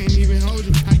picture. I can't even hold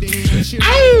you. I didn't have shit.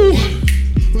 Ow!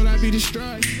 Will I be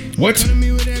destroyed? What?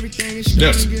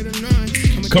 Yes.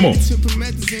 Come on.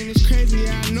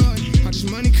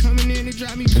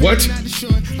 What?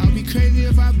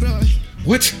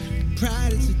 What?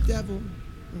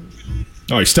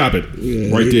 All right, stop it.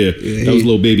 Yeah, right there. That was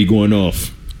Lil Baby going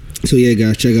off. So yeah,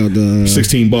 guys, check out the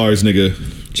 16 bars, nigga.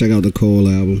 Check out the Cole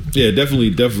album. Yeah, definitely.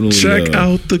 Check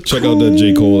out the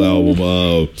J. Cole album.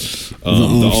 The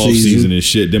off season and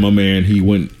shit. Then my man, he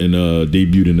went and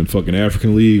debuted in the fucking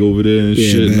African League over there and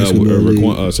shit. Rwanda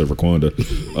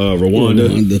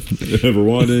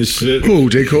and shit. Who?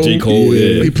 J. Cole. J. Cole.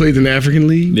 Yeah. He played in the African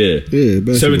League. Yeah.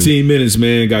 17 minutes,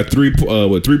 man. Got 3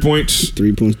 points.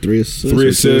 3 points, 3 assists. 3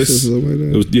 assists. Something like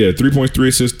that. It was 3 points, 3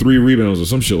 assists, 3 rebounds or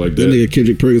some shit like that. That nigga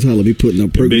Kendrick Perkins holla be putting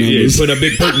up perk numbers. Yeah, he's putting up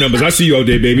big perk numbers. I see you all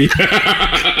day, baby.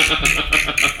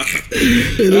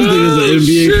 This nigga's an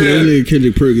NBA player. That nigga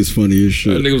Kendrick Perkins funny as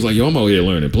shit. That nigga was like, yo, I'm out here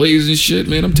learning plays and shit,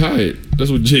 man. I'm tired.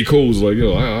 That's what J. Cole was like,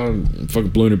 yo, I'm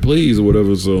fucking learning plays or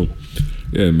whatever. So,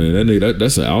 yeah, man, that nigga,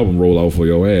 that's an album rollout for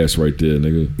your ass right there,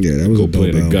 nigga. Yeah, that was go a dope play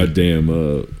in the album. goddamn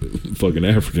fucking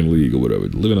African League or whatever.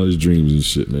 Living out his dreams and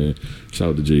shit, man. Shout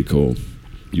out to J. Cole.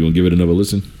 You want to give it another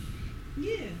listen?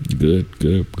 Yeah. Good.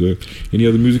 Any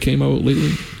other music came out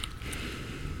lately?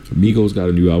 Migos got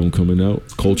a new album coming out,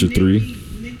 Culture 3.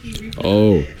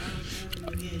 Oh,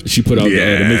 she put out the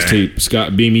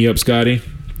mixtape, Beam Me Up, Scotty.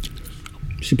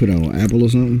 She put out on Apple or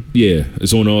something? Yeah,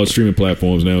 it's on all streaming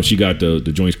platforms now. She got the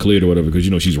joints cleared or whatever because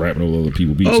you know she's rapping over other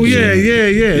people's beats. Oh yeah.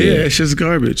 It's just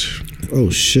garbage. Oh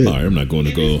shit! All right, I'm not going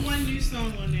to go. There's one new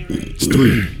song on there, right? It's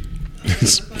 3.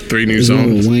 It's 3 new Is it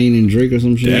songs. on Wayne and Drake or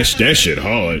some shit? That shit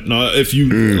hard. No, if you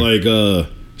like,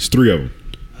 it's 3 of them.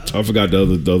 I forgot the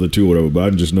other 2 or whatever, but I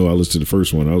just know I listened to the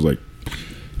first one. I was like,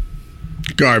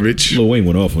 Garbage. Lil Wayne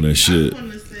went off on that shit. I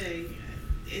want to say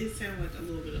it sounded like a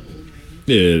little bit of old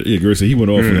man. Yeah, Gary said he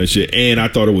went off on that shit, and I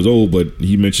thought it was old, but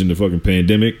he mentioned the fucking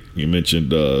pandemic. He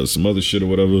mentioned some other shit or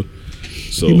whatever.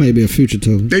 So He might be a future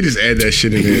tone. They just add that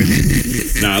shit in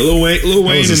there. nah, Lil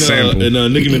Wayne was a sample.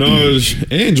 and Nicki Minaj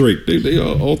and Drake, they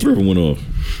all three of them went off.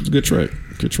 It's a good track,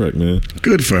 man.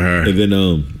 Good for her. And then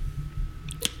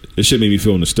it shit made me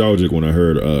feel nostalgic when I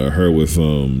heard her with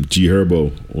G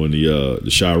Herbo on the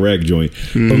Chirac joint.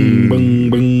 Boom, boom,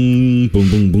 boom, boom,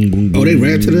 boom, boom, boom. Oh, they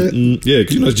rap to that? Yeah,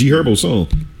 because you know it's G Herbo's song.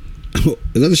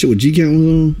 Is that the shit with G Count was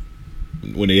on?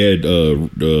 When they had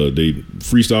they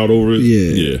freestyled over it.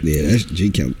 Yeah, that's G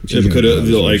Count. Yeah,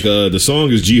 because the song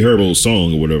is G Herbo's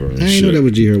song or whatever. I didn't know that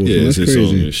was G Herbo's song. Yeah, That's it's his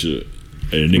crazy. song and shit.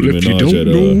 And Nicki Well, if you Minaj don't had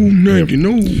know, now you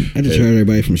know. I just heard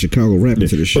everybody from Chicago rapping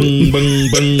to the shit. Boom, boom,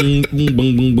 boom, boom,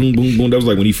 boom, boom, boom, boom, boom. That was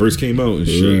like when he first came out and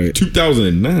shit. Right.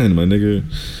 2009, my nigga.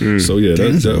 So yeah,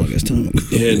 That's that all this time ago.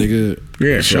 yeah, nigga.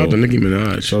 Yeah, shout out to Nicki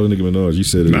Minaj. Shout out to Nicki Minaj. He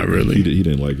said it. Not really. He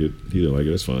didn't like it. He didn't like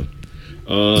it. That's fine.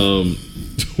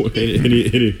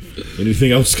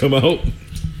 Anything else come out?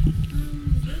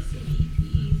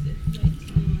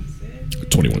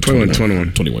 21.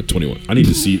 I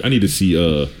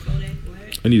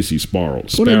need to see Sparrow.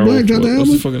 Kodak Black dropped the What's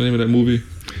album? the fucking name of that movie?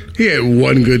 He had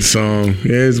one good song.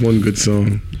 Yeah, it's one good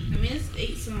song. I mean, it's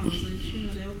 8 songs, and you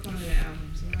know they'll come to the album.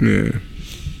 So. Yeah.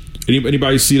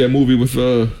 Anybody see that movie with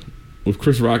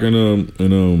Chris Rock and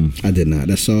I did not.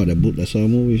 That Saw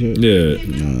movie shit. yeah,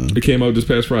 it came out this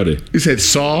past Friday. He said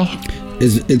Saw.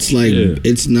 It's like Yeah.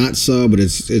 it's not Saw, but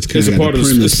it's kind It's a part of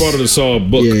the Saw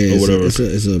book yeah, or whatever. It's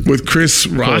a With Chris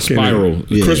Called Rock. in it. Spiral.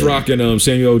 Yeah. Chris Rock and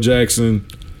Samuel Jackson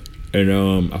and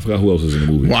I forgot who else is in the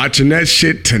movie. Watching that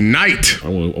shit tonight. I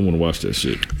want to watch that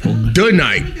shit. The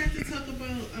night. We got to talk about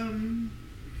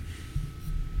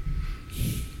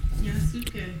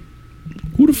Yasuke.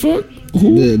 Who the fuck?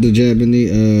 Who? the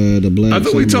Japanese the black. I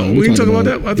thought we talked. We didn't talk about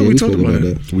that. I thought we talked spoke about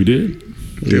that. We did?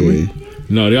 Did we?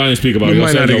 No, y'all didn't speak about We it. Y'all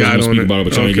might said not y'all have was got gonna speak on about it,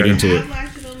 but y'all didn't get Okay. into it. I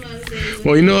watched it on Monday.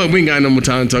 Well, you know what? We ain't got no more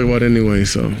time to talk about it anyway.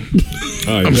 So All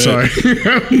right, I'm man. sorry.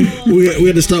 We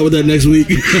had to start with that next week.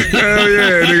 Hell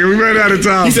yeah, nigga. We ran out of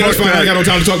time. He said that's Fuck fine. I ain't got no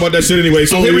time to talk about that shit anyway.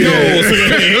 So here we go. Hey.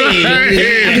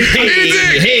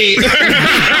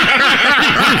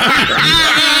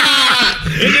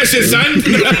 Ain't that shit, son?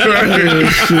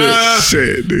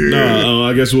 Shit, dude.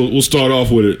 I guess we'll start off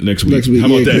with it next week. Next week, How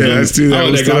about yeah. that? Yeah, man? let's do that. How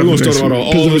about We'll that, guys? We're gonna start start about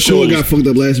next all the Because the record shows. got fucked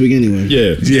up last week anyway.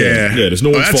 Yeah. There's no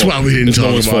one's That's fault. why we didn't It's no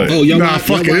talk one's about fault. it. Oh, y'all Nah, watch-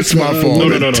 fuck y'all it. It's watch my the, fault. No,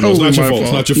 it's not Totally your my fault.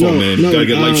 It's not your fault, man. Gotta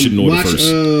get light shit in order watch,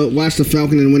 first. watch the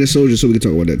Falcon and Winter Soldier so we can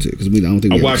talk about that too. Because I don't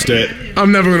think I we watched that.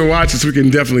 I'm never gonna watch it, so we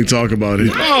can definitely talk about it.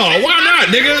 Oh, why not,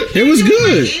 nigga? It was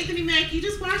good. Anthony Mackie, you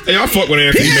just watched Hey, I it. fuck with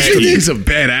Anthony Mackie. He's a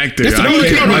bad actor. That's the I problem.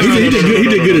 can't- No, He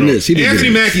did good in this. He did Anthony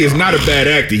good. Mackie is not a bad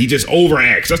actor. He just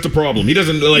overacts. That's the problem. He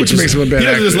doesn't like. Which makes him a bad He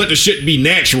doesn't just actor. let the shit be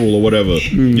natural or whatever.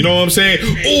 You know what I'm saying?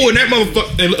 Oh, and that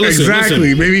motherfucker. Listen, Exactly.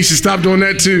 Listen. Maybe he should stop doing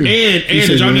that too. And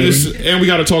said y'all no. niggas, and we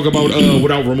got to talk about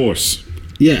Without Remorse.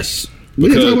 Yes. We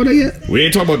didn't talk about that yet. We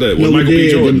ain't talk about that No, with we Michael B.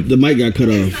 did. Jordan. The mic got cut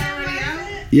off.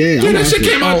 Yeah, Yeah, I that watched shit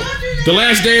it. came out the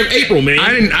last day of April, man.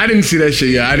 I didn't see that shit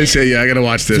yet. I didn't say I gotta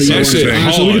watch this. So, That yeah, shit all right,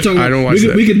 hard. so we can talk I don't watch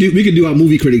that. we could do our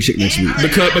movie critic shit next week.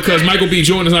 because Michael B.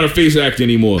 Jordan is not a face actor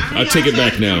anymore. I take it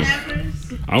back now.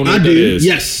 I don't know I what that do. is.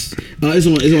 Yes. It's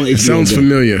on HBO. It sounds Go.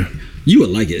 familiar. You would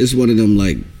like it. It's one of them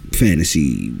like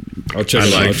fantasy, I'll check I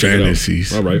it out. like I'll check it out.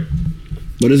 fantasies. All right.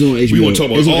 but it's on HBO. We want to talk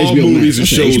about It's on all HBO movies and Max. That's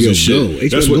shows and HBO Go.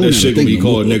 shit. That's what HBO that Go shit not a gonna be thing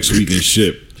called no more. next week and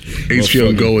shit.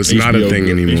 HBO Go is not a thing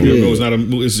anymore. HBO Go is not a.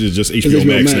 This is just It's HBO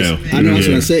Max now. I know that's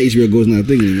Yeah. what I said. HBO Go is not a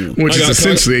thing anymore. Which is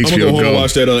essentially I'm gonna go HBO home and Go.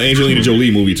 watch that Angelina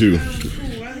Jolie movie too.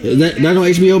 Is that on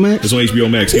HBO Max? It's on HBO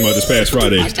Max. Came out this past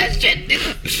Friday.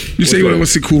 You say you want to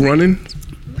see Cool Running?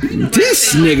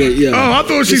 This nigga, yeah. Oh, I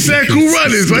thought she said Cool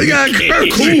Runnings. Why you got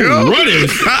curves? Cool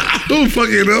Runnings? I don't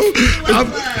fucking know.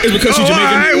 It's because she's Jamaican.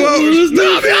 All right, well, no,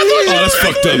 I mean, I Oh, thought that's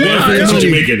fucked up, man. Nah, Because she's money.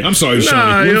 Jamaican. I'm sorry, Nah, Sean.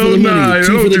 One for yo, the money, two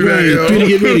for don't the do that, grind, yo. three to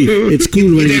get ready. It's cool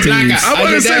running times. I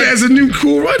want to say that's a new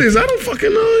Cool Runnings. I don't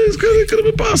fucking know. It's because it could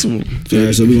have been possible. All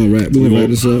right, so we're gonna wrap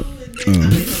this up.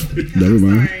 Never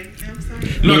mind.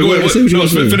 No, go ahead. say what you No, gonna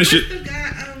say. finish it. The guy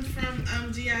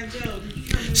from G.I.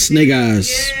 Joe. Snake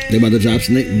Eyes. They about to drop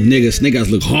Snake Eyes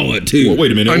look hard too. Well,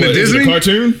 wait a minute. Under What, is it a Disney?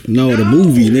 cartoon? No, the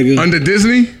movie, nigga. Under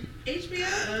Disney?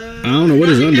 HBO? I don't know what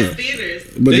is under. Theaters.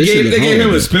 But They this shit gave look him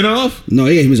hard. a spinoff No,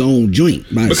 he gave him his own joint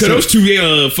by because himself. those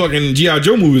two fucking G.I.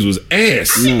 Joe movies was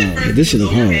ass. No, but this shit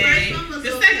look hard.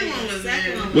 The second one was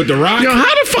with the Rock. Yo, how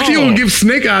the fuck you gonna give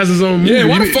Snake Eyes his own movie? Yeah,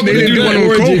 why the fuck they would they didn't do do one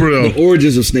that? on Cobra though? The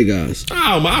origins of Snake Eyes.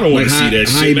 I don't want Like to see that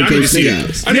how shit. he Man. I need became to see Snake it.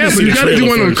 Eyes. I need Yeah, to but see you the gotta do trailer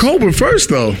one on first. Cobra first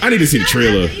though. I need to see the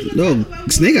trailer. No,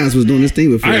 Snake Eyes was doing this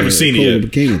thing before. I haven't seen it Cobra yet.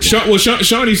 became a thing.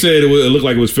 Shawnee said it looked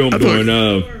like it was filmed I thought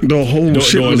during. The whole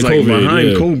shit during was the like COVID, behind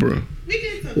yeah. Cobra.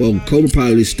 Well, Cobra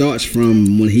probably starts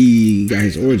from when he got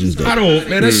his origins though. I don't,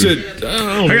 man. That shit.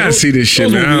 I don't I gotta know. see this shit,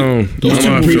 Those man. I movies- don't Those know two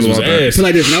how I movies feel was about that. I ass. feel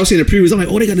like this. When I was seeing the previews, I'm like,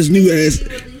 oh, they got this new ass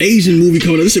Asian movie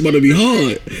coming out. This shit about to be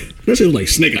hard. That shit was like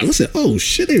Snake Eyes. I said, oh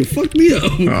shit, they fucked me up.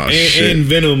 Oh, shit. And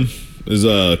Venom is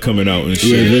coming out and shit.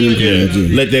 Yeah, Venom coming out, too.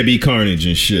 Let There Be Carnage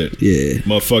and shit. Yeah.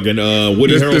 Motherfucking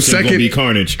Woody The Harrelson's second- gonna be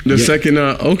Carnage. The second,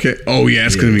 okay. Oh yeah,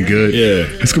 it's gonna be good. Yeah,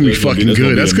 it's gonna be fucking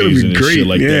good. That's gonna amazing be and great. shit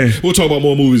like Yeah. that. We'll talk about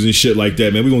more movies and shit like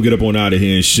that, man. We're gonna get up on out of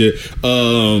here and shit.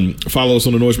 Follow us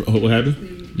on the Norseman. What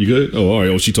happened? You good? Oh, all right.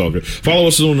 Oh, she talking. Follow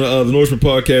us on the Norseman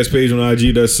Podcast page on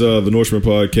IG. That's the Norseman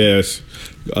Podcast.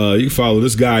 You can follow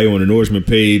this guy on the Norseman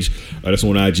page. That's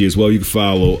on IG as well. You can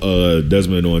follow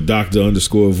Desmond on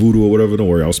Dr_Voodoo or whatever. Don't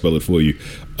worry, I'll spell it for you.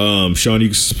 Sean, you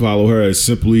can follow her as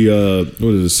Simply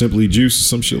what is it? Simply Juice or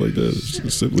some shit like that.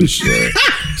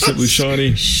 Simply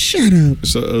Shawnee. Shut up.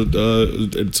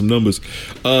 Some numbers.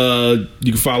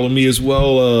 You can follow me as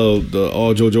well. The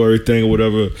All JoJo Everything or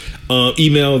whatever.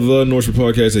 Email the Norseman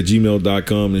Podcast at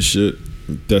gmail.com and shit.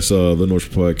 That's the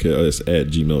Norseman Podcast at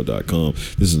gmail.com.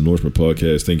 This is the Norseman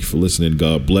Podcast. Thank you for listening.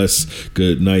 God bless.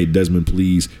 Good night. Desmond,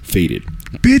 please. Faded.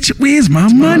 Bitch, where's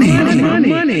my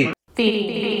money? Feed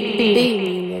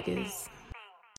me